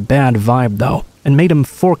husband had a bad vibe though, and made him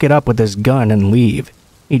fork it up with his gun and leave.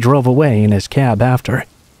 He drove away in his cab after.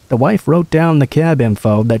 The wife wrote down the cab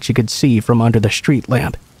info that she could see from under the street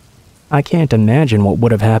lamp. I can't imagine what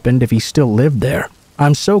would have happened if he still lived there.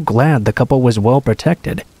 I'm so glad the couple was well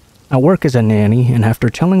protected. I work as a nanny, and after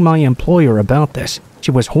telling my employer about this,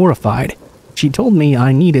 she was horrified. She told me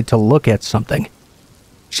I needed to look at something.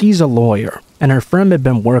 She's a lawyer, and her firm had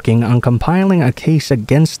been working on compiling a case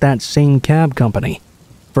against that same cab company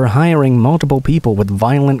for hiring multiple people with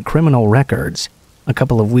violent criminal records. A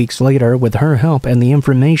couple of weeks later, with her help and the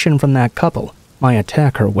information from that couple, my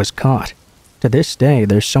attacker was caught. To this day,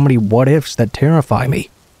 there's so many what-ifs that terrify me.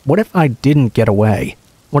 What if I didn't get away?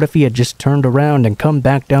 What if he had just turned around and come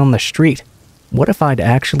back down the street? What if I'd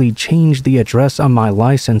actually changed the address on my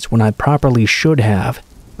license when I properly should have?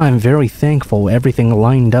 I'm very thankful everything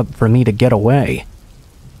lined up for me to get away.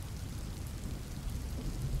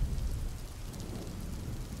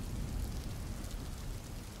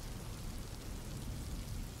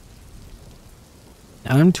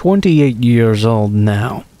 I'm 28 years old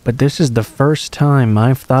now, but this is the first time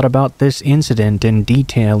I've thought about this incident in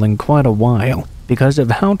detail in quite a while because of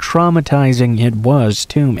how traumatizing it was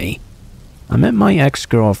to me. I met my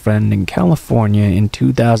ex-girlfriend in California in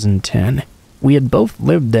 2010. We had both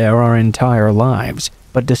lived there our entire lives,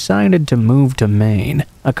 but decided to move to Maine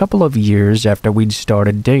a couple of years after we'd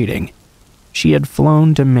started dating. She had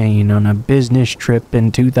flown to Maine on a business trip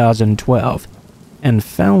in 2012 and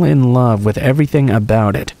fell in love with everything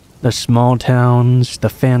about it. The small towns, the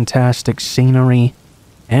fantastic scenery,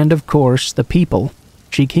 and of course, the people.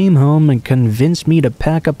 She came home and convinced me to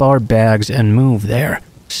pack up our bags and move there.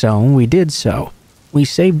 So we did so. We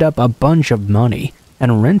saved up a bunch of money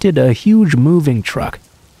and rented a huge moving truck.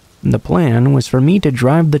 The plan was for me to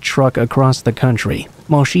drive the truck across the country,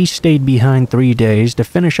 while she stayed behind 3 days to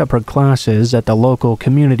finish up her classes at the local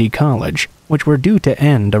community college, which were due to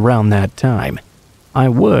end around that time. I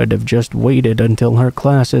would have just waited until her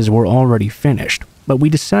classes were already finished, but we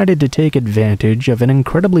decided to take advantage of an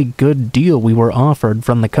incredibly good deal we were offered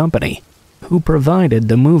from the company, who provided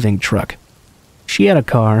the moving truck. She had a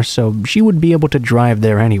car, so she would be able to drive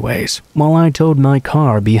there anyways, while I towed my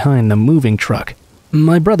car behind the moving truck.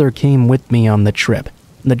 My brother came with me on the trip.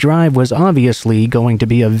 The drive was obviously going to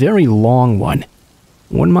be a very long one.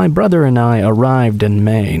 When my brother and I arrived in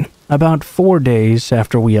Maine, about 4 days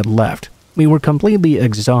after we had left, we were completely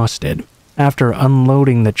exhausted. After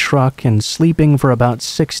unloading the truck and sleeping for about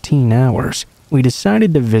 16 hours, we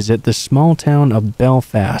decided to visit the small town of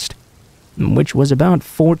Belfast, which was about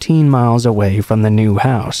 14 miles away from the new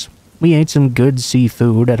house. We ate some good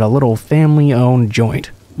seafood at a little family-owned joint,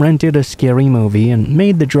 rented a scary movie, and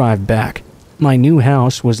made the drive back. My new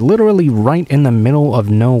house was literally right in the middle of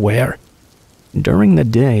nowhere. During the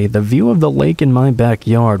day, the view of the lake in my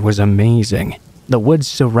backyard was amazing. The woods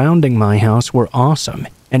surrounding my house were awesome,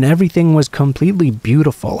 and everything was completely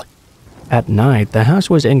beautiful. At night, the house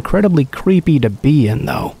was incredibly creepy to be in,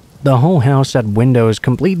 though. The whole house had windows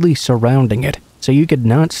completely surrounding it, so you could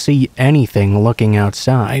not see anything looking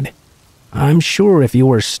outside. I'm sure if you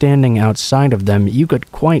were standing outside of them, you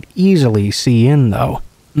could quite easily see in, though.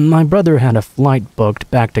 My brother had a flight booked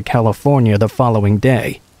back to California the following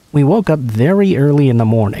day. We woke up very early in the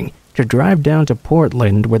morning to drive down to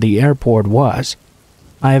Portland where the airport was.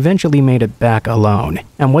 I eventually made it back alone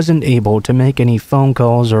and wasn't able to make any phone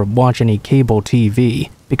calls or watch any cable TV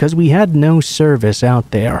because we had no service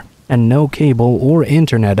out there and no cable or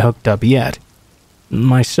internet hooked up yet.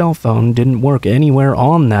 My cell phone didn't work anywhere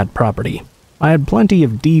on that property. I had plenty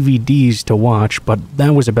of DVDs to watch, but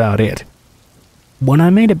that was about it. When I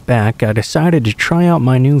made it back, I decided to try out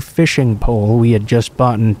my new fishing pole we had just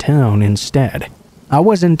bought in town instead. I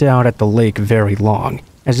wasn't out at the lake very long,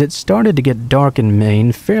 as it started to get dark in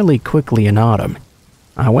Maine fairly quickly in autumn.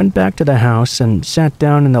 I went back to the house and sat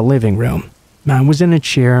down in the living room. I was in a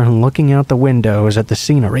chair looking out the windows at the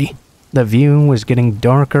scenery. The view was getting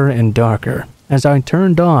darker and darker as I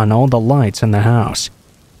turned on all the lights in the house.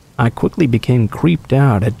 I quickly became creeped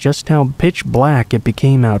out at just how pitch black it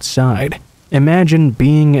became outside. Imagine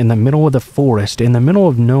being in the middle of the forest, in the middle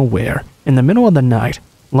of nowhere, in the middle of the night,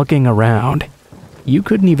 looking around. You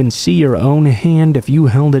couldn't even see your own hand if you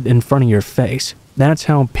held it in front of your face. That's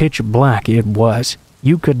how pitch black it was.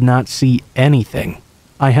 You could not see anything.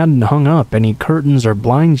 I hadn't hung up any curtains or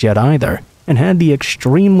blinds yet either, and had the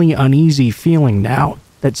extremely uneasy feeling now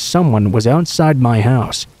that someone was outside my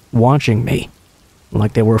house, watching me.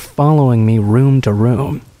 Like they were following me room to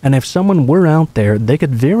room, and if someone were out there, they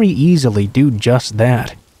could very easily do just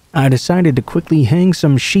that. I decided to quickly hang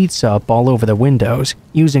some sheets up all over the windows,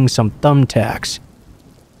 using some thumbtacks.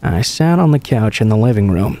 I sat on the couch in the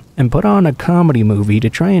living room and put on a comedy movie to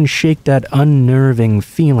try and shake that unnerving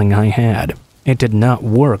feeling I had. It did not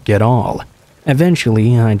work at all.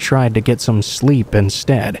 Eventually, I tried to get some sleep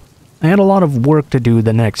instead. I had a lot of work to do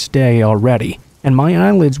the next day already, and my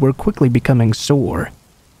eyelids were quickly becoming sore.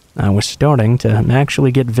 I was starting to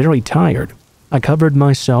actually get very tired. I covered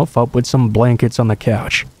myself up with some blankets on the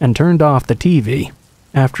couch and turned off the TV.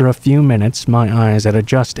 After a few minutes, my eyes had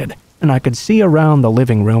adjusted, and I could see around the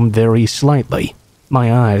living room very slightly.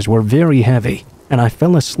 My eyes were very heavy, and I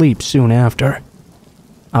fell asleep soon after.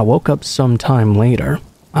 I woke up some time later.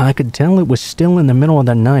 I could tell it was still in the middle of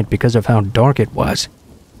the night because of how dark it was.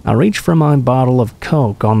 I reached for my bottle of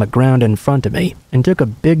Coke on the ground in front of me and took a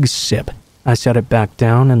big sip. I set it back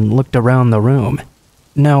down and looked around the room.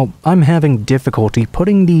 Now, I'm having difficulty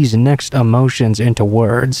putting these next emotions into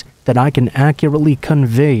words that I can accurately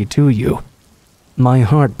convey to you. My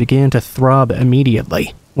heart began to throb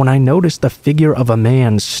immediately when I noticed the figure of a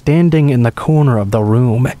man standing in the corner of the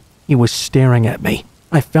room. He was staring at me.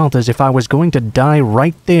 I felt as if I was going to die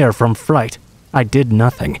right there from fright. I did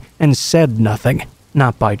nothing and said nothing,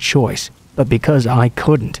 not by choice, but because I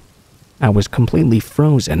couldn't. I was completely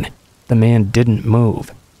frozen. The man didn't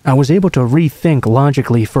move. I was able to rethink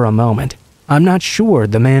logically for a moment. I'm not sure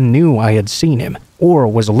the man knew I had seen him or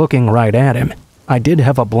was looking right at him. I did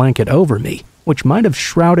have a blanket over me, which might have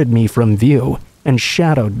shrouded me from view and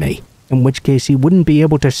shadowed me, in which case he wouldn't be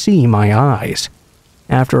able to see my eyes.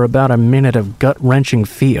 After about a minute of gut-wrenching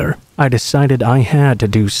fear, I decided I had to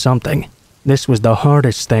do something. This was the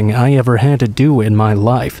hardest thing I ever had to do in my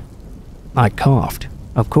life. I coughed.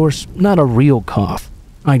 Of course, not a real cough.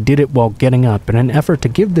 I did it while getting up in an effort to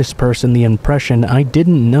give this person the impression I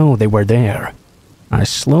didn't know they were there. I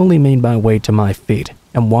slowly made my way to my feet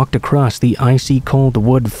and walked across the icy cold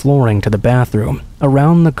wood flooring to the bathroom,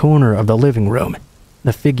 around the corner of the living room.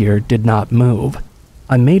 The figure did not move.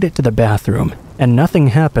 I made it to the bathroom, and nothing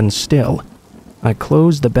happened still. I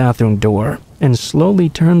closed the bathroom door and slowly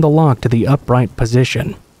turned the lock to the upright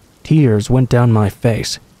position. Tears went down my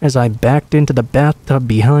face as I backed into the bathtub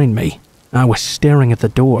behind me. I was staring at the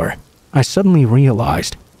door. I suddenly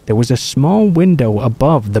realized there was a small window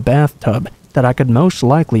above the bathtub that I could most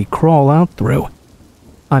likely crawl out through.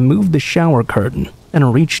 I moved the shower curtain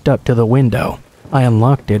and reached up to the window. I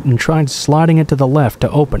unlocked it and tried sliding it to the left to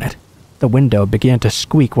open it. The window began to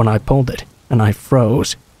squeak when I pulled it, and I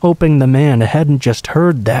froze, hoping the man hadn't just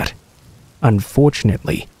heard that.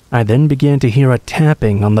 Unfortunately, I then began to hear a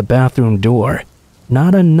tapping on the bathroom door.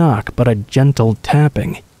 Not a knock, but a gentle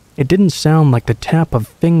tapping. It didn't sound like the tap of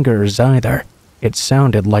fingers either. It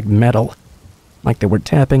sounded like metal, like they were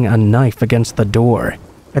tapping a knife against the door.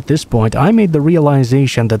 At this point, I made the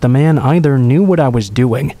realization that the man either knew what I was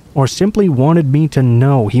doing or simply wanted me to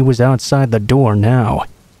know he was outside the door now.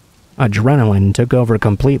 Adrenaline took over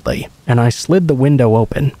completely, and I slid the window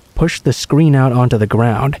open, pushed the screen out onto the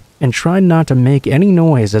ground, and tried not to make any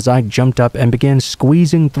noise as I jumped up and began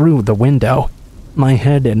squeezing through the window. My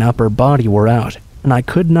head and upper body were out, and I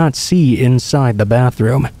could not see inside the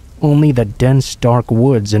bathroom, only the dense dark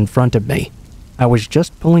woods in front of me. I was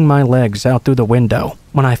just pulling my legs out through the window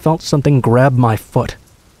when I felt something grab my foot.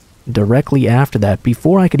 Directly after that,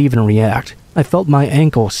 before I could even react, I felt my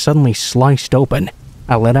ankle suddenly sliced open.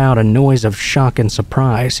 I let out a noise of shock and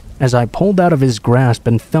surprise as I pulled out of his grasp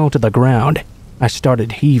and fell to the ground. I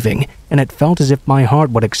started heaving, and it felt as if my heart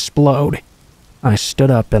would explode. I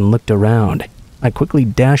stood up and looked around. I quickly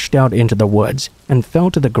dashed out into the woods and fell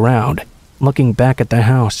to the ground, looking back at the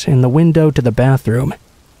house and the window to the bathroom.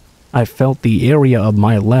 I felt the area of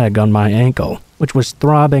my leg on my ankle, which was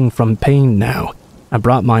throbbing from pain now. I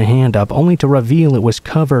brought my hand up only to reveal it was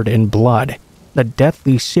covered in blood. The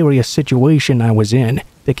deathly serious situation I was in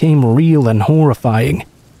became real and horrifying.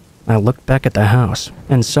 I looked back at the house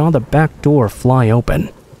and saw the back door fly open.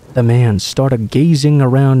 The man started gazing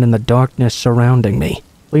around in the darkness surrounding me,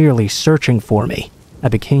 clearly searching for me. I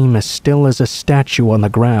became as still as a statue on the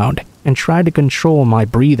ground and tried to control my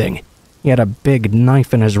breathing. He had a big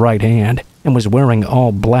knife in his right hand and was wearing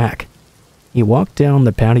all black. He walked down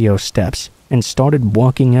the patio steps and started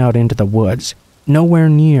walking out into the woods, nowhere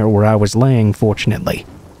near where I was laying, fortunately.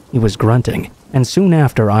 He was grunting, and soon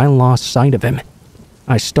after I lost sight of him.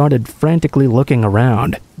 I started frantically looking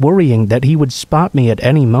around, worrying that he would spot me at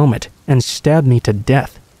any moment and stab me to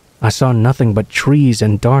death. I saw nothing but trees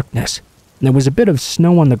and darkness. There was a bit of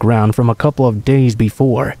snow on the ground from a couple of days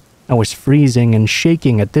before. I was freezing and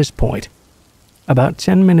shaking at this point. About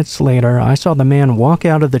 10 minutes later, I saw the man walk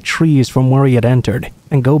out of the trees from where he had entered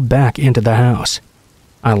and go back into the house.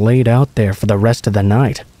 I laid out there for the rest of the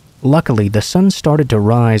night. Luckily, the sun started to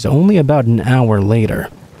rise only about an hour later.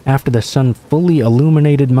 After the sun fully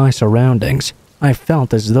illuminated my surroundings, I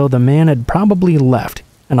felt as though the man had probably left,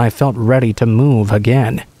 and I felt ready to move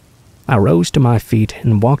again. I rose to my feet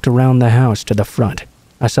and walked around the house to the front.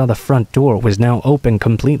 I saw the front door was now open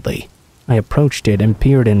completely. I approached it and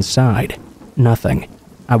peered inside. Nothing.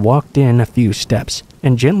 I walked in a few steps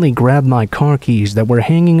and gently grabbed my car keys that were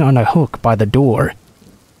hanging on a hook by the door.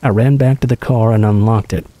 I ran back to the car and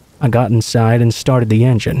unlocked it. I got inside and started the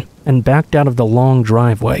engine and backed out of the long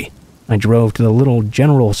driveway. I drove to the little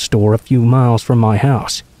general store a few miles from my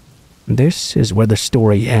house. This is where the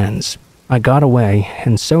story ends. I got away,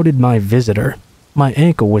 and so did my visitor. My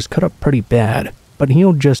ankle was cut up pretty bad, but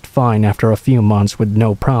healed just fine after a few months with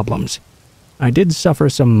no problems. I did suffer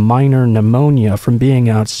some minor pneumonia from being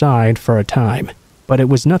outside for a time, but it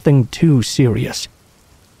was nothing too serious.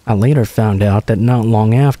 I later found out that not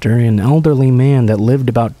long after, an elderly man that lived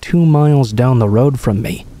about 2 miles down the road from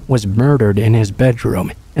me was murdered in his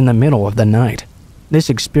bedroom in the middle of the night. This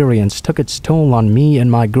experience took its toll on me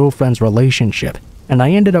and my girlfriend's relationship, and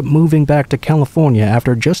I ended up moving back to California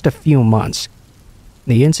after just a few months.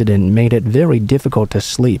 The incident made it very difficult to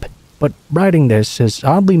sleep, but writing this has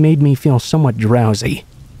oddly made me feel somewhat drowsy.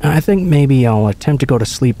 I think maybe I'll attempt to go to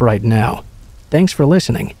sleep right now. Thanks for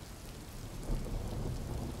listening.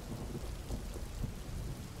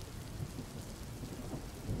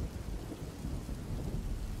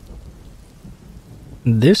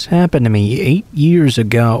 This happened to me 8 years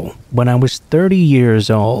ago, when I was 30 years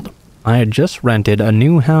old. I had just rented a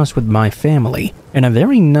new house with my family in a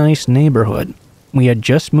very nice neighborhood. We had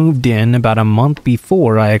just moved in about a month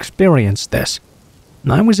before I experienced this.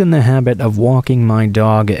 I was in the habit of walking my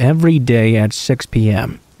dog every day at 6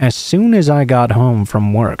 p.m. As soon as I got home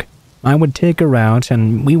from work, I would take her out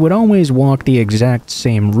and we would always walk the exact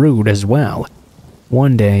same route as well.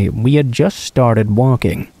 One day, we had just started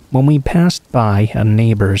walking when we passed by a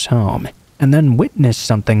neighbor's home and then witnessed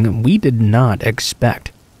something we did not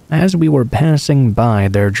expect. As we were passing by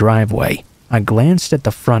their driveway, I glanced at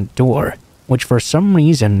the front door, which for some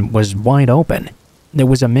reason was wide open. There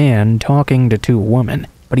was a man talking to two women,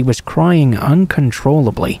 but he was crying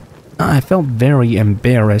uncontrollably. I felt very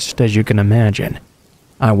embarrassed, as you can imagine.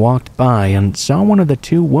 I walked by and saw one of the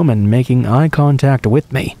two women making eye contact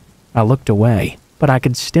with me. I looked away, but I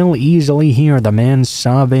could still easily hear the man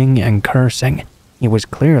sobbing and cursing. He was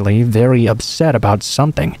clearly very upset about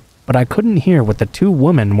something, but I couldn't hear what the two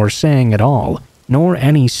women were saying at all, nor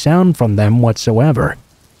any sound from them whatsoever.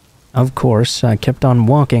 Of course, I kept on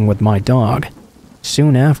walking with my dog.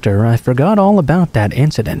 Soon after, I forgot all about that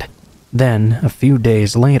incident. Then, a few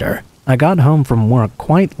days later, I got home from work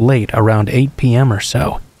quite late, around 8 p.m. or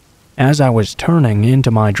so. As I was turning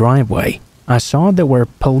into my driveway, I saw there were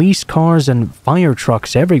police cars and fire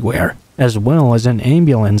trucks everywhere, as well as an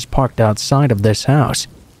ambulance parked outside of this house.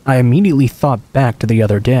 I immediately thought back to the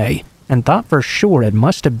other day, and thought for sure it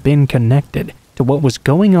must have been connected to what was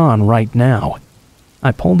going on right now.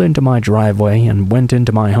 I pulled into my driveway and went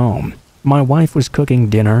into my home. My wife was cooking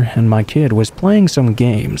dinner and my kid was playing some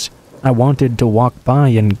games. I wanted to walk by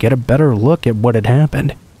and get a better look at what had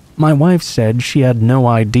happened. My wife said she had no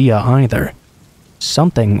idea either.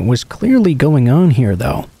 Something was clearly going on here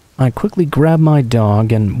though. I quickly grabbed my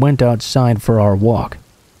dog and went outside for our walk.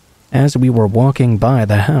 As we were walking by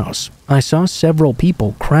the house, I saw several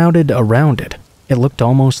people crowded around it. It looked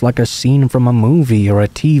almost like a scene from a movie or a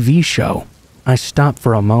TV show. I stopped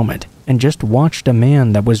for a moment and just watched a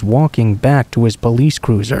man that was walking back to his police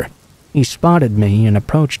cruiser. He spotted me and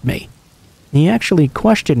approached me. He actually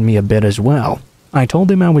questioned me a bit as well. I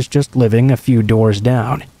told him I was just living a few doors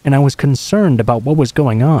down, and I was concerned about what was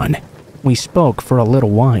going on. We spoke for a little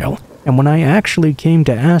while, and when I actually came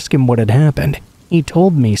to ask him what had happened, he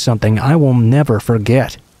told me something I will never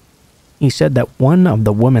forget. He said that one of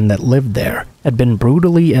the women that lived there had been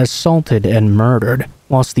brutally assaulted and murdered,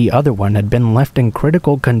 whilst the other one had been left in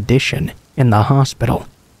critical condition in the hospital.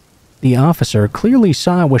 The officer clearly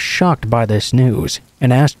saw I was shocked by this news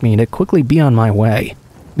and asked me to quickly be on my way.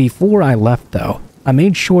 Before I left though, I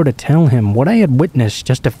made sure to tell him what I had witnessed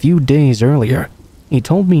just a few days earlier. He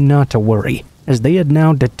told me not to worry, as they had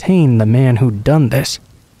now detained the man who'd done this.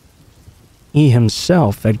 He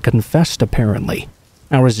himself had confessed apparently.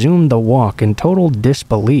 I resumed the walk in total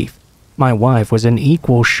disbelief. My wife was in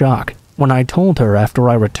equal shock when I told her after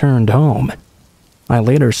I returned home. I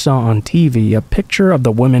later saw on TV a picture of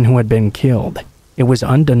the woman who had been killed. It was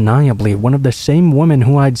undeniably one of the same women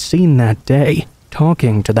who I'd seen that day,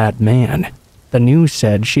 talking to that man. The news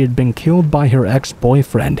said she had been killed by her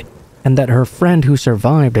ex-boyfriend, and that her friend who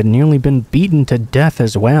survived had nearly been beaten to death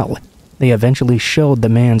as well. They eventually showed the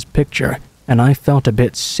man's picture, and I felt a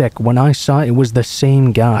bit sick when I saw it was the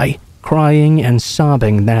same guy, crying and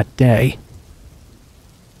sobbing that day.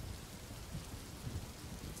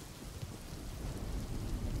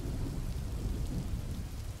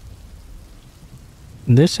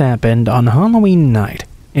 This happened on Halloween night.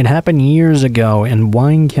 It happened years ago in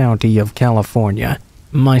Wine County of California.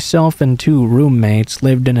 Myself and two roommates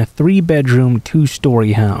lived in a 3-bedroom,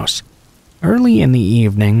 2-story house. Early in the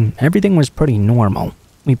evening, everything was pretty normal.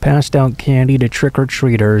 We passed out candy to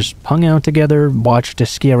trick-or-treaters, hung out together, watched a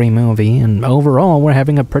scary movie, and overall we're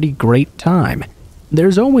having a pretty great time.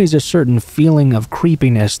 There's always a certain feeling of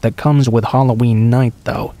creepiness that comes with Halloween night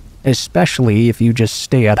though, especially if you just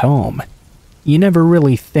stay at home. You never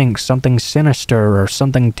really think something sinister or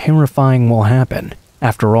something terrifying will happen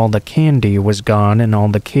after all the candy was gone and all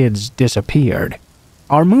the kids disappeared.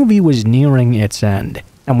 Our movie was nearing its end,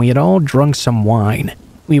 and we had all drunk some wine.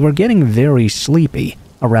 We were getting very sleepy,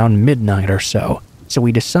 around midnight or so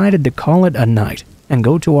we decided to call it a night and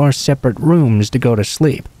go to our separate rooms to go to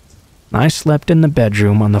sleep. I slept in the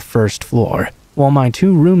bedroom on the first floor, while my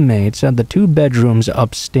two roommates had the 2 bedrooms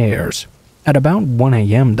upstairs. At about 1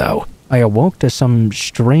 a.m. though, I awoke to some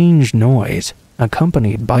strange noise,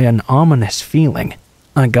 accompanied by an ominous feeling.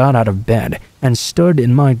 I got out of bed and stood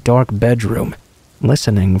in my dark bedroom,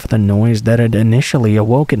 listening for the noise that had initially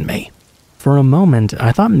awoken me. For a moment,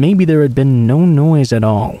 I thought maybe there had been no noise at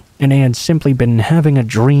all, and I had simply been having a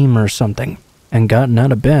dream or something, and gotten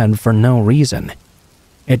out of bed for no reason.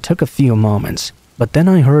 It took a few moments, but then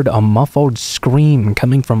I heard a muffled scream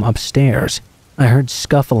coming from upstairs. I heard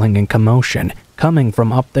scuffling and commotion coming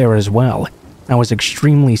from up there as well. I was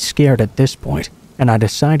extremely scared at this point, and I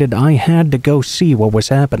decided I had to go see what was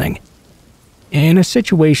happening. In a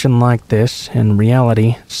situation like this, in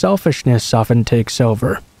reality, selfishness often takes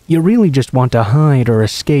over. You really just want to hide or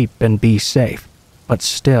escape and be safe. But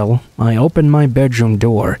still, I opened my bedroom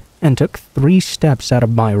door and took 3 steps out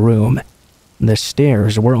of my room. The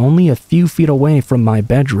stairs were only a few feet away from my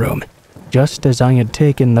bedroom. Just as I had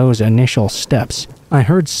taken those initial steps, I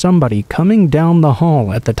heard somebody coming down the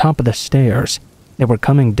hall at the top of the stairs. They were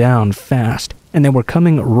coming down fast, and they were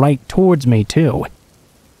coming right towards me too.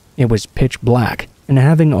 It was pitch black, and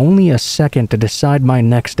having only a second to decide my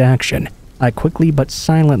next action, I quickly but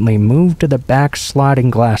silently moved to the back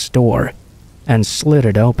sliding glass door and slid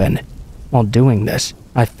it open. While doing this,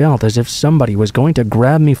 I felt as if somebody was going to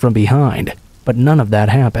grab me from behind, but none of that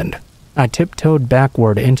happened. I tiptoed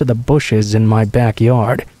backward into the bushes in my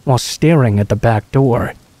backyard while staring at the back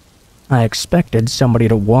door. I expected somebody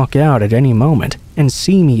to walk out at any moment and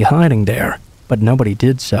see me hiding there, but nobody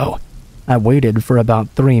did so. I waited for about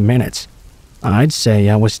 3 minutes. I'd say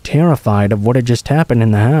I was terrified of what had just happened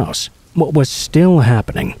in the house. What was still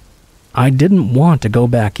happening. I didn't want to go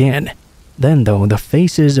back in. Then though, the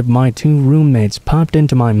faces of my 2 roommates popped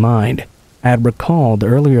into my mind. I had recalled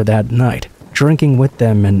earlier that night, drinking with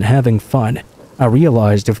them and having fun. I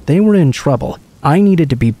realized if they were in trouble, I needed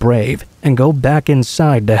to be brave and go back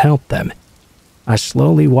inside to help them. I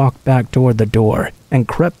slowly walked back toward the door and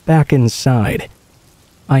crept back inside.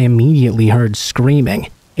 I immediately heard screaming.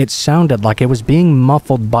 It sounded like it was being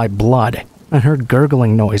muffled by blood. I heard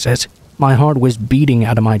gurgling noises. My heart was beating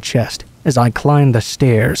out of my chest as I climbed the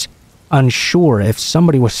stairs, unsure if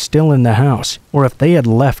somebody was still in the house or if they had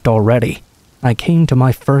left already. I came to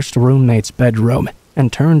my first roommate's bedroom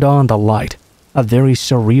and turned on the light. A very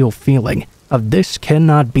surreal feeling of this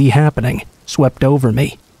cannot be happening swept over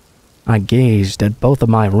me. I gazed at both of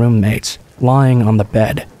my roommates lying on the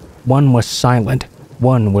bed. One was silent,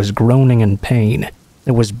 one was groaning in pain.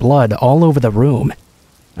 There was blood all over the room.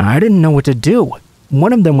 I didn't know what to do.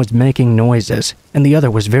 One of them was making noises, and the other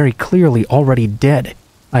was very clearly already dead.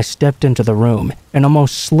 I stepped into the room and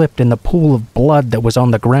almost slipped in the pool of blood that was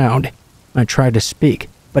on the ground. I tried to speak,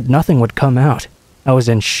 but nothing would come out. I was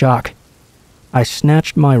in shock. I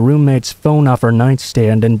snatched my roommate's phone off her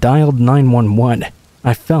nightstand and dialed 911.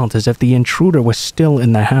 I felt as if the intruder was still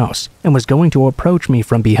in the house and was going to approach me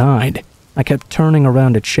from behind. I kept turning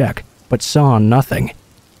around to check, but saw nothing.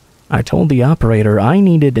 I told the operator I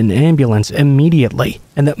needed an ambulance immediately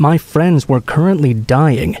and that my friends were currently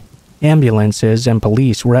dying. Ambulances and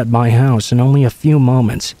police were at my house in only a few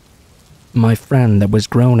moments. My friend that was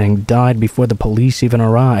groaning died before the police even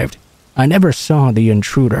arrived. I never saw the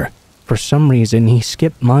intruder. For some reason, he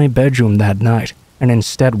skipped my bedroom that night and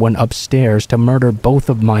instead went upstairs to murder both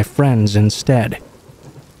of my friends instead.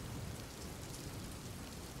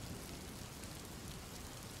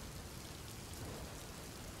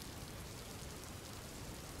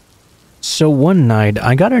 So one night,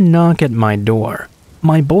 I got a knock at my door.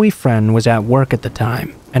 My boyfriend was at work at the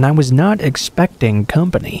time, and I was not expecting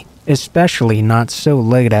company, especially not so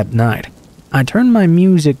late at night. I turned my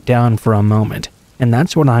music down for a moment, and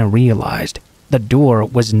that's when I realized the door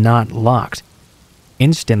was not locked.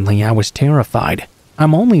 Instantly, I was terrified.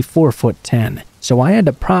 I'm only 4'10", so I had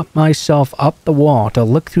to prop myself up the wall to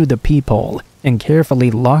look through the peephole and carefully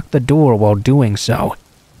lock the door while doing so.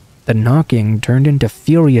 The knocking turned into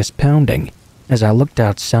furious pounding. As I looked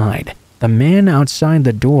outside, the man outside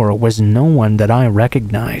the door was no one that I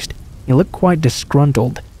recognized. He looked quite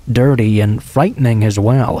disgruntled, dirty, and frightening as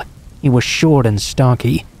well. He was short and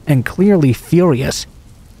stocky, and clearly furious.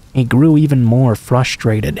 He grew even more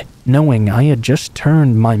frustrated, knowing I had just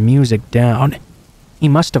turned my music down. He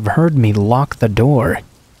must have heard me lock the door.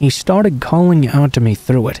 He started calling out to me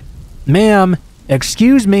through it. "Ma'am!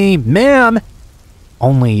 Excuse me, ma'am!"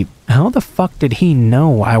 Only, how the fuck did he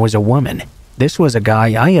know I was a woman? This was a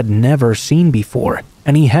guy I had never seen before,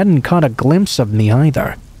 and he hadn't caught a glimpse of me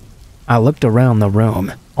either. I looked around the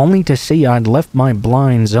room, only to see I'd left my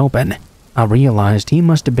blinds open. I realized he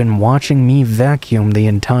must have been watching me vacuum the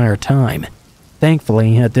entire time.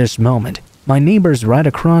 Thankfully, at this moment, my neighbors right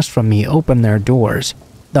across from me opened their doors.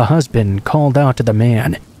 The husband called out to the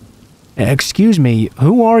man, "Excuse me,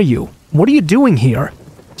 who are you? What are you doing here?"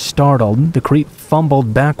 Startled, the creep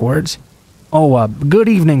fumbled backwards. "Oh, good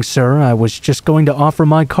evening, sir. I was just going to offer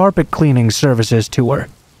my carpet cleaning services to her."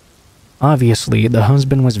 Obviously, the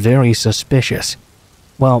husband was very suspicious.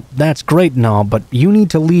 "Well, that's great and all, but you need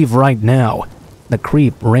to leave right now." The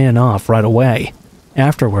creep ran off right away.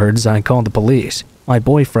 Afterwards, I called the police, my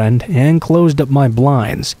boyfriend, and closed up my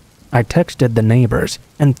blinds. I texted the neighbors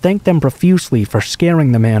and thanked them profusely for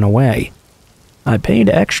scaring the man away. I paid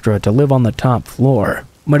extra to live on the top floor,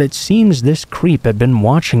 but it seems this creep had been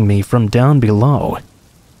watching me from down below.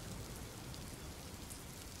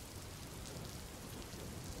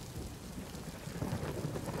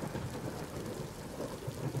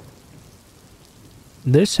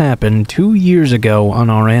 This happened 2 years ago on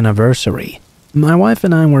our anniversary. My wife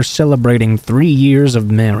and I were celebrating 3 years of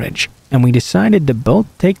marriage, and we decided to both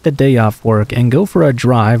take the day off work and go for a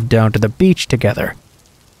drive down to the beach together.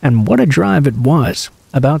 And what a drive it was,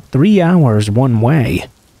 about 3 hours one way.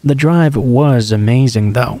 The drive was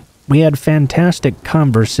amazing though. We had fantastic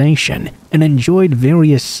conversation and enjoyed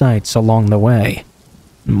various sights along the way.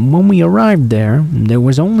 When we arrived there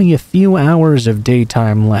was only a few hours of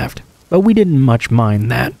daytime left, but we didn't much mind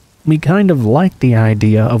that. We kind of liked the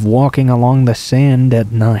idea of walking along the sand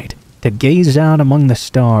at night to gaze out among the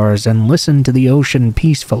stars and listen to the ocean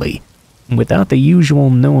peacefully, without the usual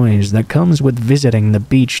noise that comes with visiting the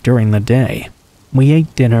beach during the day. We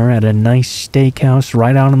ate dinner at a nice steakhouse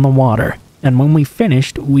right out on the water, and when we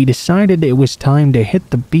finished, we decided it was time to hit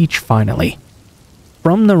the beach finally.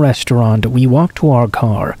 From the restaurant, we walked to our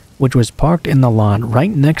car, which was parked in the lot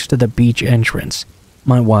right next to the beach entrance.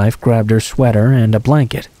 My wife grabbed her sweater and a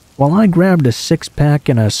blanket, while I grabbed a six-pack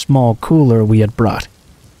and a small cooler we had brought.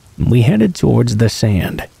 We headed towards the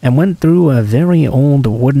sand and went through a very old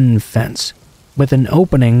wooden fence with an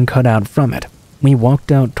opening cut out from it. We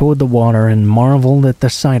walked out toward the water and marveled at the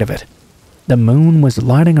sight of it. The moon was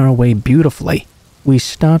lighting our way beautifully. We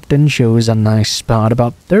stopped and chose a nice spot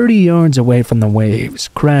about 30 yards away from the waves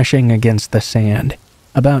crashing against the sand,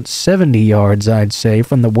 about 70 yards, I'd say,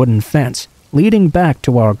 from the wooden fence leading back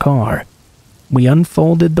to our car. We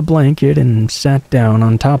unfolded the blanket and sat down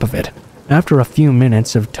on top of it. After a few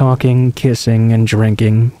minutes of talking, kissing, and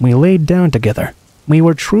drinking, we laid down together. We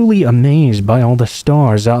were truly amazed by all the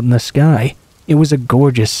stars out in the sky. It was a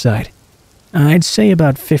gorgeous sight. I'd say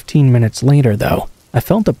about 15 minutes later, though, I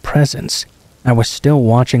felt a presence. I was still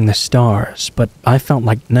watching the stars, but I felt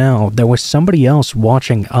like now there was somebody else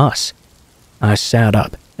watching us. I sat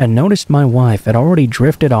up and noticed my wife had already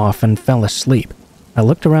drifted off and fell asleep. I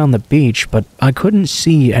looked around the beach, but I couldn't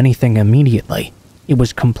see anything immediately. It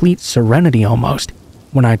was complete serenity almost.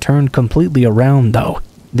 When I turned completely around, though,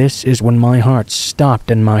 this is when my heart stopped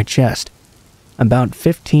in my chest. About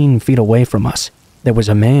 15 feet away from us, there was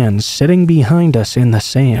a man sitting behind us in the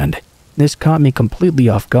sand. This caught me completely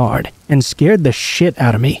off guard and scared the shit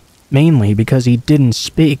out of me, mainly because he didn't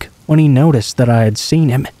speak when he noticed that I had seen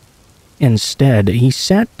him. Instead, he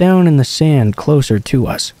sat down in the sand closer to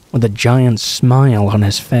us with a giant smile on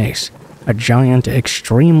his face. A giant,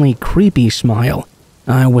 extremely creepy smile.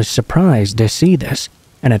 I was surprised to see this,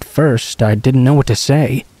 and at first I didn't know what to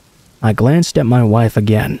say. I glanced at my wife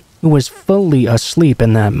again, who was fully asleep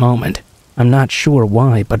in that moment. I'm not sure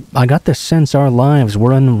why, but I got the sense our lives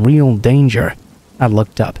were in real danger. I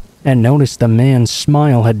looked up and noticed the man's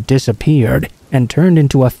smile had disappeared and turned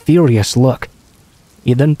into a furious look.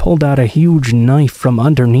 He then pulled out a huge knife from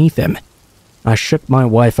underneath him. I shook my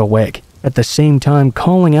wife awake, at the same time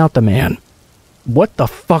calling out the man. "What the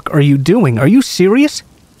fuck are you doing? Are you serious?"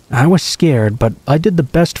 I was scared, but I did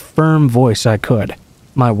the best firm voice I could.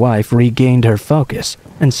 My wife regained her focus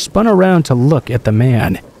and spun around to look at the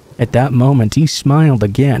man. At that moment, he smiled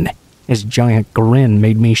again. His giant grin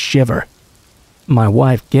made me shiver. My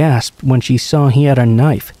wife gasped when she saw he had a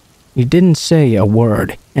knife. He didn't say a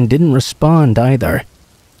word and didn't respond either.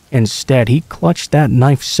 Instead, he clutched that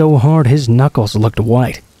knife so hard his knuckles looked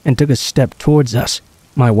white and took a step towards us.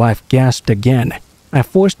 My wife gasped again. I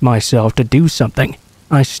forced myself to do something.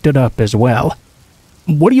 I stood up as well.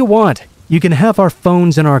 "What do you want? You can have our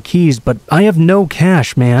phones and our keys, but I have no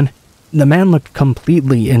cash, man." The man looked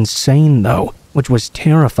completely insane, though, which was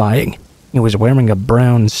terrifying. He was wearing a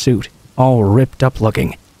brown suit, all ripped up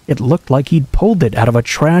looking. It looked like he'd pulled it out of a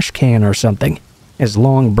trash can or something. His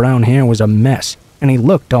long brown hair was a mess, and he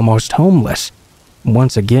looked almost homeless.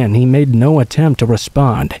 Once again, he made no attempt to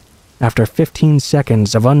respond. After 15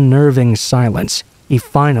 seconds of unnerving silence, he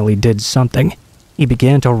finally did something. He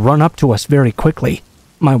began to run up to us very quickly.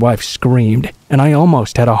 My wife screamed, and I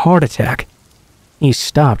almost had a heart attack. He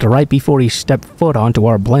stopped right before he stepped foot onto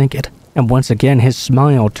our blanket, and once again his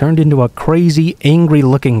smile turned into a crazy,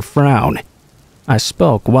 angry-looking frown. I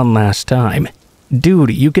spoke one last time.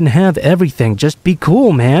 "Dude, you can have everything, just be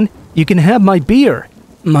cool, man. You can have my beer."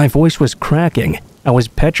 My voice was cracking. I was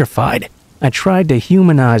petrified. I tried to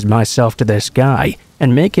humanize myself to this guy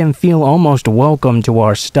and make him feel almost welcome to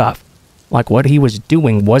our stuff, like what he was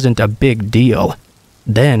doing wasn't a big deal.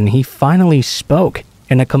 Then he finally spoke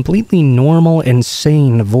in a completely normal,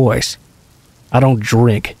 insane voice. "I don't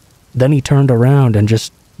drink." Then he turned around and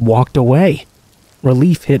just walked away.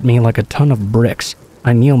 Relief hit me like a ton of bricks.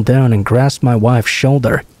 I kneeled down and grasped my wife's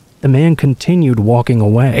shoulder. The man continued walking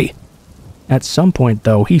away. At some point,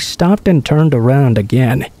 though, he stopped and turned around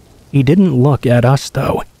again. He didn't look at us,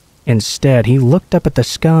 though. Instead, he looked up at the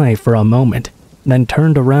sky for a moment, then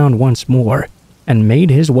turned around once more and made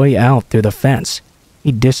his way out through the fence.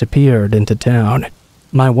 He disappeared into town.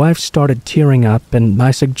 My wife started tearing up, and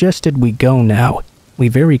I suggested we go now. We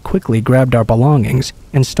very quickly grabbed our belongings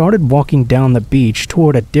and started walking down the beach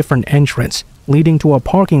toward a different entrance, leading to a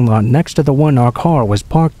parking lot next to the one our car was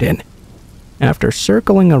parked in. After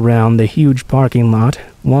circling around the huge parking lot,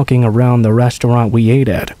 walking around the restaurant we ate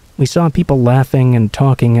at, we saw people laughing and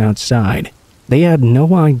talking outside. They had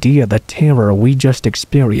no idea the terror we just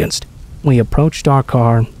experienced. We approached our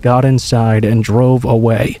car, got inside, and drove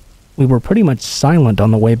away. We were pretty much silent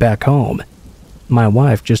on the way back home. My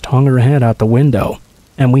wife just hung her head out the window,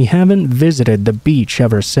 and we haven't visited the beach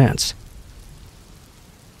ever since.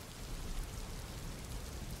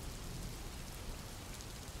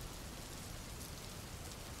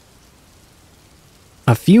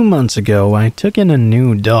 A few months ago, I took in a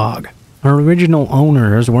new dog. Her original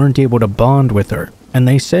owners weren't able to bond with her, and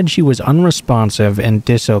they said she was unresponsive and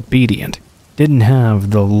disobedient, didn't have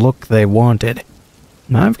the look they wanted.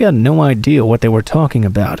 I've got no idea what they were talking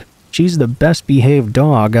about. She's the best behaved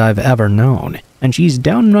dog I've ever known, and she's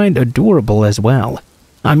downright adorable as well.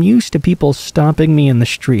 I'm used to people stopping me in the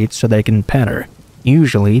street so they can pet her.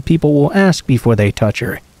 Usually, people will ask before they touch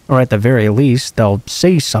her, or at the very least, they'll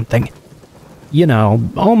say something. You know,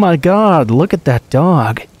 "Oh my god, look at that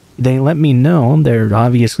dog." They let me know they're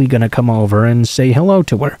obviously gonna come over and say hello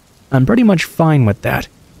to her. I'm pretty much fine with that.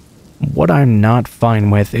 What I'm not fine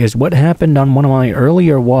with is what happened on one of my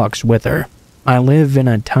earlier walks with her. I live in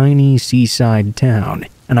a tiny seaside town,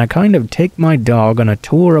 and I kind of take my dog on a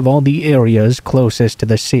tour of all the areas closest to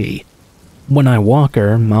the sea. When I walk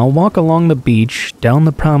her, I'll walk along the beach, down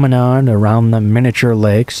the promenade, around the miniature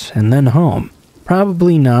lakes, and then home.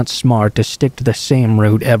 Probably not smart to stick to the same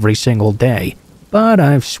route every single day, but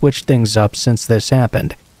I've switched things up since this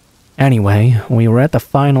happened. Anyway, we were at the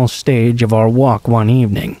final stage of our walk one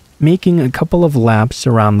evening, making a couple of laps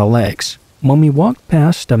around the lakes, when we walked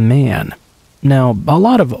past a man. Now, a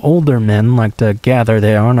lot of older men like to gather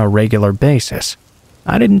there on a regular basis.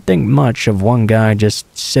 I didn't think much of one guy just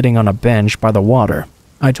sitting on a bench by the water.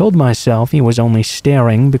 I told myself he was only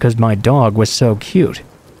staring because my dog was so cute.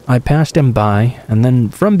 I passed him by, and then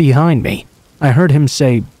from behind me, I heard him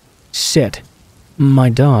say, "Sit." My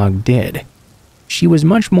dog did. She was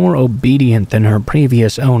much more obedient than her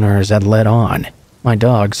previous owners had let on. My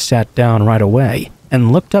dog sat down right away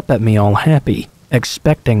and looked up at me all happy,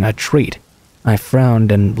 expecting a treat. I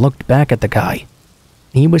frowned and looked back at the guy.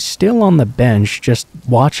 He was still on the bench, just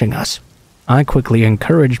watching us. I quickly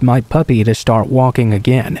encouraged my puppy to start walking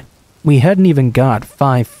again. We hadn't even got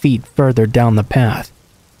 5 feet further down the path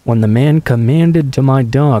when the man commanded to my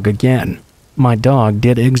dog again. My dog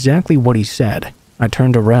did exactly what he said. I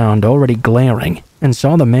turned around, already glaring, and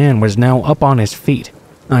saw the man was now up on his feet.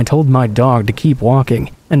 I told my dog to keep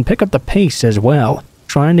walking and pick up the pace as well,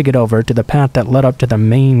 trying to get over to the path that led up to the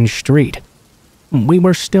main street. We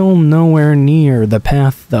were still nowhere near the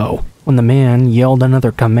path, though, when the man yelled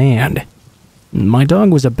another command. My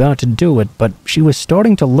dog was about to do it, but she was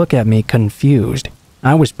starting to look at me confused.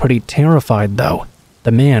 I was pretty terrified, though.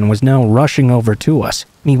 The man was now rushing over to us,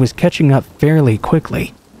 and he was catching up fairly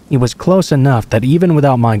quickly. He was close enough that even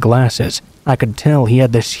without my glasses, I could tell he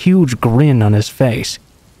had this huge grin on his face.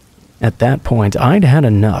 At that point, I'd had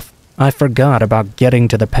enough. I forgot about getting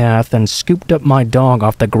to the path and scooped up my dog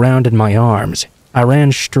off the ground in my arms. I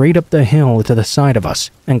ran straight up the hill to the side of us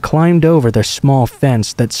and climbed over the small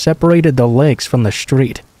fence that separated the lakes from the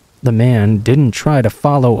street. The man didn't try to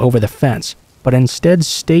follow over the fence, but instead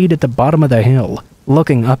stayed at the bottom of the hill,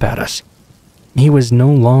 looking up at us. He was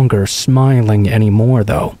no longer smiling anymore,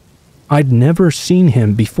 though. I'd never seen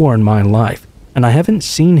him before in my life, and I haven't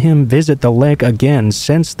seen him visit the lake again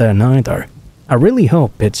since then either. I really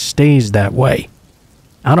hope it stays that way.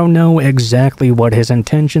 I don't know exactly what his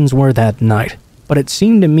intentions were that night, but it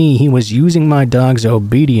seemed to me he was using my dog's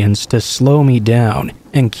obedience to slow me down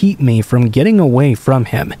and keep me from getting away from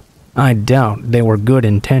him. I doubt they were good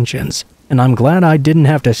intentions, and I'm glad I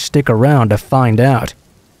didn't have to stick around to find out.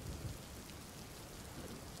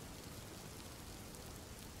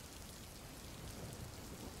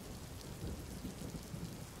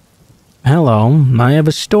 Hello, I have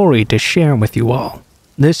a story to share with you all.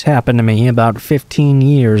 This happened to me about 15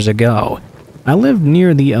 years ago. I lived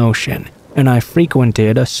near the ocean, and I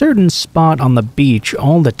frequented a certain spot on the beach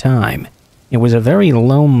all the time. It was a very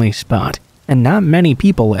lonely spot, and not many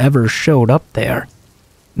people ever showed up there.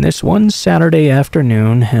 This one Saturday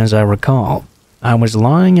afternoon, as I recall, I was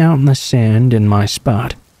lying out in the sand in my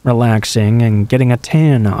spot, relaxing and getting a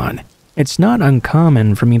tan on. It's not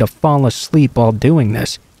uncommon for me to fall asleep while doing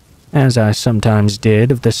this, as I sometimes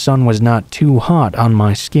did if the sun was not too hot on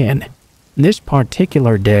my skin. This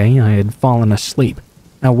particular day, I had fallen asleep.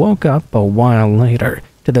 I woke up a while later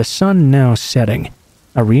to the sun now setting.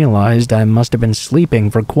 I realized I must have been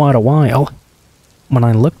sleeping for quite a while. When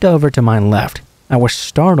I looked over to my left, I was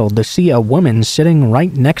startled to see a woman sitting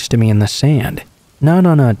right next to me in the sand. Not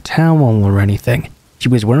on a towel or anything. She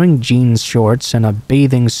was wearing jeans shorts and a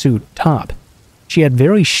bathing suit top. She had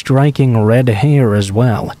very striking red hair as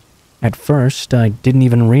well. At first, I didn't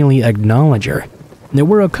even really acknowledge her. There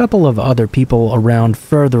were a couple of other people around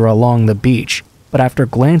further along the beach, but after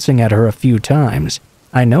glancing at her a few times,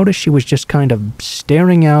 I noticed she was just kind of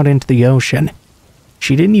staring out into the ocean.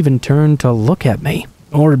 She didn't even turn to look at me,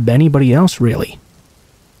 or anybody else really.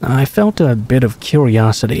 I felt a bit of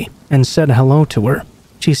curiosity and said hello to her.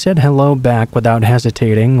 She said hello back without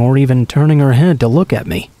hesitating or even turning her head to look at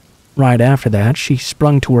me. Right after that, she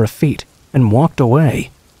sprung to her feet and walked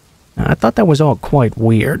away. I thought that was all quite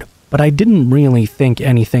weird, but I didn't really think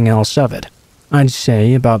anything else of it. I'd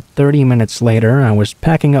say about 30 minutes later I was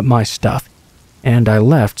packing up my stuff, and I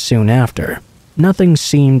left soon after. Nothing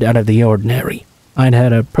seemed out of the ordinary. I'd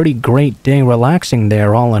had a pretty great day relaxing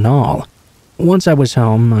there all in all. Once I was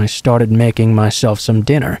home, I started making myself some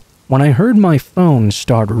dinner when I heard my phone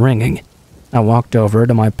start ringing. I walked over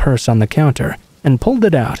to my purse on the counter and pulled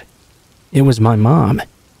it out. It was my mom.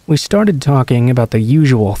 We started talking about the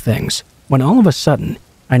usual things, when all of a sudden,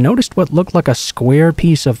 I noticed what looked like a square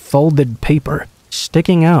piece of folded paper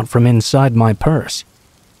sticking out from inside my purse.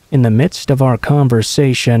 In the midst of our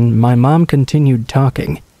conversation, my mom continued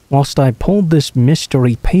talking, whilst I pulled this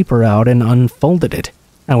mystery paper out and unfolded it.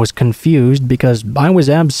 I was confused because I was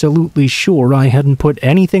absolutely sure I hadn't put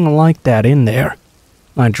anything like that in there.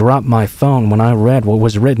 I dropped my phone when I read what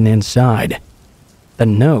was written inside. The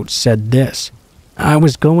note said this: "I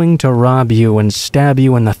was going to rob you and stab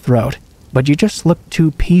you in the throat, but you just looked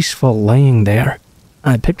too peaceful laying there."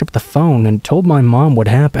 I picked up the phone and told my mom what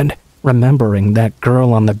happened, remembering that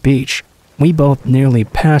girl on the beach. We both nearly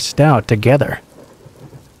passed out together.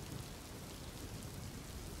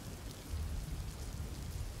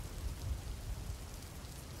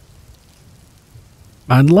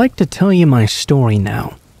 I'd like to tell you my story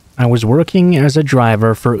now. I was working as a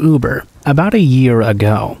driver for Uber about a year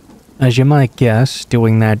ago. As you might guess,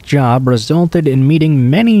 doing that job resulted in meeting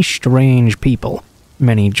many strange people.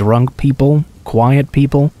 Many drunk people, quiet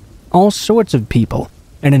people, all sorts of people,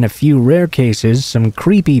 and in a few rare cases, some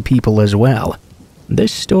creepy people as well.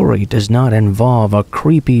 This story does not involve a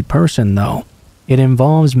creepy person though. It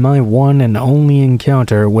involves my one and only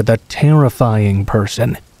encounter with a terrifying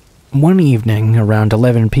person. One evening, around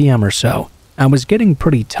 11 p.m. or so, I was getting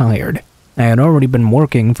pretty tired. I had already been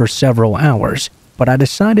working for several hours, but I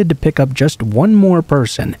decided to pick up just one more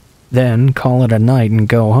person, then call it a night and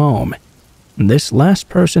go home. This last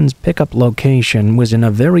person's pickup location was in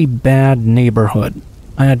a very bad neighborhood.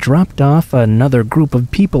 I had dropped off another group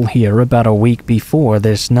of people here about a week before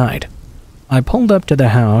this night. I pulled up to the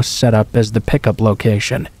house set up as the pickup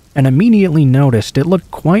location, and immediately noticed it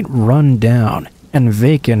looked quite run down and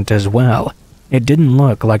vacant as well. It didn't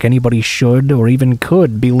look like anybody should or even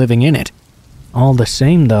could be living in it. All the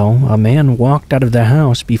same though, a man walked out of the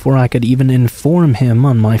house before I could even inform him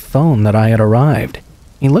on my phone that I had arrived.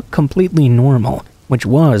 He looked completely normal, which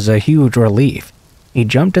was a huge relief. He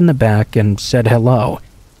jumped in the back and said hello,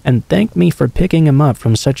 and thanked me for picking him up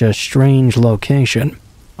from such a strange location.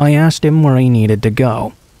 I asked him where he needed to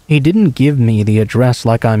go. He didn't give me the address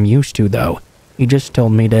like I'm used to though. He just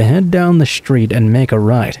told me to head down the street and make a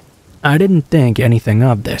right. I didn't think anything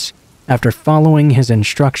of this. After following his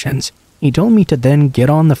instructions, he told me to then get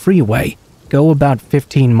on the freeway, go about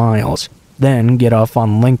 15 miles, then get off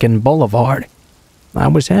on Lincoln Boulevard. I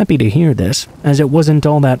was happy to hear this, as it wasn't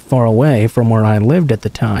all that far away from where I lived at the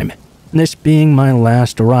time. This being my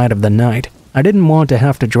last ride of the night, I didn't want to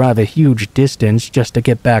have to drive a huge distance just to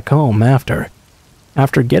get back home after.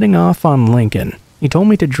 After getting off on Lincoln, he told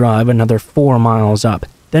me to drive another 4 miles up,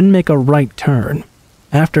 then make a right turn.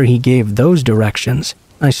 After he gave those directions,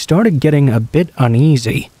 I started getting a bit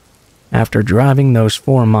uneasy. After driving those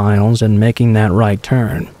 4 miles and making that right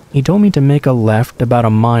turn, he told me to make a left about a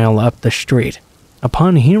mile up the street.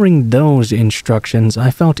 Upon hearing those instructions,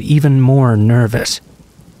 I felt even more nervous.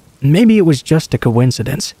 Maybe it was just a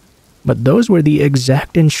coincidence, but those were the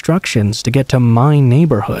exact instructions to get to my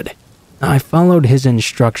neighborhood. I followed his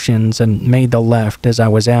instructions and made the left as I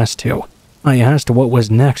was asked to. I asked what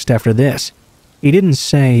was next after this. He didn't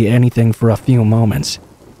say anything for a few moments.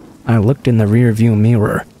 I looked in the rearview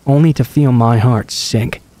mirror, only to feel my heart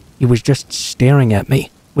sink. He was just staring at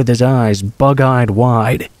me, with his eyes bug-eyed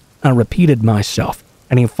wide. I repeated myself,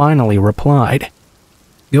 and he finally replied,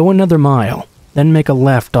 "Go another mile, then make a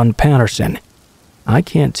left on Patterson." I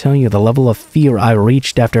can't tell you the level of fear I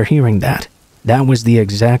reached after hearing that. That was the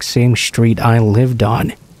exact same street I lived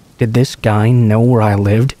on. Did this guy know where I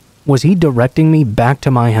lived? Was he directing me back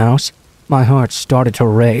to my house? My heart started to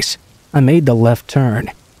race. I made the left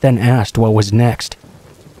turn, then asked what was next.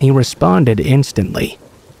 He responded instantly.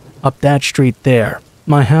 "Up that street there.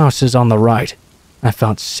 My house is on the right." I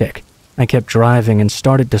felt sick. I kept driving and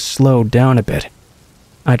started to slow down a bit.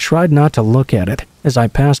 I tried not to look at it as I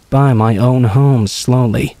passed by my own home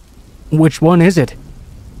slowly. "Which one is it?"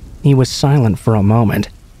 He was silent for a moment,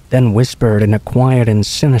 then whispered in a quiet and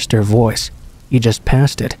sinister voice, "You just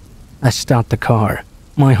passed it." I stopped the car.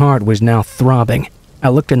 My heart was now throbbing. I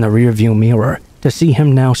looked in the rearview mirror to see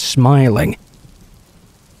him now smiling.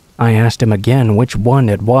 I asked him again which one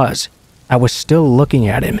it was. I was still looking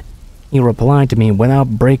at him. He replied to me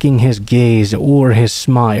without breaking his gaze or his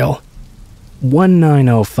smile.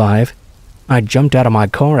 1905. I jumped out of my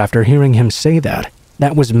car after hearing him say that.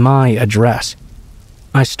 That was my address.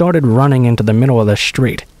 I started running into the middle of the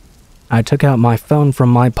street. I took out my phone from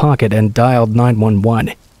my pocket and dialed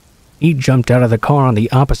 911. He jumped out of the car on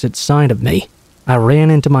the opposite side of me. I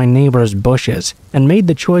ran into my neighbor's bushes and made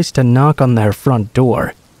the choice to knock on their front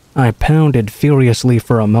door. I pounded furiously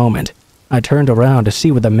for a moment. I turned around to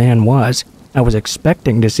see where the man was. I was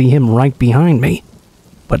expecting to see him right behind me.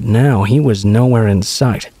 But now he was nowhere in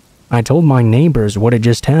sight. I told my neighbors what had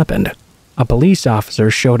just happened. A police officer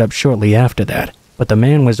showed up shortly after that, but the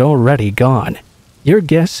man was already gone. Your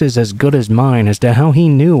guess is as good as mine as to how he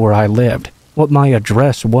knew where I lived, what my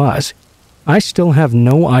address was. I still have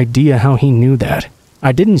no idea how he knew that.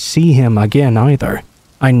 I didn't see him again either.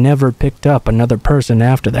 I never picked up another person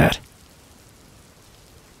after that.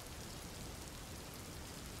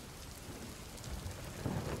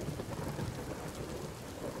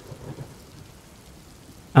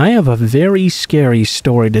 I have a very scary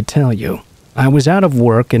story to tell you. I was out of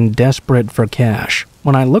work and desperate for cash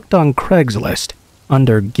when I looked on Craigslist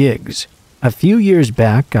under gigs. A few years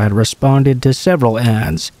back, I'd responded to several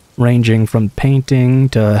ads, ranging from painting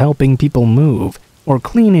to helping people move or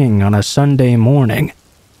cleaning on a Sunday morning.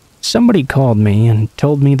 Somebody called me and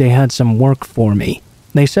told me they had some work for me.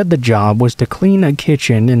 They said the job was to clean a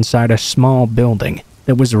kitchen inside a small building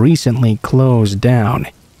that was recently closed down.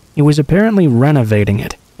 He was apparently renovating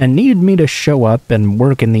it and needed me to show up and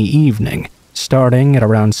work in the evening, starting at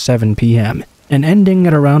around 7 p.m. and ending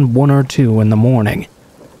at around 1 or 2 in the morning.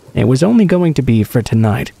 It was only going to be for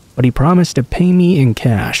tonight, but he promised to pay me in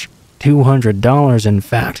cash, $200 in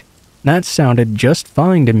fact. That sounded just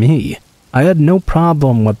fine to me. I had no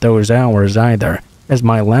problem with those hours either, as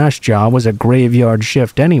my last job was a graveyard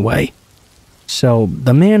shift anyway. So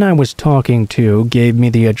the man I was talking to gave me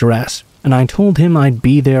the address, and I told him I'd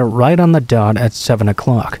be there right on the dot at 7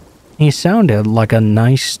 o'clock. He sounded like a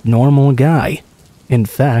nice, normal guy. In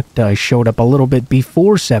fact, I showed up a little bit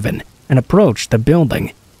before 7 and approached the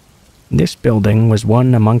building. This building was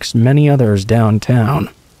one amongst many others downtown,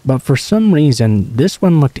 but for some reason, this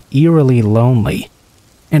one looked eerily lonely.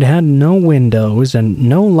 It had no windows and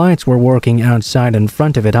no lights were working outside in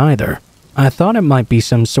front of it either. I thought it might be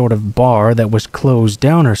some sort of bar that was closed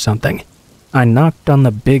down or something. I knocked on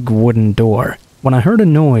the big wooden door when I heard a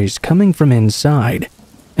noise coming from inside.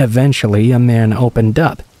 Eventually, a man opened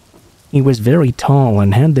up. He was very tall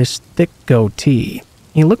and had this thick goatee.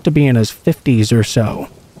 He looked to be in his 50s or so.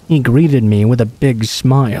 He greeted me with a big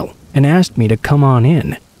smile and asked me to come on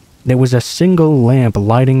in. There was a single lamp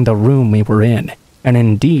lighting the room we were in, and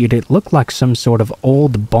indeed it looked like some sort of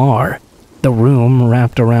old bar. The room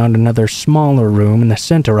wrapped around another smaller room in the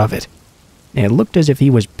center of it. It looked as if he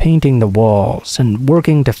was painting the walls and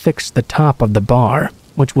working to fix the top of the bar,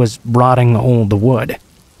 which was rotting old wood.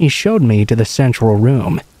 He showed me to the central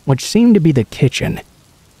room, which seemed to be the kitchen.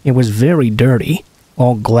 It was very dirty.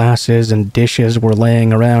 All glasses and dishes were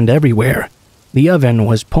laying around everywhere. The oven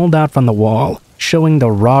was pulled out from the wall, showing the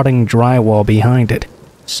rotting drywall behind it.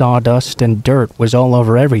 Sawdust and dirt was all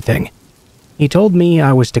over everything. He told me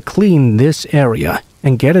I was to clean this area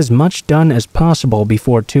and get as much done as possible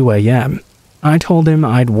before 2 a.m. I told him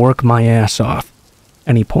I'd work my ass off,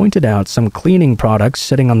 and he pointed out some cleaning products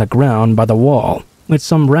sitting on the ground by the wall, with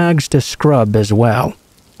some rags to scrub as well.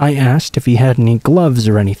 I asked if he had any gloves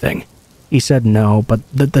or anything. He said no, but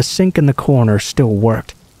that the sink in the corner still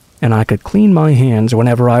worked, and I could clean my hands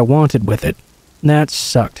whenever I wanted with it. That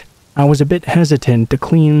sucked. I was a bit hesitant to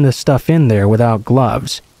clean the stuff in there without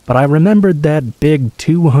gloves, but I remembered that big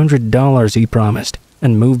 $200 he promised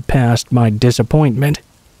and moved past my disappointment.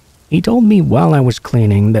 He told me while I was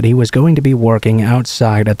cleaning that he was going to be working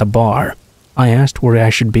outside at the bar. I asked where I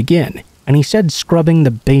should begin, and he said scrubbing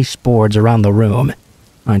the baseboards around the room.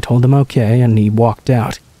 I told him okay, and he walked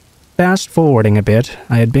out. Fast forwarding a bit,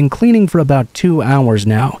 I had been cleaning for about 2 hours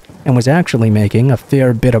now, and was actually making a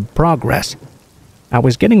fair bit of progress. I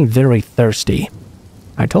was getting very thirsty.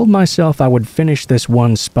 I told myself I would finish this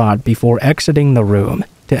one spot before exiting the room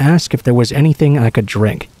to ask if there was anything I could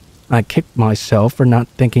drink. I kicked myself for not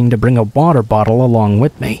thinking to bring a water bottle along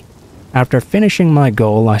with me. After finishing my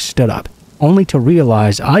goal, I stood up, only to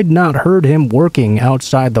realize I'd not heard him working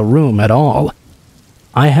outside the room at all.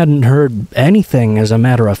 I hadn't heard anything, as a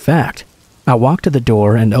matter of fact. I walked to the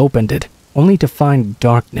door and opened it, only to find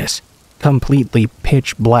darkness, completely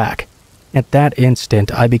pitch black. At that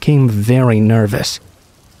instant, I became very nervous.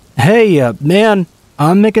 "Hey, man,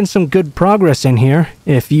 I'm making some good progress in here,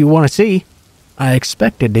 if you want to see." I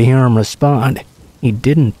expected to hear him respond. He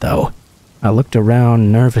didn't, though. I looked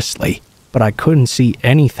around nervously, but I couldn't see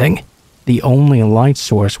anything. The only light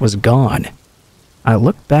source was gone. I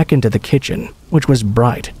looked back into the kitchen, which was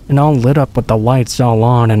bright and all lit up with the lights all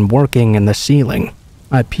on and working in the ceiling.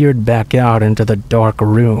 I peered back out into the dark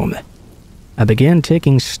room. I began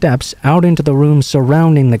taking steps out into the room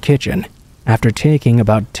surrounding the kitchen. After taking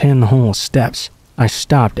about 10 whole steps, I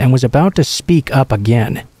stopped and was about to speak up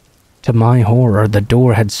again. To my horror, the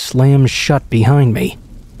door had slammed shut behind me.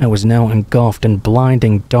 I was now engulfed in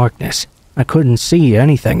blinding darkness. I couldn't see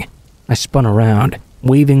anything. I spun around,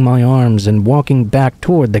 waving my arms and walking back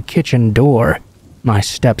toward the kitchen door. My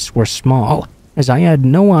steps were small, as I had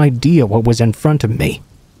no idea what was in front of me.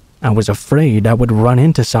 I was afraid I would run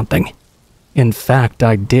into something. In fact,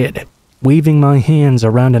 I did, waving my hands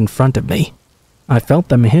around in front of me. I felt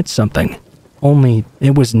them hit something, only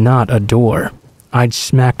it was not a door. I'd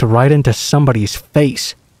smacked right into somebody's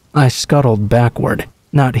face. I scuttled backward,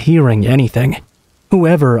 not hearing anything.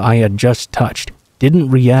 Whoever I had just touched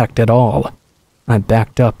didn't react at all. I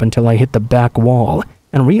backed up until I hit the back wall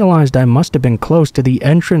and realized I must have been close to the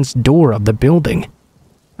entrance door of the building.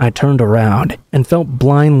 I turned around and felt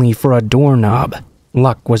blindly for a doorknob.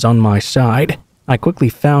 Luck was on my side. I quickly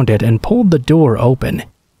found it and pulled the door open.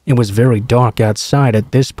 It was very dark outside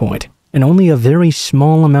at this point, and only a very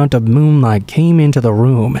small amount of moonlight came into the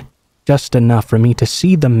room, just enough for me to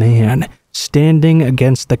see the man standing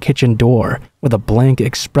against the kitchen door with a blank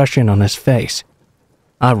expression on his face.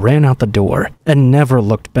 I ran out the door and never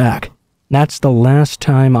looked back. That's the last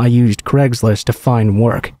time I used Craigslist to find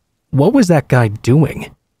work. What was that guy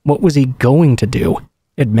doing? What was he going to do?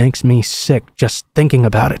 It makes me sick just thinking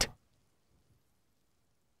about it.